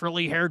pasty,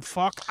 frilly-haired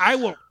fuck. I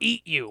will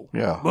eat you.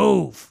 Yeah.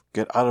 Move.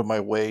 Get out of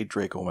my way,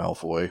 Draco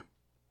Malfoy.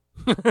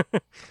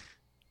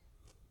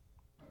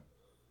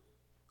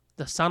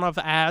 The son of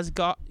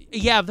Asgard.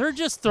 Yeah, they're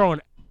just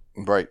throwing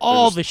Right.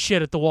 all the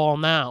shit at the wall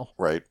now.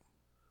 Right.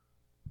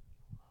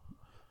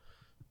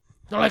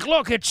 They're like,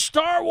 look, it's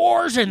Star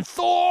Wars and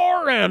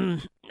Thor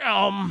and,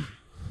 I'll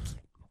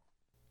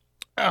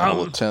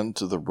attend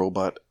to the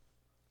robot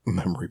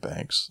memory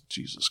banks.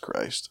 Jesus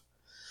Christ.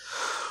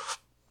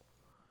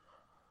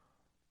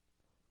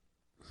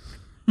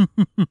 This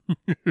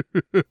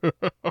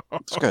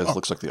guy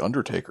looks like the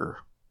Undertaker.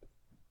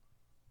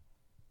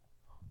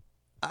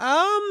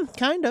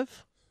 Kind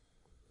of.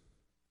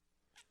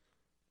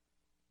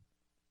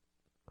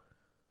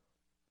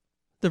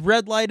 The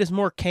red light is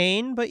more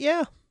Kane, but yeah.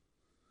 What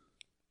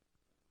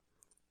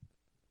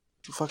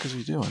the fuck is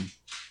he doing?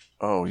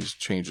 Oh, he's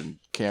changing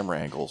camera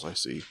angles, I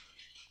see.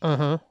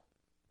 Uh-huh.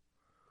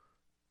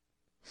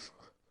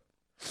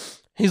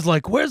 He's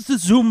like, where's the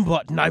zoom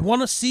button? I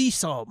want to see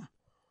some.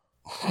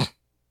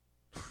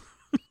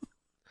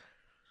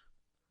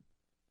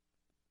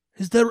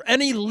 Is there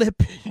any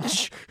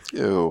lippage?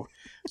 Ew.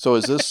 So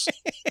is this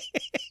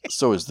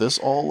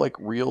all like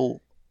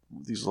real?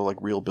 These are like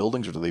real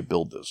buildings, or do they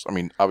build this? I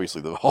mean,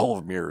 obviously the Hall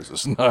of Mirrors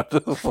is not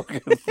a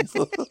fucking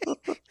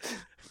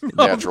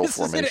natural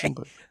formation,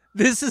 but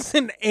this is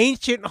an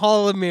ancient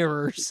Hall of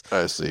Mirrors.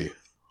 I see.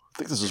 I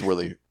think this is where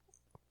they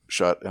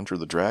shot Enter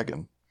the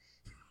Dragon.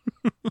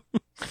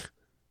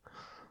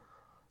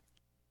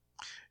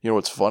 You know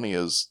what's funny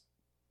is,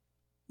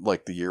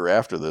 like, the year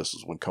after this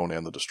is when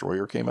Conan the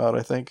Destroyer came out,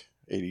 I think.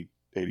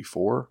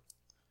 84.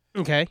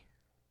 Okay.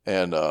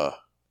 And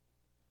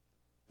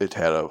it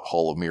had a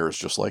Hall of Mirrors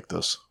just like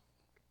this.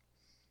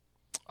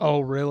 Oh,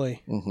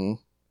 really? Mm-hmm.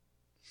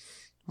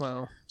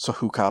 Wow. So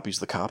who copies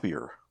the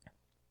copier?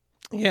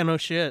 Yeah, no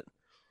shit.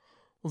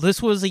 Well,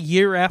 this was a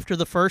year after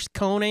the first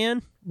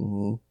Conan?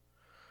 Mm-hmm.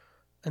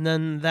 And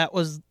then that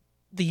was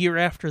the year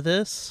after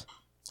this?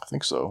 I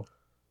think so.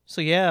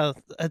 So yeah,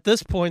 at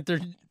this point,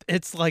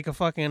 it's like a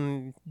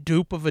fucking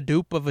dupe of a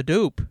dupe of a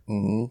dupe.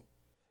 Mm-hmm.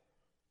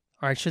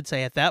 Or I should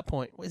say at that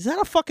point. Is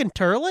that a fucking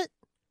turlet?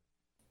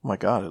 Oh my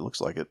god, it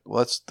looks like it. Well,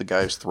 that's the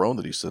guy's throne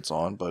that he sits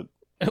on, but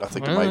I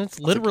think it's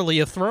literally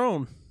a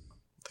throne.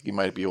 I think he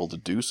might be able to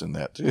deuce in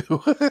that,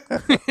 too.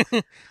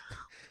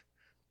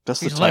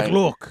 He's like,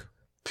 look.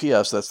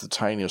 P.S. That's the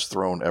tiniest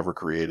throne ever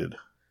created.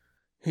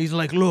 He's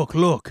like,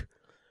 look.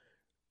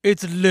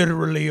 It's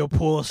literally a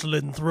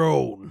porcelain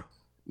throne.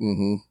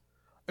 Mm-hmm.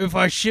 If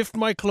I shift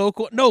my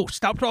cloak... No,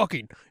 stop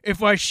talking.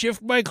 If I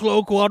shift my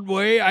cloak one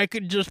way, I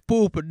can just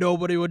poop and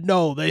nobody would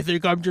know. They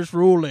think I'm just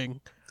ruling.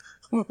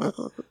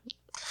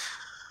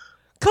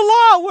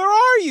 Kala, where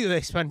are you? They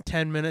spend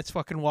 10 minutes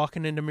fucking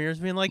walking into mirrors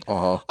being like,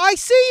 I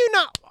see you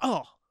now.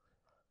 Oh.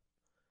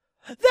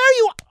 There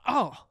you are.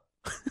 Oh.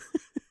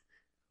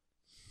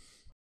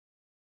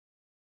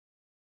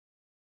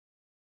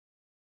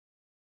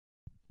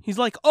 He's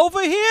like,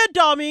 over here,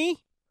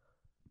 dummy.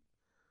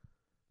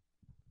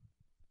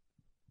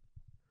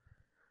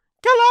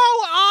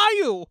 Hello, are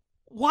you?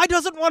 Why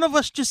doesn't one of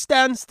us just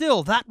stand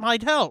still? That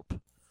might help.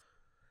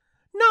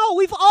 No,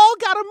 we've all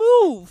got to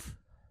move.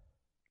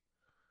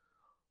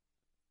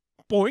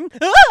 Boing.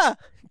 Ah!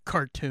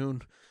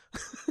 Cartoon.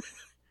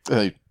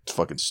 And he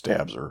fucking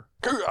stabs her.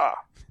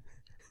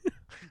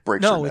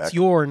 Breaks her No, neck. it's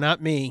your,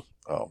 not me.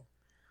 Oh.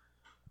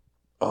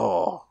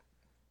 Oh.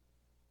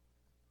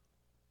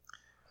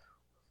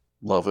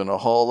 Love in a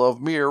Hall of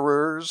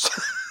Mirrors.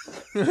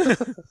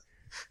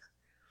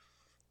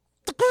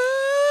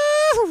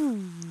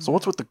 So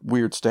what's with the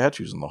weird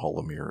statues in the Hall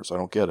of Mirrors? I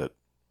don't get it.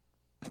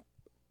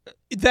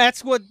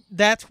 That's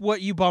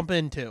what you bump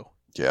into.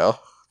 Yeah?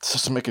 This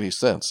doesn't make any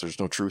sense.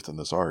 There's no truth in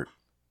this art.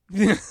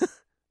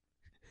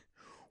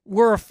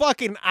 We're a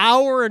fucking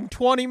hour and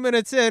 20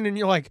 minutes in, and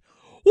you're like,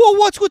 well,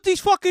 what's with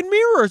these fucking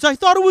mirrors? I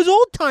thought it was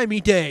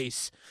old-timey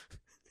days.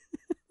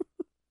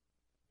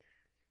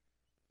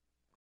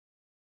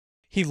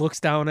 He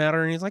looks down at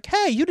her and he's like,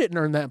 hey, you didn't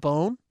earn that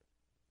bone.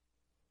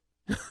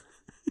 That's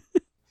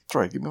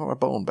right. Give me my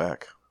bone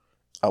back.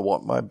 I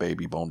want my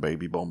baby bone back.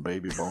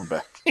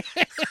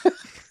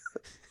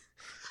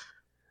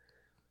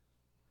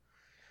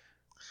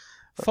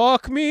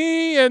 Fuck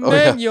me, and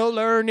then you'll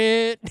learn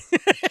it.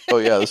 Oh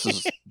yeah, this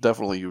is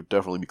definitely, you'd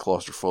definitely be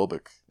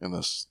claustrophobic in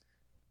this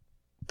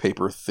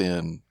paper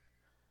thin,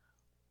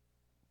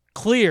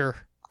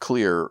 clear,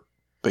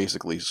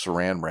 basically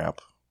saran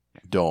wrap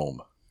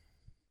dome.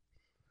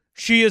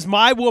 She is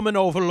my woman,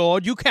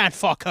 Overlord. You can't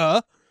fuck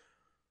her.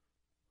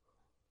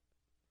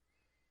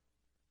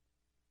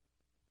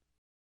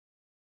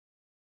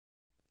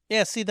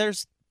 Yeah, see,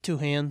 there's two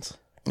hands.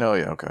 Oh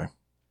yeah, okay.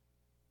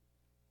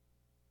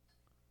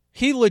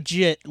 He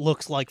legit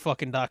looks like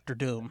fucking Dr.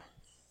 Doom.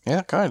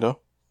 Yeah, kinda.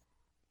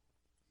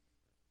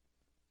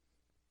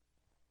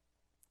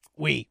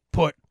 We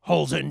put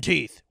holes in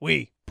teeth.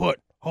 We put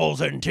holes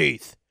in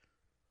teeth.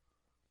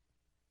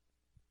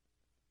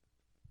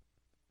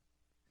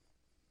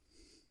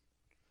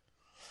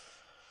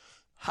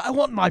 I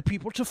want my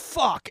people to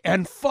fuck,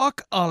 and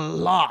fuck a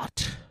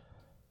lot.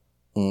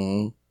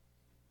 Mm-hmm.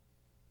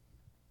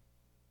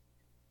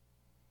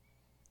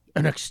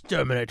 And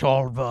exterminate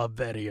all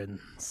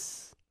barbarians.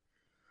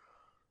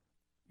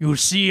 You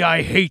see,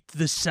 I hate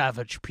the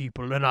savage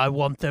people, and I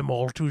want them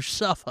all to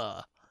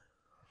suffer.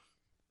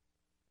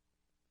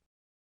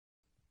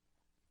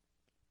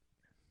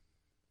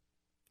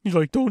 He's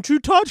like, don't you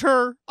touch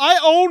her. I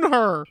own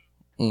her.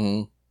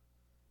 Mm-hmm.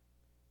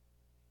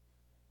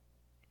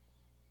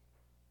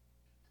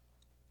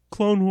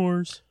 Clone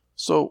Wars.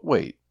 So,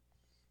 wait.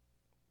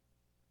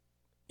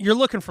 You're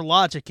looking for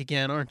logic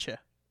again, aren't you?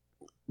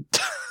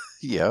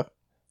 Yeah.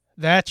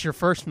 That's your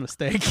first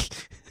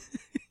mistake.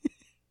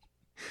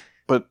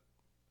 But,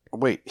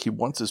 wait, he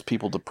wants his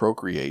people to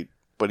procreate,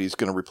 but he's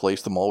going to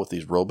replace them all with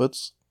these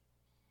robots?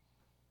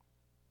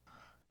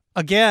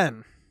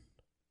 Again.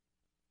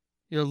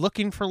 You're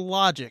looking for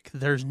logic.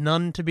 There's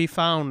none to be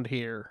found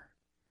here.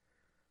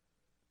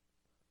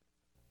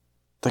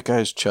 That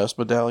guy's chest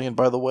medallion,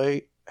 by the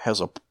way,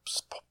 has a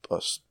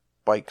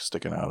spike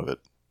sticking out of it.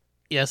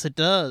 Yes, it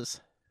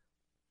does.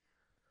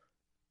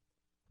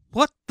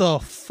 What the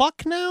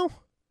fuck now?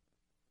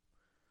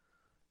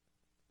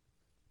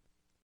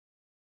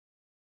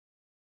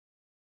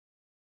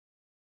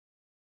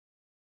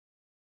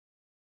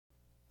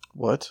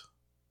 What?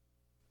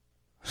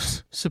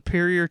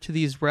 Superior to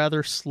these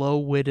rather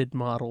slow-witted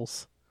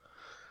models.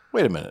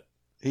 Wait a minute.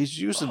 He's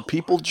using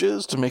people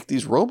jizz to make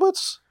these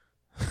robots?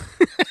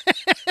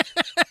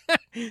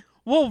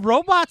 Well,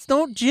 robots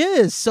don't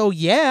jizz, so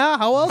yeah,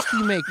 how else do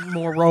you make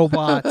more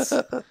robots?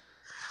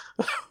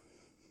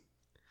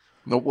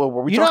 No, well,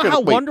 were we You talking know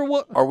how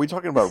wait, are we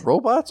talking about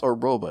robots or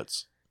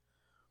robots?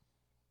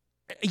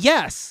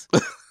 Yes.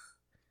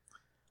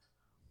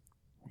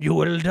 You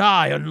will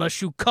die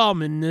unless you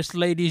come in this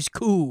lady's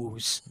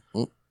coos.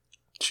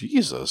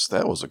 Jesus,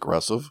 that was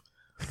aggressive.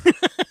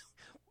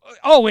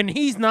 Oh, and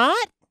he's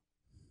not?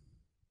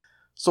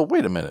 So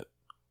wait a minute.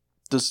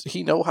 Does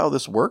he know how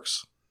this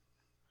works?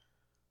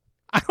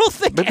 I don't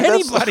think Maybe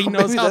that's- anybody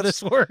knows maybe how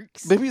that's- this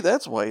works. Maybe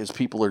that's why his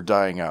people are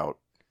dying out.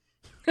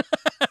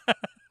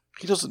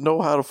 He doesn't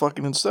know how to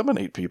fucking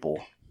inseminate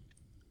people.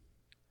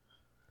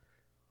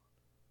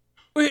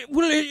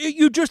 Well,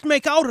 you just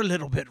make out a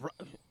little bit.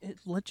 It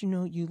let you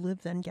know you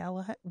live then,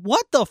 Galahad.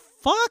 What the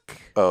fuck?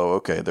 Oh,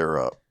 okay, they're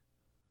up.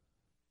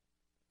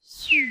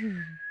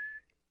 Your.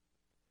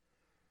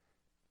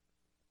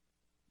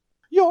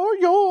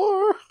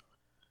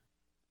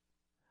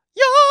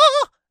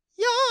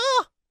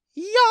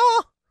 Yeah.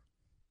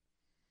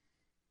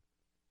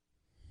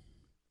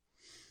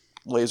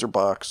 Laser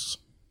box.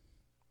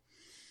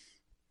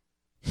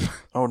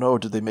 Oh no,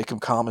 did they make him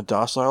calm and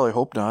docile? I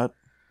hope not.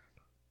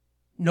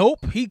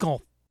 Nope, he gonna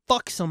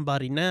fuck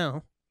somebody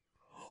now.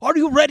 Are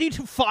you ready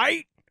to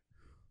fight?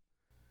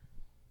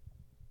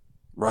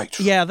 Right.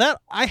 Yeah,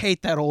 I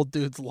hate that old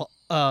dude's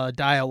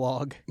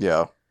dialogue.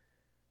 Yeah.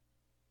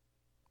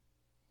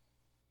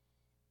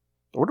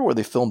 I wonder where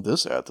they filmed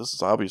this at. This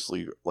is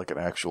obviously like an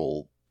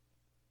actual...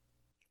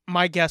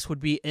 My guess would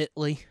be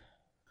Italy.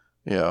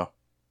 Yeah.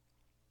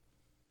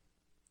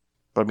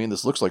 But I mean,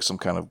 this looks like some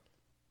kind of...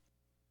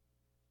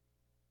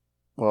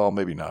 Well,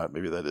 maybe not.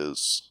 Maybe that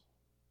is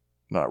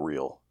not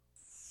real.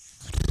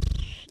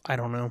 I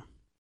don't know.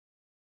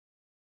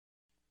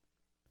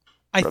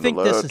 I Red think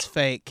alert. this is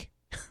fake.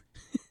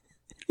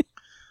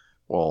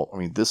 Well, I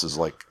mean, this is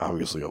like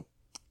obviously a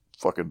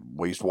fucking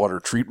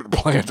wastewater treatment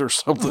plant or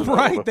something.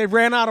 Right, they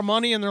ran out of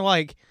money and they're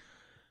like,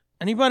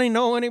 anybody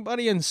know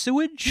anybody in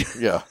sewage?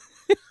 Yeah.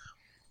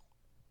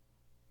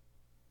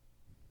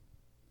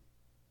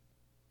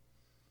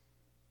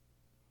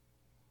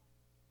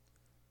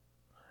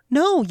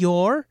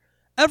 No,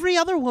 every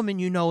other woman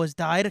you know has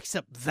died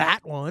except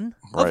that one.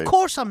 Right. Of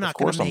course I'm not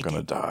going to make Of course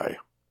I'm it. going to die.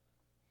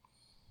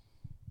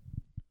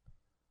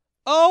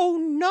 Oh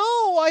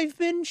no, I've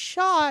been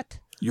shot.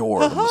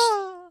 You're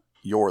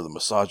the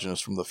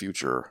misogynist from the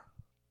future.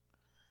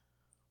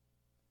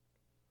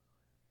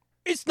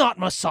 It's not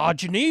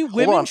misogyny.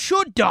 Women on.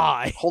 should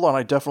die. Hold on,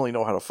 I definitely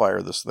know how to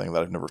fire this thing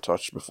that I've never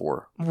touched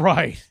before.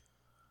 Right.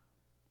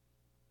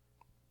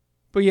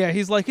 But yeah,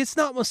 he's like, it's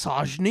not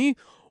misogyny.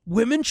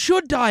 Women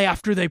should die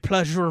after they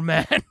pleasure a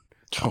man.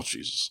 Oh,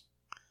 Jesus.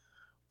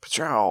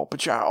 Pachow,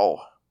 pachow.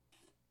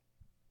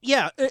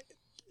 Yeah.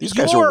 These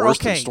guys are worse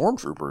okay. than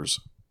stormtroopers.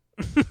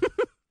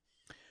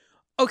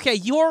 Okay,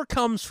 Yor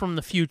comes from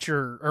the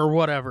future or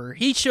whatever.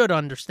 He should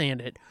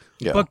understand it.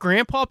 Yeah. But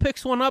Grandpa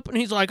picks one up and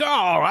he's like, oh,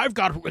 I've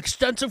got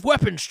extensive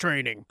weapons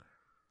training.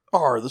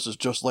 This is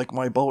just like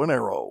my bow and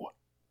arrow.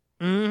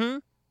 Mm-hmm.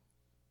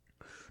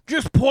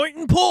 Just point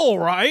and pull,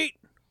 right?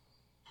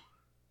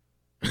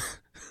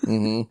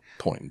 Mm-hmm.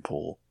 Point and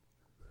pull.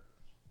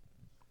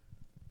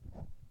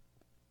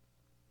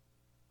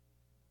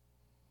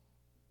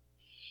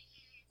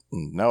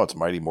 Now it's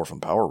Mighty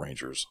Morphin Power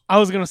Rangers. I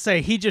was going to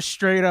say, he just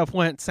straight up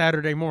went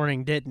Saturday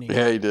morning, didn't he?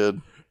 Yeah, he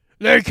did.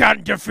 They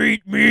can't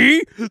defeat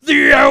me,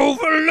 the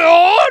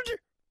Overlord!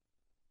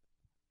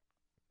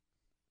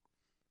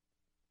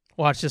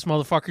 Watch, this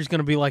motherfucker's going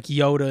to be like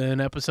Yoda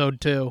in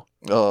episode 2.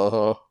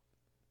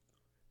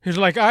 He's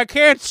like, I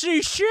can't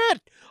see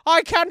shit.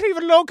 I can't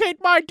even locate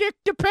my dick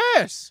to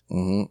piss.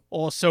 Mm-hmm.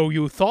 Or so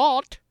you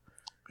thought.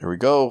 Here we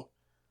go.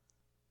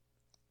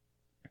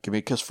 Give me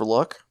a kiss for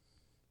luck.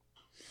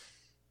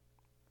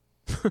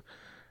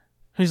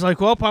 He's like,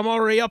 well, I'm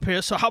already up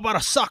here, so how about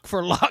a suck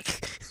for luck?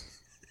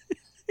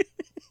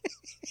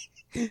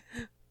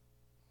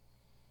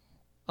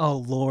 Oh,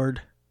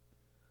 Lord.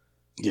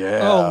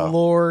 Yeah. Oh,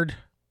 Lord.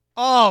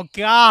 Oh,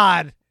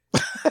 God.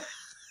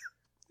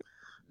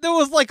 There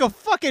was like a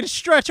fucking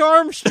Stretch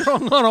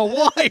Armstrong on a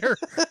wire.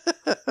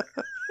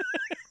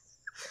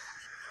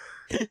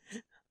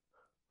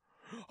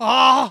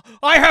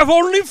 I have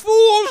only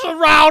fools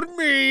around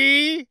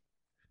me.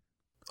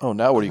 Oh,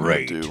 now what are you going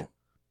Great. to do?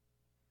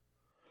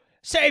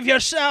 Save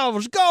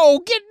yourselves.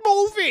 Go. Get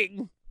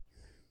moving.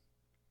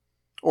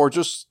 Or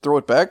just throw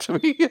it back to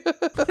me? Just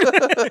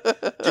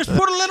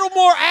put a little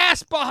more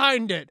ass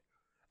behind it.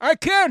 I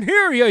can't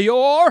hear you,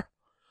 Yor.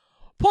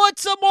 Put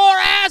some more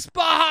ass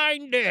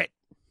behind it.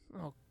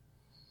 Oh,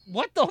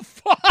 what the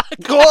fuck?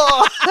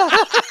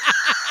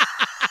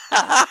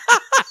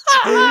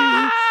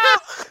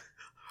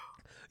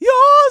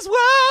 Yours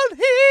world,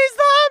 he's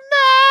the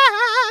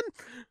man.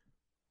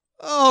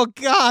 Oh,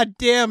 God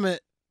damn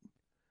it.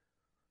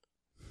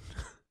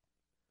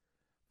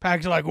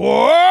 Pag's like,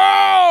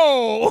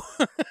 whoa!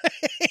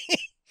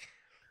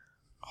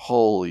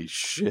 Holy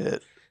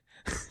shit.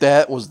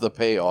 That was the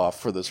payoff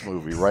for this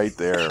movie right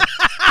there.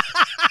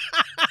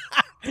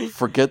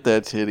 Forget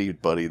that titty,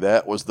 buddy.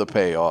 That was the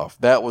payoff.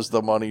 That was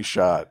the money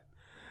shot.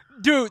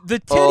 Dude, the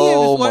titty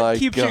Oh is what my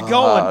keeps you going.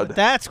 God.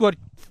 That's what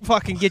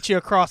fucking gets you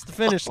across the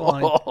finish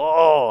line.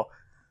 Oh,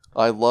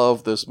 I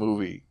love this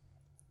movie.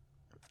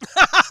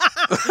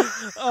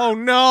 Oh,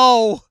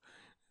 no.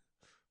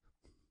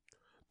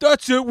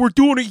 That's it. We're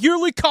doing a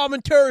yearly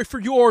commentary for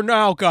Yor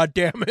now,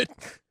 goddammit.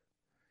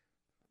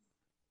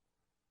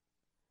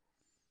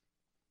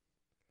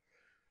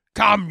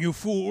 Come, you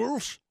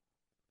fools,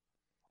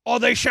 or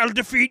they shall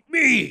defeat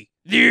me,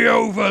 the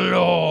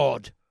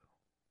Overlord.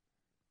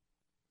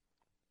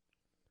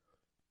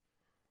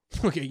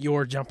 Look at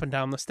Yor jumping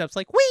down the steps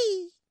like,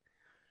 whee!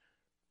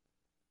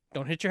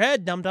 Don't hit your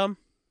head, dum-dum.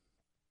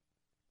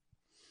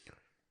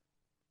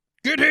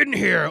 Get in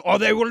here, or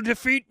they will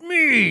defeat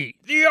me,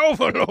 the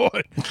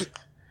Overlord.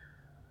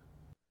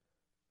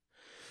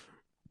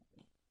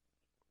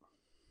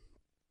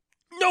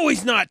 No,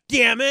 he's not,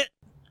 damn it!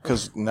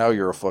 Because now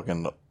you're a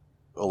fucking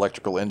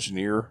electrical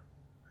engineer.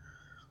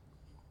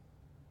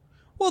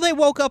 Well, they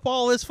woke up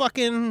all his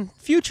fucking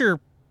future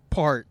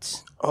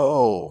parts.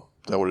 Oh,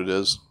 is that what it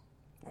is?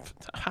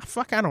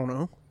 Fuck, I don't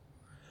know.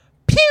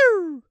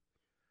 Pew!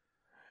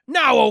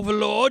 Now,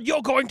 Overlord,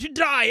 you're going to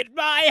die at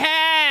my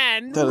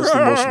hand. That is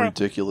the most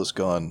ridiculous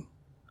gun.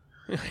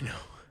 I know.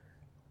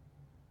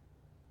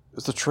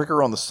 Is the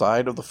trigger on the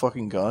side of the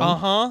fucking gun?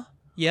 Uh-huh.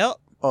 Yep.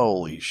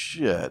 Holy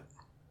shit.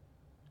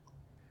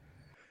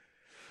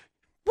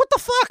 What the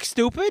fuck,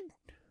 stupid?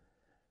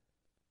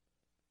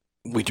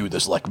 We do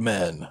this like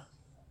men.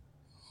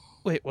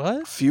 Wait,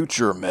 what?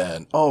 Future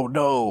men. Oh,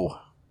 no.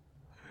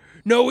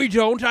 No, we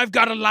don't. I've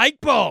got a light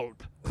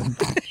bulb.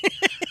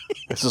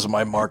 This is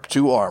my Mark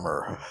II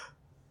armor.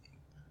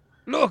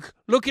 Look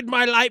at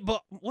my light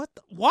bulb. What?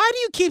 Why do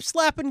you keep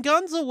slapping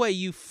guns away,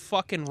 you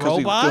fucking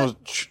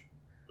robot?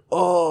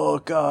 Oh,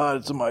 God,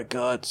 it's in my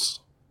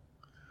guts.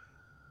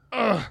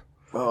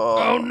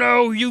 Oh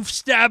no, you've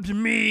stabbed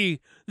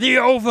me, the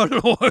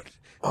Overlord.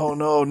 Oh,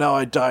 no, now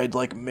I died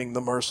like Ming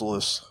the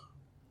Merciless.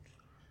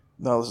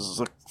 Now this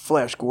is a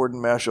Flash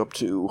Gordon mashup,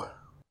 too.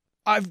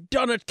 I've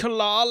done it,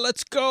 Kala.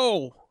 Let's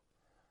go.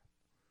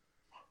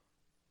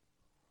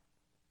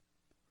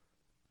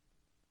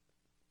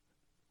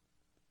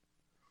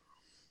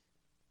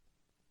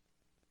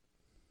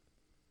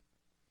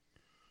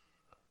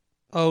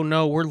 Oh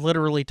no, we're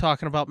literally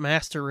talking about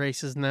master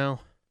races now.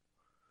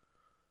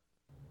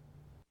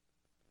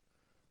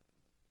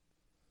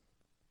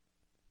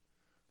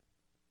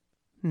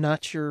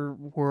 not your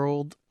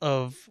world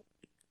of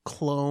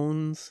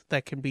clones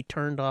that can be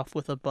turned off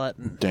with a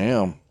button.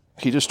 Damn.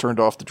 He just turned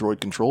off the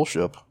droid control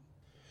ship.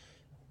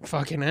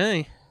 Fucking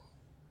A.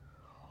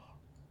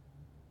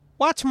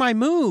 Watch my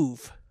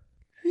move.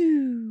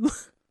 Phew.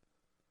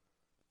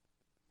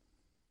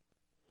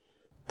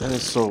 That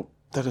is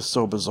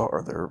so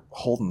bizarre. They're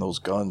holding those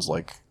guns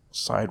like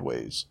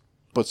sideways.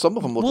 But some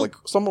of them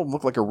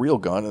look like a real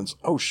gun, and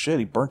oh shit,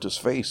 he burnt his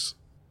face.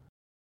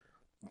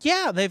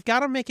 Yeah, they've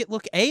got to make it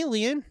look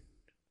alien.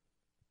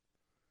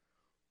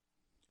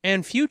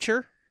 And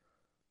future.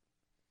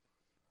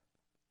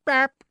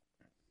 Bap.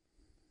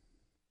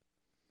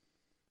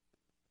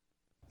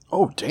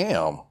 Oh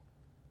damn.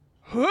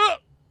 Huh.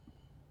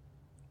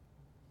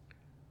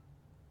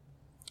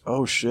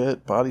 Oh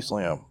shit, body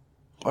slam.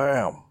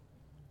 Bam.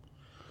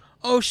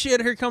 Oh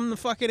shit, here come the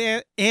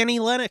fucking Annie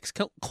Lennox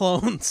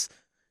clones.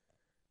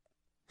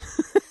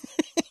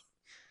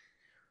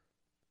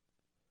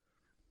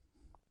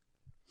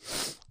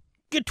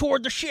 Get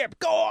toward the ship.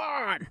 Go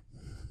on.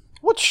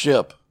 What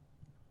ship?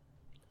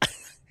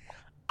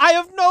 I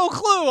have no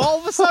clue. All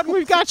of a sudden,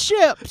 we've got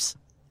ships.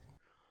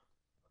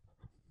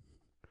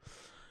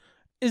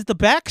 Is the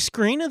back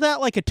screen of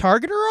that like a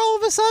targeter all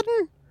of a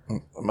sudden?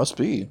 It must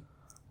be.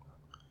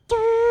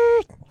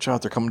 Watch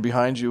out, they're coming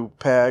behind you,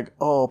 Pag.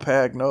 Oh,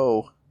 Pag,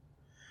 no.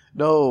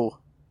 No.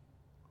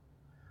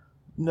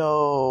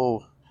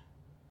 No.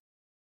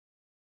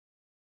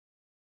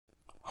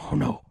 Oh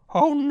no.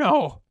 Oh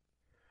no.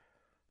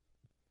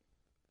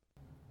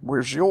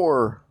 Where's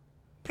your...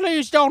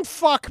 Please don't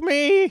fuck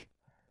me.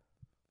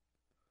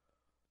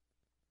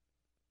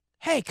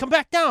 Hey, come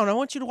back down. I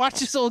want you to watch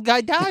this old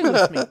guy die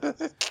with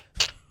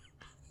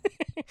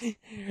me.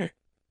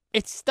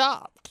 It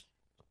stopped.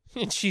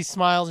 And she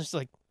smiles and she's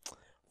like,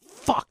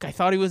 fuck, I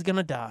thought he was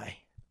gonna die.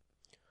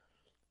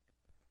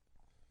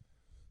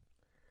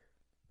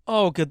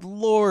 Oh, good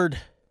lord.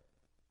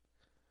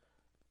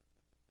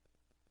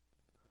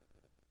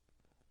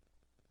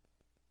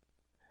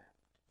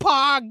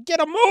 Pog,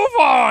 get a move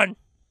on!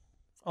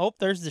 Oh,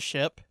 there's the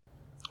ship.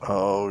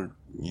 Oh,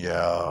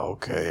 yeah,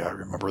 okay, I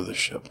remember the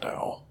ship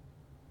now.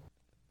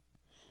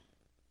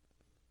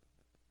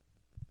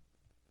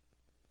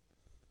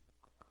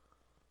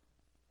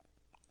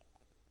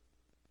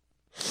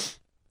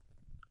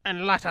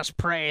 And let us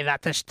pray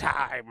that this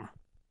time.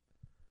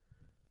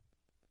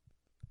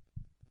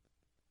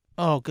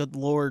 Oh, good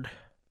lord.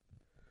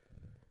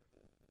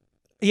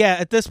 Yeah,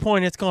 at this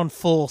point, it's gone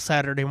full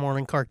Saturday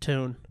morning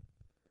cartoon.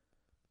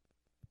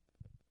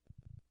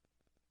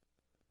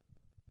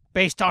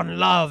 Based on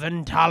love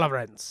and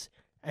tolerance,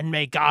 and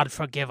may God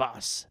forgive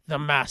us, the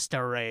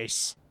master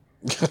race.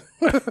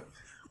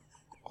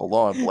 Hold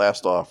on,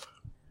 blast off.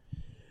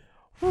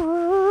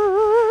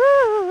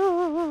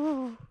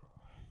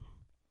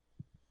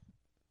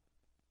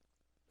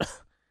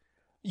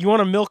 You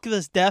want to milk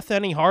this death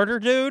any harder,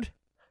 dude?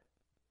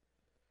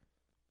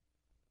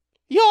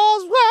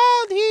 Yours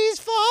world, he's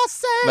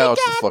forsaken. Now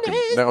it's the fucking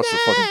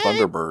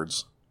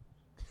Thunderbirds.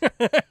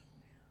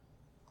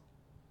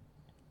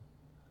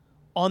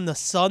 On the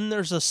sun,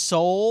 there's a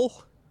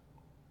soul.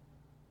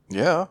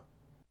 Yeah.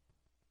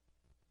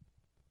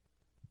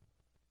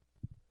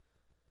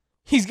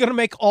 He's gonna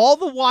make all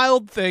the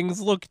wild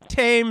things look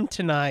tame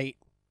tonight.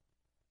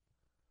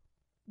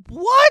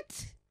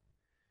 What?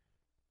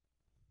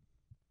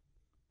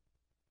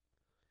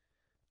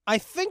 I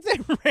think they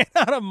ran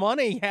out of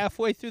money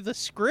halfway through the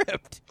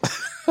script.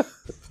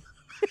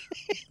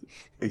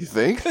 You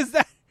think? Because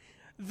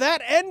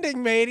that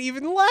ending made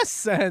even less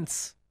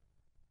sense.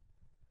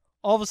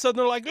 All of a sudden,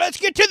 they're like, let's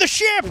get to the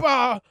ship.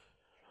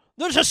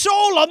 There's a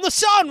soul on the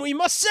sun. We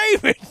must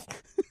save it.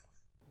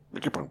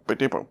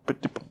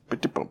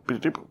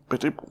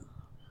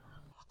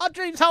 Our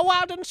dreams are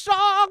wild and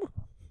strong.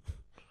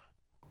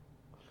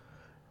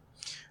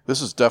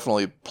 This is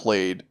definitely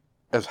played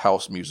as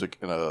house music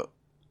in a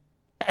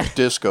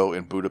disco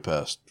in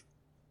Budapest.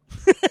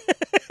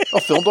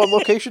 Filmed on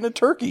location in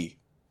Turkey.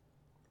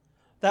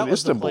 That in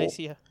was Istanbul. the place,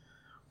 yeah.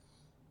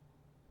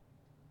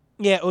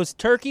 Yeah, it was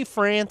Turkey,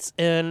 France,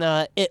 and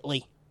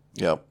Italy.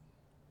 Yep.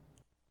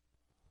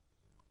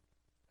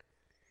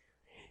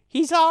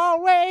 He's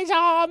always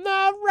on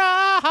the run.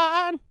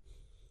 I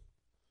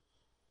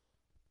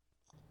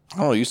don't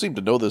know, you seem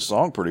to know this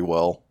song pretty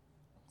well.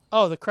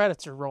 Oh, the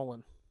credits are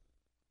rolling.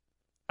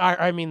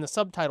 I mean, the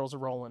subtitles are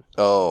rolling.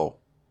 Oh.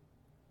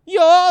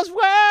 Yours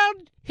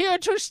world, here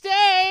to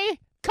stay,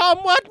 come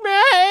what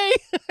may.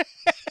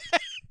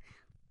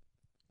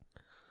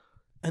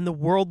 And the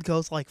world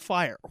goes like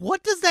fire.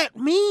 What does that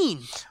mean?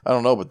 I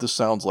don't know, but this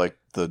sounds like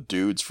the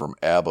dudes from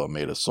ABBA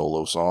made a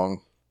solo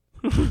song.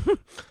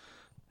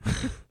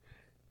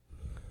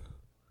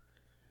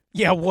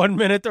 Yeah, 1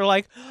 minute they're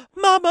like,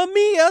 Mamma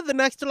Mia. The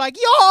next they're like,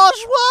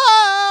 Yours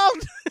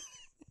world.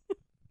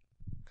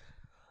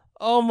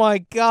 Oh my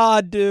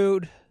God,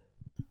 dude.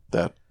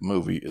 That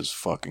movie is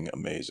fucking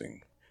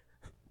amazing.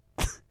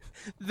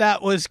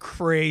 That was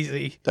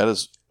crazy.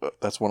 That's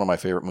one of my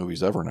favorite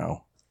movies ever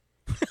now.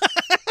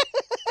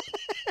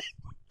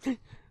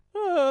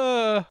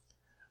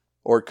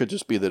 Or it could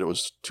just be that it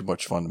was too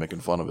much fun making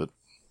fun of it.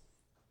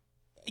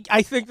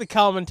 I think the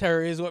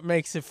commentary is what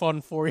makes it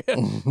fun for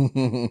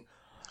you.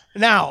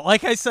 Now,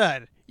 like I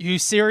said, you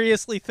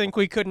seriously think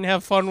we couldn't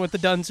have fun with the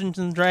Dungeons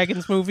and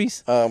Dragons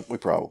movies? We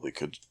probably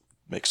could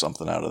make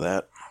something out of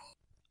that.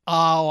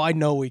 Oh, I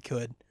know we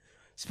could.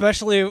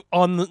 Especially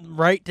on the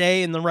right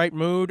day in the right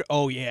mood.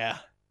 Oh, yeah.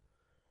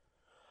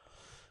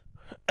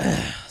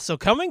 So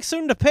coming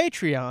soon to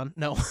Patreon.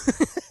 No.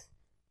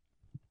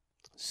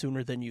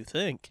 Sooner than you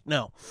think.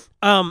 No.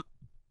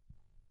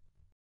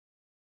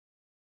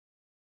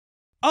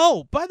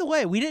 Oh, by the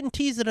way, we didn't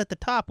tease it at the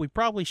top. We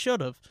probably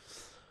should have.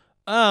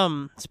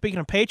 Speaking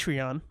of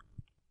Patreon,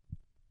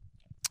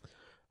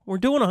 we're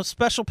doing a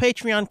special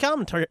Patreon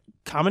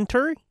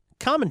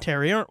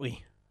commentary, aren't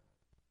we?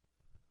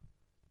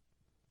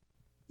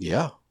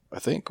 Yeah, I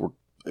think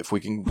if we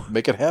can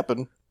make it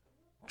happen.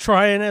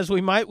 Trying as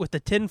we might with the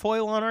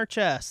tinfoil on our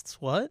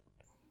chests. What?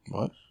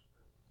 What?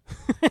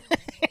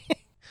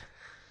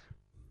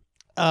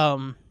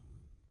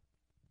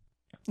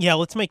 Yeah,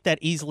 let's make that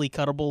easily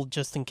cuttable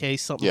just in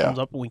case something comes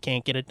up and we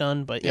can't get it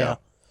done, but yeah.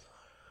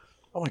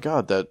 Oh my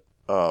god, that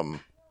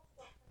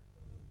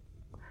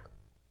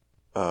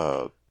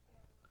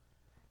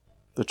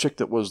the chick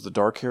that was the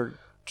dark-haired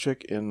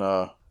chick in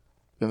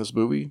this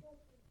movie,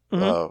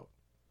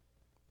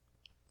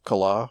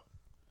 Kala.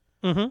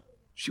 Mm-hmm.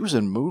 She was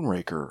in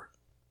Moonraker.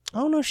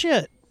 Oh, no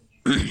shit.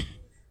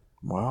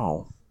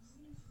 Wow.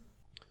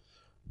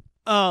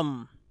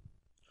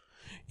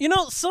 You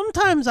know,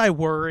 sometimes I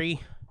worry,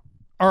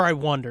 or I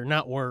wonder,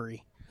 not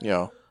worry.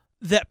 Yeah.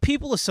 That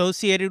people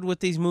associated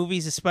with these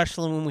movies,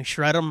 especially when we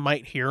shred them,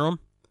 might hear them.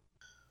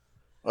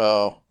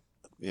 Oh,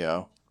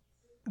 yeah.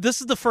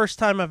 This is the first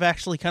time I've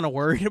actually kind of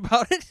worried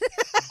about it.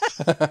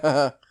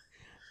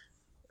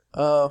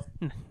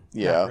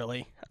 Yeah. Not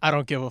really. I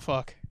don't give a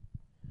fuck.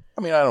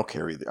 I mean, I don't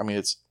care either. I mean,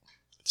 it's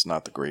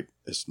not the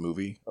greatest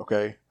movie,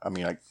 okay? I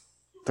mean,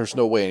 there's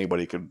no way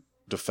anybody could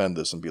defend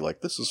this and be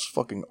like, this is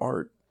fucking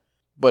art.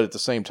 But at the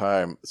same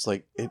time, it's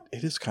like, it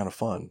is kind of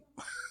fun.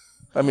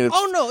 I mean,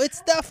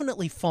 it's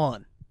definitely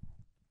fun.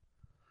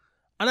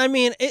 And I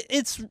mean,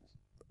 it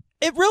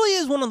really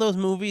is one of those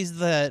movies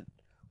that,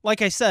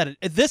 like I said,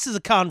 this is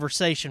a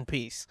conversation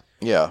piece.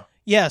 Yeah.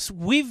 Yes,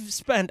 we've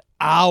spent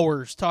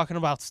hours talking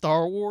about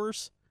Star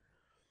Wars,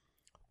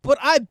 but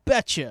I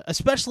bet you,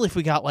 especially if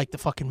we got like the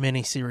fucking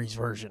miniseries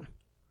version.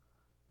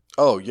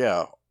 Oh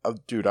yeah,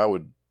 dude, I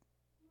want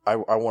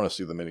to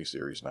see the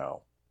miniseries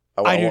now.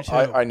 I do too.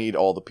 I need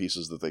all the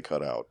pieces that they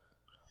cut out.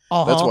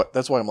 Uh-huh.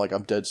 That's why I'm like,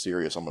 I'm dead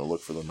serious. I'm going to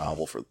look for the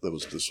novel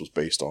this was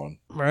based on.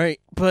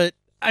 Right, but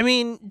I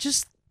mean,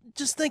 just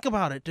think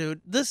about it, dude.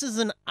 This is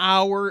an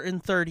hour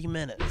and 30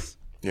 minutes.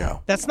 Yeah,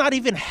 that's not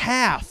even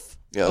half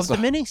of the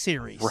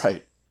miniseries.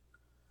 Right.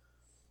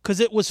 Because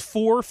it was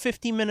 4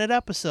 50-minute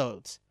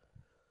episodes.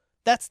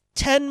 That's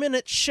 10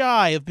 minutes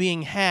shy of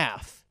being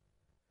half.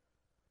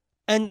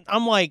 And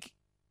I'm like,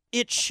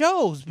 it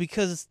shows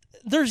because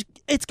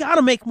it's got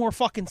to make more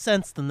fucking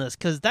sense than this,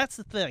 because that's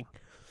the thing.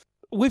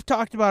 We've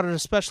talked about it,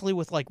 especially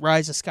with like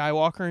Rise of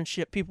Skywalker and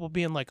shit, people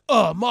being like,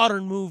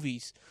 modern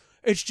movies.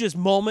 It's just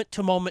moment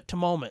to moment to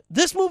moment.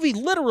 This movie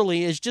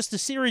literally is just a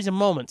series of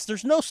moments.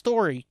 There's no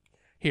story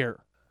here.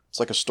 It's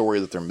like a story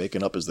that they're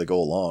making up as they go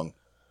along.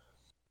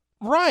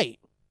 Right.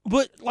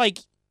 But like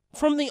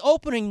from the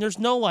opening, there's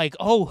no like,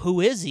 oh,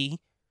 who is he?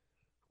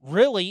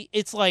 Really?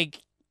 It's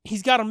like,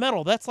 he's got a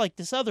medal. That's like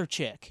this other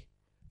chick.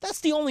 That's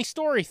the only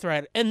story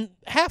thread. And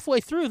halfway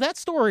through, that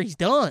story's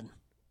done.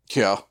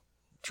 Yeah,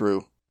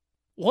 true.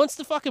 Once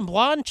the fucking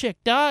blonde chick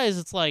dies,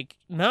 it's like,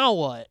 now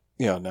what?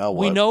 Yeah, now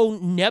what? We know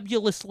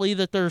nebulously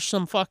that there's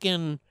some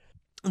fucking,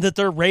 that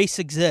their race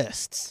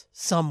exists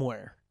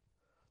somewhere.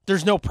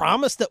 There's no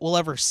promise that we'll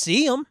ever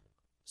see them.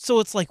 So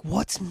it's like,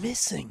 what's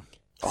missing?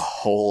 A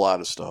whole lot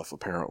of stuff,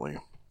 apparently.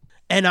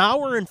 An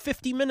hour and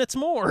 50 minutes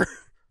more.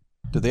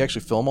 Did they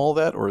actually film all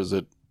that, or was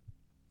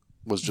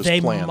just they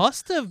planned? They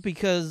must have,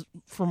 because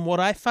from what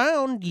I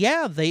found,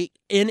 yeah,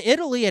 in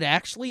Italy it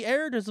actually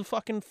aired as a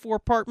fucking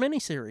 4-part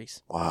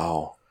miniseries.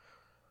 Wow.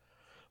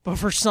 But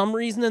for some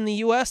reason in the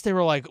U.S. they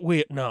were like,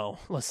 no,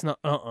 let's not,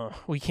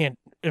 we can't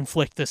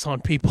inflict this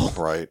on people.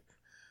 Right.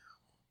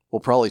 Well,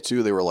 probably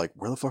too, they were like,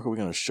 where the fuck are we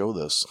going to show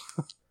this?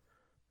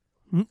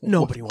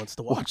 Nobody wants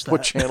to watch that.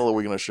 What channel are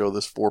we going to show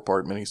this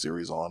 4-part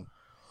miniseries on?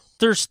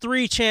 There's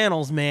 3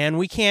 channels, man.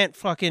 We can't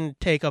fucking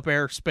take up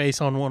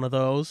airspace on one of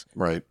those.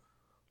 Right.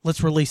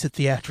 Let's release it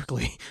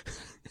theatrically.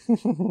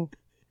 They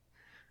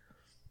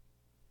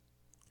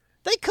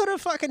could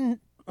have fucking...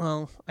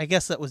 Well, I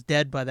guess that was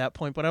dead by that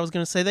point, but I was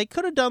going to say they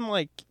could have done,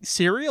 like,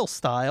 serial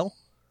style.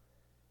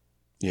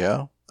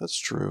 Yeah, that's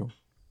true.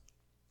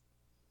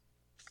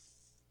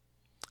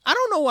 I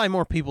don't know why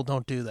more people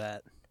don't do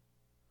that.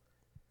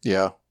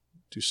 Yeah,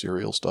 do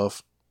serial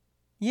stuff.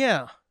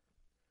 Yeah.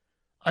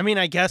 I mean,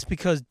 I guess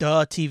because,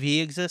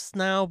 TV exists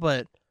now,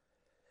 but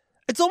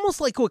it's almost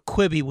like what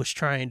Quibi was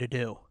trying to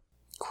do.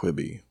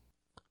 Quibi.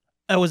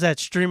 That was that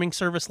streaming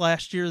service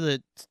last year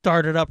that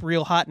started up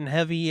real hot and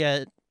heavy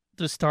at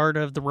the start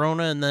of the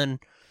Rona, and then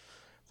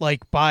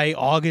like by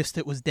August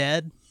it was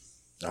dead.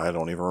 I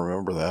don't even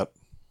remember that.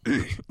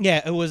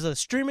 Yeah, it was a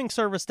streaming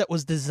service that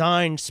was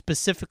designed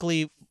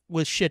specifically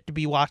with shit to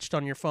be watched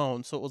on your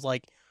phone. So it was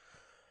like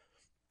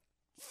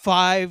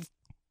 8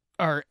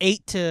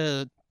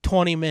 to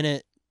 20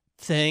 minute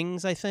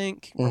things, I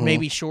think, or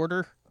maybe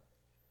shorter.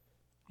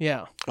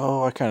 Yeah.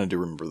 Oh, I kind of do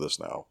remember this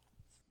now.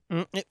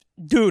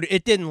 Dude,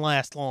 it didn't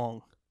last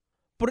long.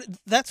 But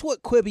that's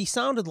what Quibi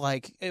sounded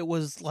like. It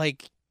was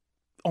like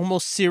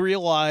almost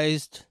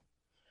serialized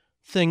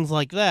things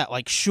like that.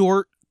 Like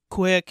short,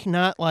 quick,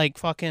 not like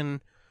fucking,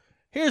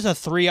 here's a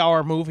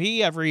 3-hour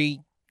movie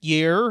every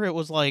year. It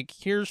was like,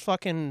 here's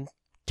fucking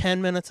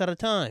 10 minutes at a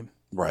time.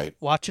 Right.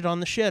 Watch it on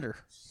the shitter.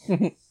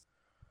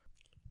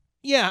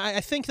 Yeah, I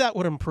think that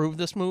would improve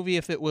this movie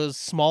if it was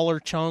smaller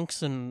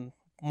chunks and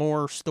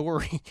more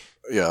story.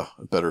 Yeah,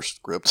 better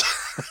script.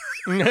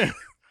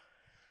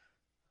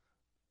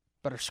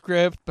 Better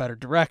script, better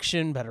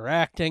direction, better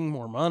acting,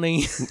 more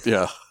money.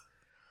 Yeah.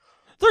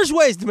 There's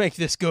ways to make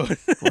this good.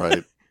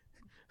 Right.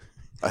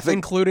 I think,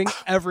 including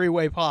every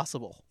way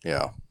possible.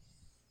 yeah.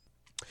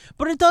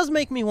 But it does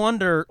make me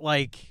wonder,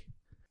 like,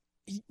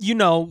 you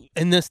know,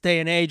 in this day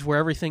and age where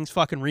everything's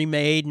fucking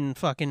remade and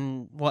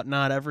fucking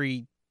whatnot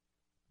every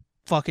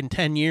fucking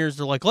 10 years,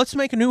 they're like, let's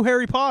make a new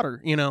Harry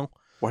Potter, you know?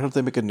 Why don't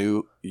they make a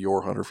new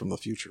Your Hunter from the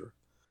Future?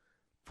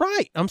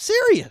 Right, I'm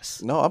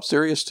serious. No, I'm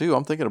serious too.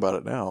 I'm thinking about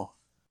it now.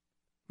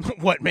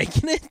 What,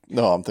 making it?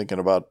 No, I'm thinking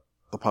about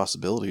the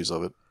possibilities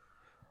of it.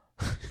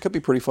 It could be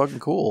pretty fucking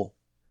cool.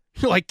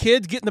 Like,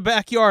 kids, get in the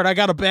backyard. I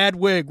got a bad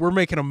wig. We're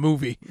making a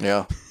movie.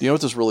 Yeah. You know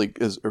what this really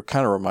is? It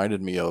kind of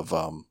reminded me of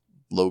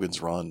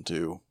Logan's Run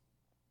too.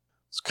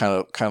 It's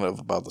kind of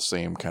about the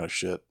same kind of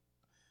shit.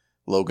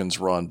 Logan's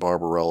Run,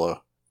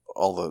 Barbarella,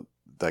 all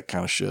that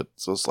kind of shit.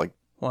 So it's like,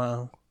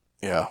 Wow.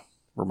 yeah,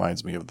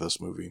 reminds me of this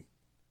movie.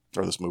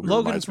 Or this movie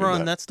Logan's reminds me of Run,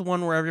 that. that's the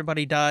one where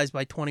everybody dies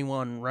by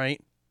 21,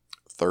 right?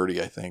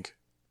 30, I think.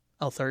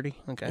 Oh, 30?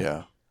 Okay.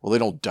 Yeah. Well, they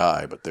don't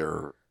die, but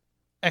they're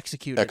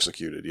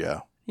Executed.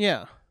 yeah.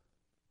 Yeah.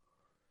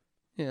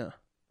 Yeah.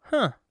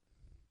 Huh.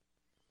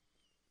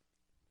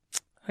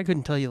 I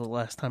couldn't tell you the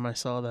last time I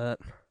saw that.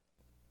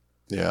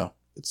 Yeah.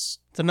 That's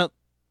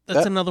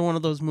another one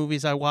of those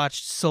movies I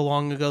watched so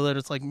long ago that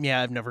it's like,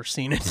 yeah, I've never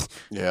seen it.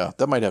 Yeah,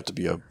 that might have to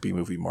be a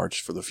B-movie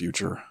March for the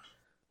future.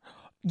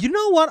 You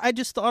know what? I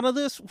just thought of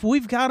this.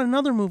 We've got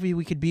another movie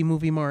we could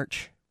B-movie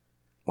March.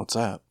 What's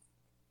that?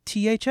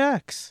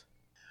 THX.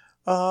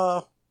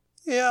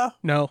 Yeah.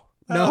 No.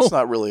 That's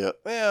not really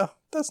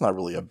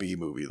a B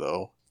movie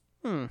though.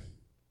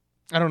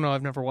 I don't know.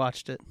 I've never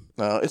watched it.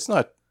 No, it's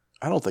not.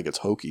 I don't think it's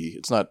hokey.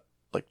 It's not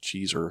like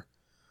cheeser.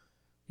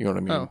 You know what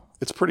I mean? Oh.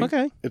 It's pretty.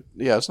 Okay.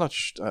 It's not.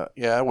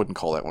 Yeah, I wouldn't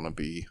call that one a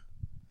B.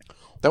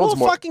 That one's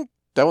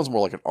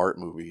more like an art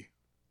movie.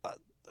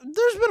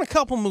 There's been a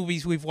couple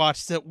movies we've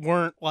watched that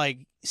weren't like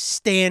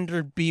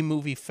standard B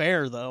movie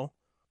fare though.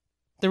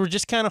 They were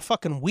just kind of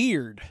fucking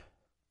weird.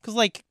 Cause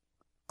like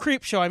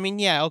Creepshow, I mean,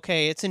 yeah,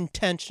 okay, it's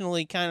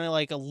intentionally kind of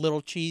like a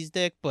little cheese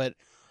dick, but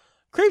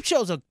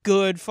Creepshow's a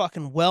good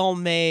fucking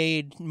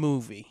well-made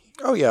movie.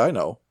 Oh yeah, I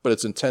know, but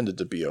it's intended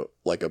to be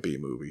like a B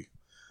movie.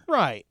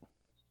 Right.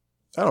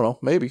 I don't know,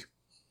 maybe.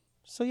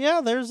 So yeah,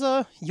 there's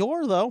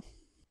Your though.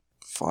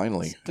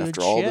 Finally, Good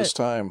after all shit. this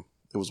time,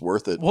 it was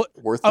worth it. What?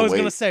 Worth the I was wait.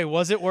 gonna say,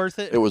 was it worth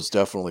it? It was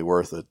definitely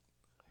worth it.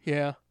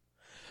 Yeah.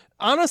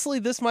 Honestly,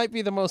 this might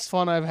be the most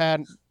fun I've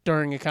had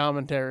during a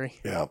commentary.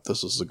 Yeah,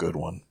 this is a good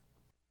one.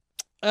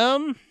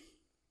 I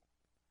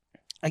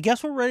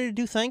guess we're ready to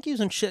do thank yous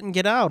and shit and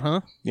get out,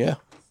 huh? Yeah.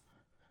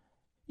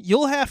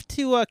 You'll have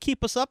to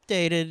keep us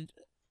updated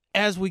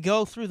as we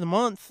go through the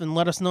month and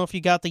let us know if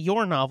you got the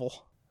Your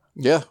novel.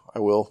 Yeah, I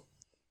will.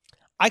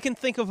 I can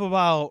think of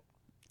about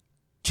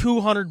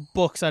 200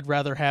 books I'd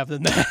rather have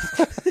than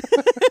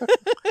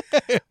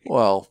that.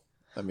 Well,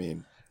 I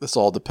mean, this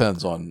all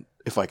depends on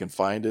if I can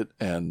find it,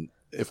 and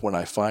if when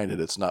I find it,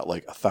 it's not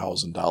like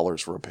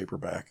 $1,000 for a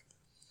paperback.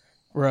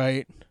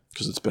 Right.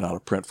 Because it's been out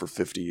of print for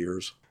 50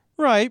 years.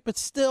 Right, but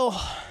still.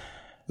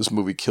 This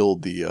movie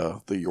killed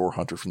the Your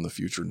Hunter from the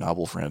Future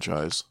novel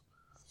franchise.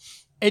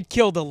 It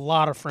killed a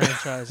lot of It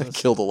franchises.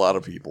 killed a lot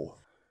of people.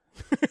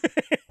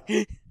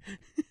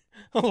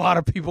 A lot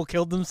of people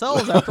killed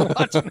themselves after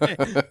watching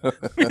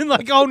it. Being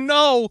like, oh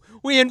no,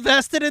 we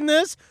invested in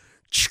this?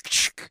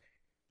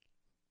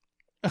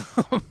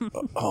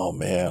 Oh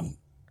man.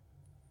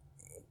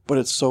 But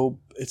it's so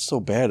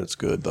bad it's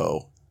good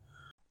though.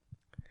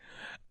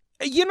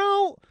 You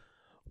know,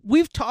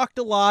 we've talked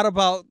a lot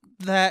about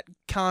that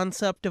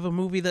concept of a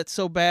movie that's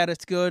so bad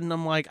it's good, and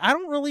I'm like, I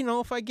don't really know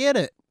if I get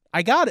it.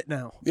 I got it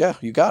now. Yeah,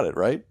 you got it,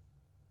 right?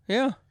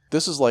 Yeah.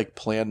 This is like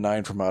Plan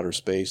 9 from Outer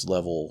Space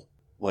level,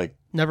 like,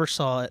 Never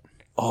saw it.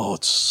 oh,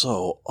 it's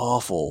so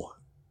awful.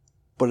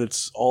 But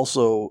it's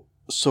also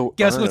so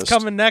Guess earnest. what's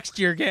coming next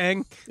year,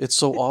 gang? It's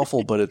so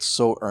awful, but it's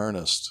so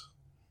earnest.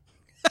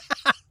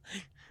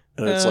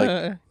 And it's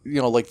like,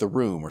 like The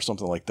Room or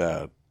something like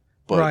that.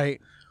 But,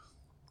 right.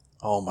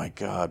 oh my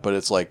God. But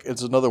it's like,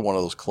 it's another one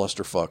of those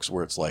clusterfucks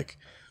where it's like,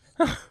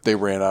 they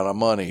ran out of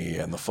money,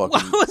 and the fucking.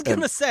 Well, I was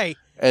gonna say,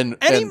 and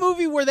any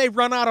movie where they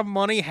run out of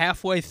money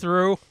halfway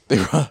through,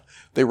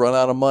 they run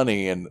out of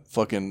money, and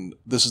fucking.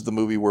 This is the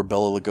movie where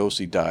Bela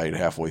Lugosi died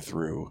halfway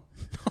through.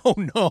 oh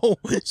no!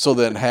 So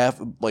then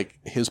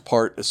his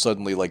part is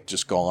suddenly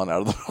just gone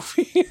out of the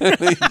movie, and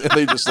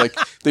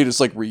they just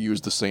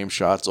reuse the same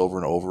shots over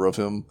and over of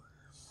him.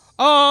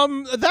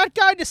 That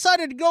guy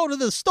decided to go to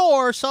the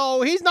store,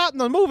 so he's not in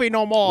the movie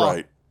no more.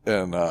 Right,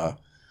 and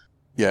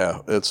yeah,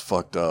 it's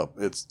fucked up.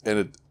 It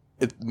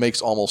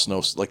makes almost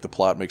no the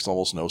plot makes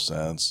almost no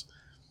sense.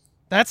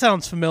 That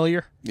sounds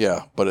familiar.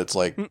 Yeah, but it's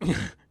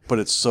but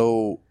it's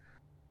so,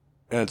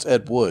 and it's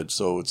Ed Wood,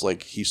 so it's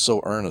he's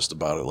so earnest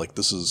about it.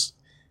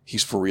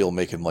 He's for real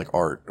making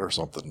art or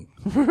something.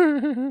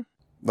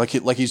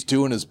 He's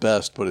doing his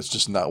best, but it's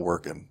just not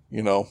working.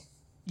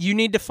 You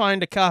need to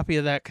find a copy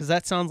of that because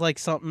that sounds like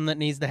something that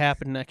needs to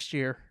happen next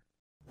year.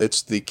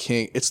 It's the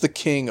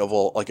king of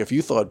all. If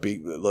you thought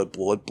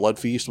Blood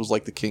Feast was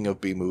the king of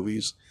B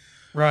movies,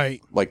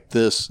 right?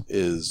 This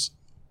is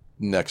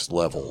next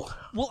level.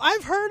 Well,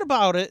 I've heard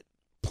about it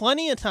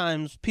plenty of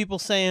times. People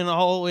saying,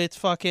 "Oh, it's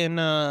fucking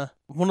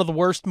one of the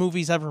worst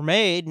movies ever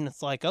made," and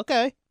it's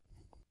okay.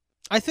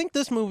 I think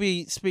this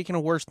movie, speaking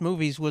of worst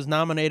movies, was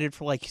nominated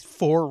for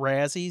 4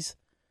 Razzies.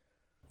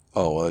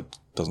 Oh, it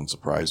doesn't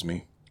surprise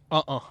me.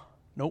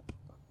 Nope.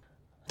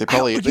 They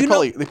probably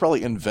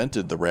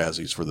invented the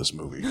Razzies for this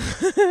movie.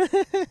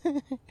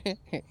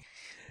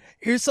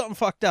 Here's something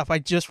fucked up. I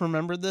just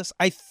remembered this.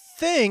 I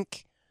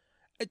think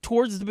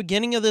towards the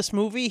beginning of this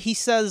movie, he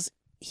says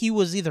he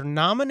was either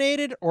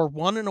nominated or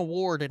won an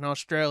award in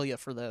Australia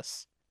for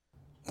this.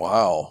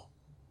 Wow.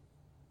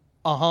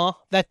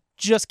 That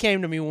just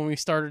came to me when we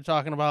started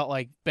talking about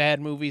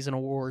bad movies and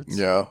awards.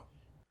 Yeah.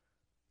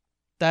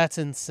 That's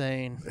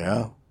insane.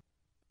 Yeah.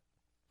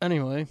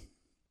 Anyway.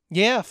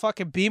 Yeah,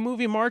 fucking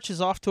B-Movie March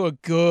is off to a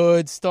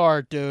good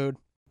start, dude.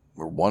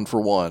 We're 1 for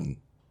 1.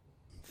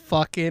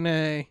 Fucking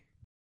A.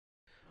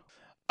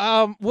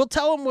 We'll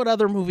tell them what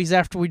other movies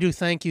after we do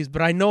thank yous,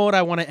 but I know what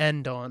I want to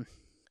end on.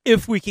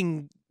 If we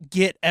can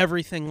get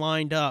everything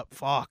lined up.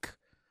 Fuck.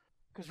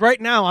 Because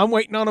right now, I'm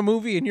waiting on a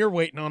movie and you're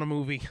waiting on a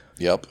movie.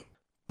 Yep.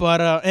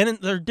 But, and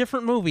they're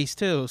different movies,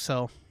 too,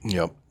 so.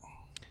 Yep.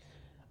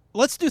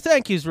 Let's do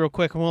thank yous real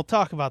quick, and we'll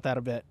talk about that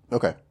a bit.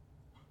 Okay.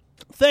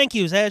 Thank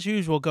yous, as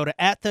usual, go to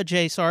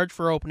 @theJSarge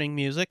for opening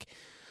music,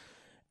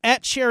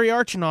 @Sherry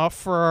Archinoff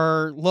for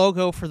our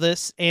logo for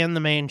this and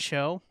the main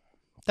show.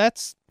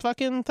 That's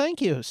fucking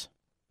thank yous.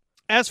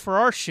 As for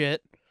our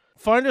shit,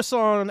 find us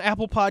on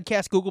Apple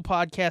Podcasts, Google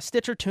Podcasts,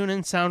 Stitcher,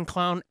 TuneIn,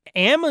 SoundCloud,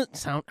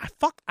 Amazon.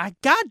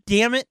 God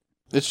damn it.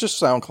 It's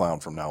just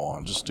SoundCloud from now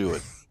on. Just do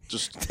it.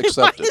 Just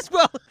accept it.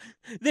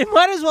 They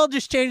might as well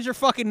just change their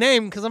fucking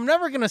name, because I'm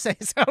never going to say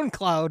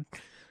SoundCloud.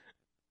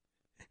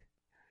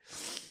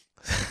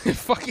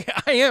 Fuck yeah,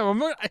 I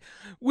am.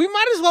 We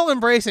might as well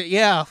embrace it.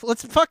 Yeah,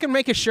 let's fucking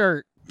make a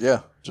shirt.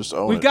 Yeah, just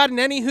own it. We've got an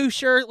Anywho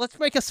shirt. Let's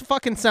make a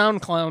fucking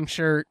SoundCloud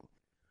shirt.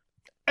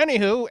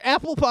 Anywho,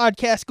 Apple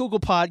Podcasts, Google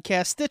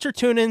Podcasts, Stitcher,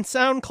 TuneIn,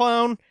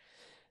 SoundCloud,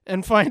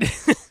 and find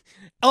it.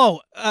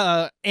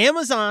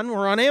 Amazon.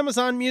 We're on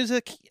Amazon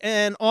Music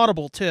and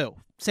Audible, too.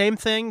 Same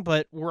thing,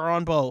 but we're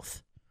on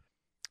both.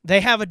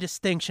 They have a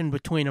distinction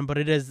between them, but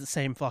it is the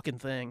same fucking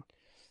thing.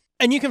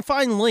 And you can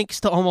find links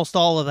to almost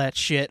all of that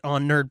shit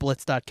on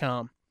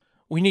nerdblitz.com.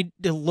 We need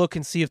to look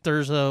and see if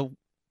there's a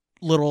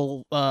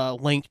little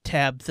link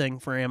tab thing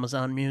for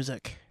Amazon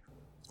Music.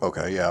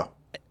 Okay, yeah.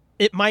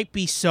 It might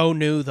be so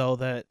new, though,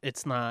 that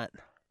it's not,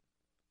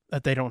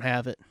 that they don't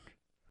have it.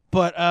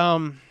 But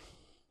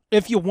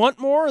if you want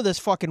more of this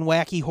fucking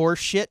wacky horse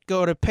shit,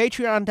 go to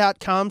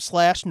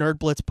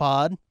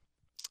patreon.com/nerdblitzpod.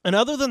 And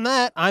other than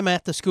that, I'm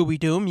at the Scooby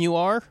Doom. You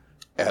are?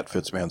 At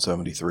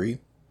Fitzman73.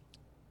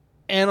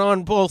 And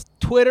on both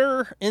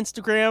Twitter,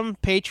 Instagram,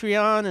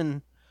 Patreon,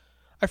 and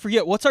I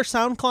forget, what's our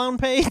SoundCloud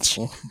page?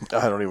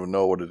 I don't even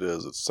know what it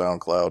is. It's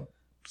SoundCloud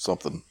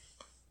something.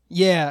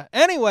 Yeah.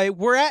 Anyway,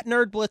 we're at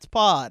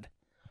NerdBlitzPod.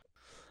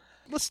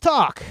 Let's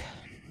talk.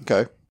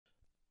 Okay.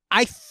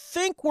 I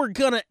think we're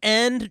going to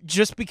end,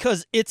 just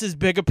because it's as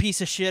big a piece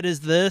of shit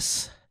as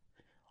this,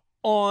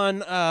 on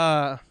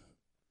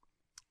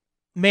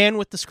Man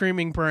with the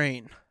Screaming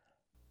Brain.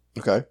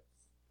 Okay.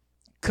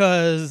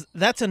 Because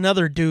that's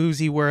another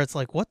doozy where it's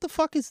what the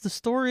fuck is the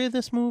story of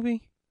this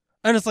movie?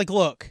 And it's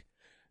look,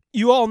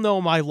 you all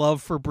know my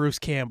love for Bruce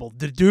Campbell.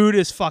 The dude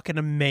is fucking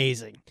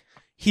amazing.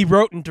 He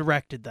wrote and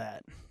directed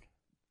that.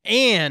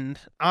 And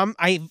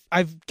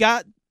I've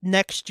got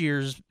next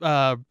year's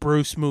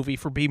Bruce movie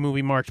for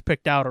B-Movie March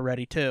picked out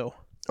already, too.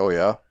 Oh,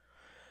 yeah?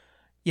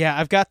 Yeah,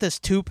 I've got this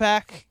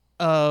 2-pack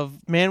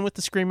of Man with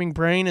the Screaming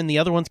Brain, and the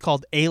other one's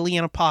called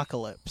Alien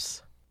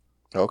Apocalypse.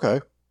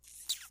 Okay.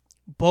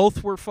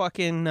 Both were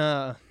fucking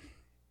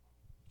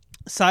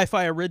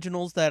sci-fi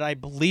originals that I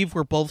believe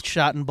were both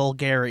shot in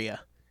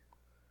Bulgaria.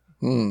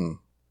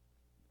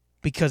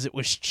 Because it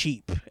was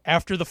cheap.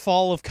 After the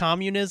fall of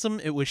communism,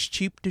 it was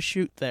cheap to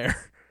shoot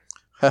there.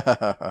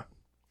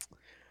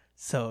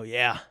 So,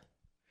 yeah.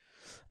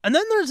 And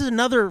then there's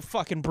another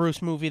fucking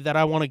Bruce movie that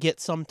I want to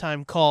get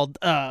sometime called,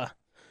 I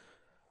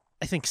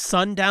think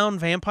Sundown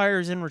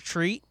Vampires in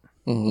Retreat.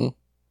 Mm-hmm.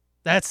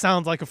 That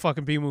sounds like a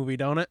fucking B-movie,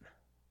 don't it?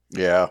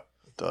 Yeah,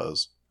 it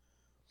does.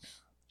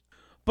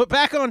 But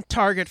back on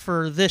target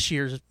for this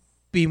year's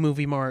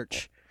B-movie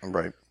March.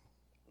 Right.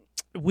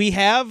 We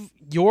have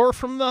You're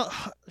from the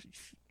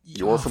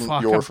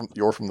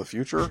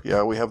Future?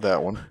 Yeah, we have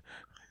that one.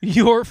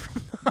 You're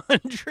from the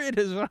 100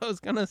 is what I was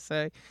going to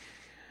say.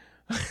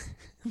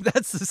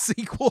 That's the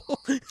sequel.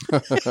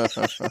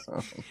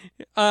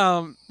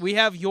 We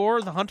have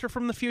You're the Hunter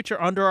from the Future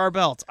under our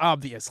belts,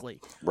 obviously.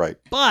 Right.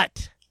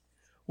 But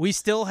we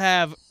still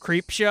have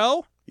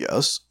Creepshow.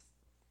 Yes.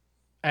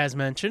 As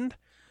mentioned.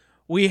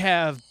 We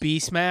have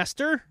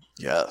Beastmaster.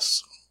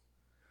 Yes.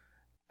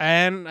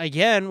 And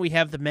again, we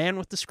have The Man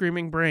with the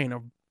Screaming Brain,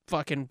 a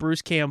fucking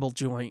Bruce Campbell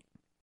joint.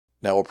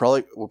 Now we're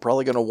probably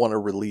going to want to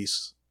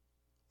release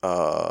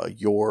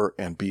Your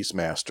and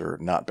Beastmaster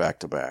not back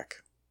to back.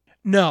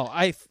 No,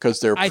 because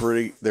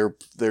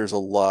there's a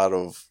lot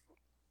of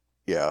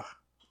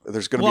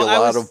there's going to be a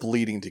lot of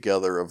bleeding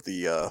together of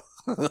the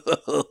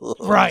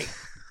right.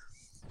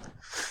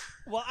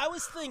 Well, I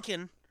was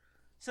thinking,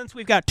 since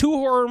we've got 2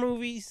 horror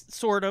movies,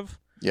 sort of,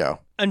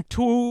 and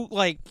 2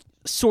 like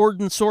sword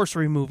and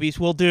sorcery movies,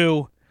 we'll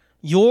do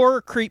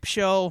Your,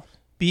 Creepshow,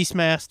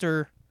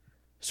 Beastmaster,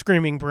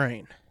 Screaming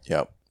Brain.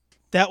 Yep.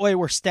 That way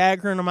we're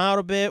staggering them out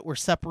a bit. We're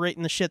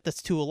separating the shit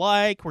that's too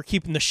alike. We're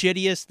keeping the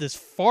shittiest as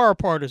far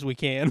apart as we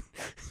can.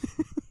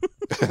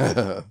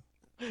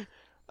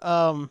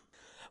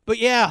 But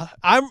yeah,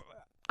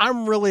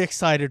 I'm really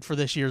excited for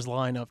this year's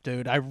lineup,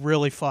 dude. I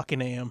really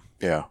fucking am.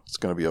 Yeah, it's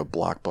going to be a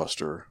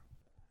blockbuster.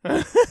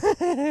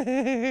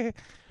 And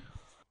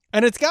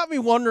it's got me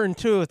wondering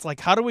too. It's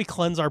like, how do we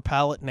cleanse our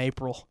palate in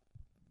April?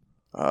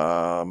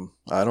 I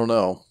don't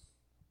know.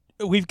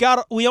 We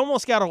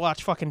almost got to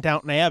watch fucking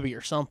Downton Abbey or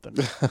something.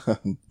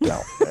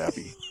 Downton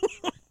Abbey.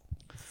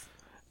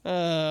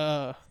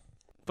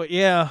 But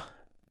yeah,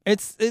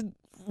 it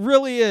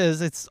really is.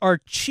 It's our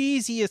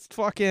cheesiest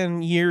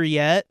fucking year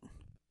yet,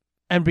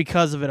 and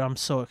because of it, I'm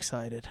so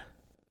excited.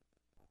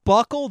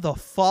 Buckle the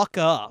fuck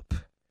up.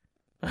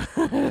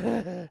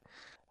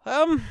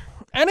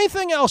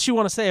 Anything else you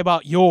want to say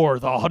about You're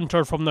the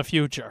Hunter from the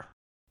Future?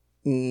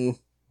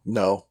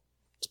 No,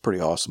 it's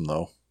pretty awesome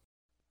though.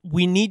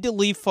 We need to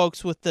leave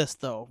folks with this,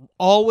 though.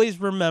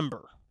 Always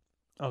remember,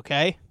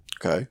 okay?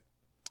 Okay.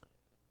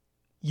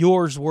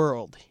 Yours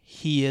world,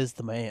 he is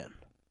the man.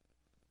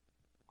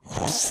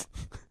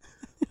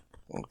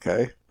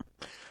 Okay.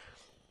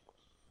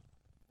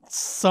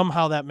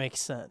 Somehow that makes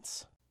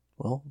sense.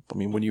 Well, I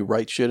mean, when you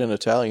write shit in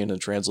Italian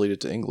and translate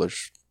it to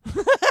English.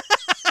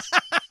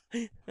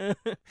 I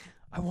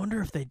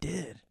wonder if they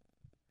did.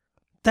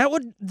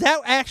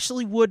 That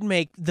actually would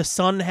make The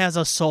Sun Has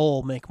a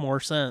Soul make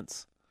more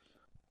sense.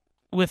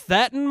 With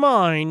that in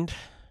mind,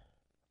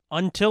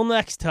 until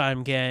next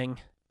time, gang,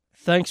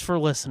 thanks for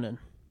listening.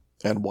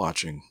 And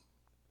watching.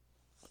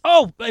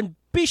 Oh, and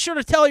be sure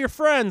to tell your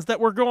friends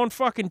that we're going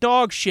fucking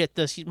dog shit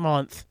this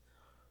month.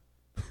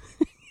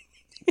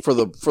 for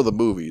the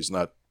movies,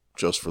 not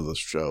just for this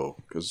show.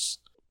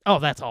 Oh,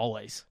 that's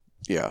always.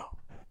 Yeah.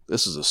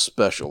 This is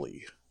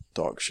especially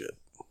dog shit.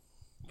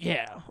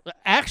 Yeah.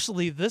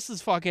 Actually, this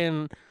is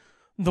fucking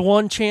the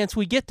one chance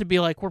we get to be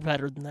like, we're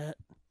better than that.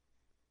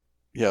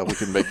 Yeah, we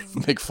can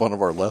make fun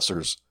of our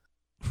lessers.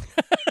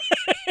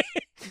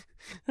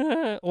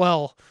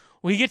 Well,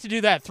 we get to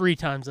do that 3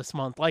 times this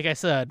month. Like I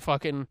said,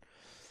 fucking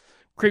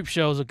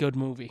Creepshow is a good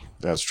movie.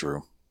 That's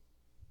true.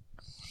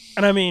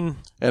 And I mean,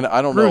 and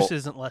I don't Bruce know,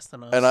 isn't less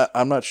than us. And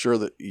I'm not sure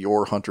that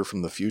Your Hunter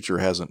from the Future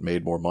hasn't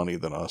made more money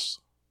than us.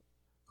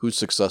 Who's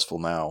successful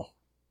now?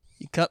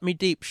 You cut me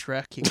deep,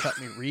 Shrek. You cut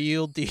me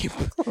real deep.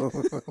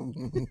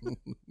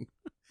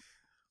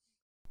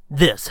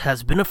 This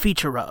has been a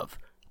feature of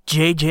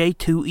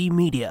JJ2E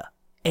Media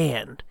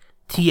and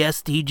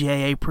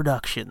TSDJA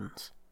Productions.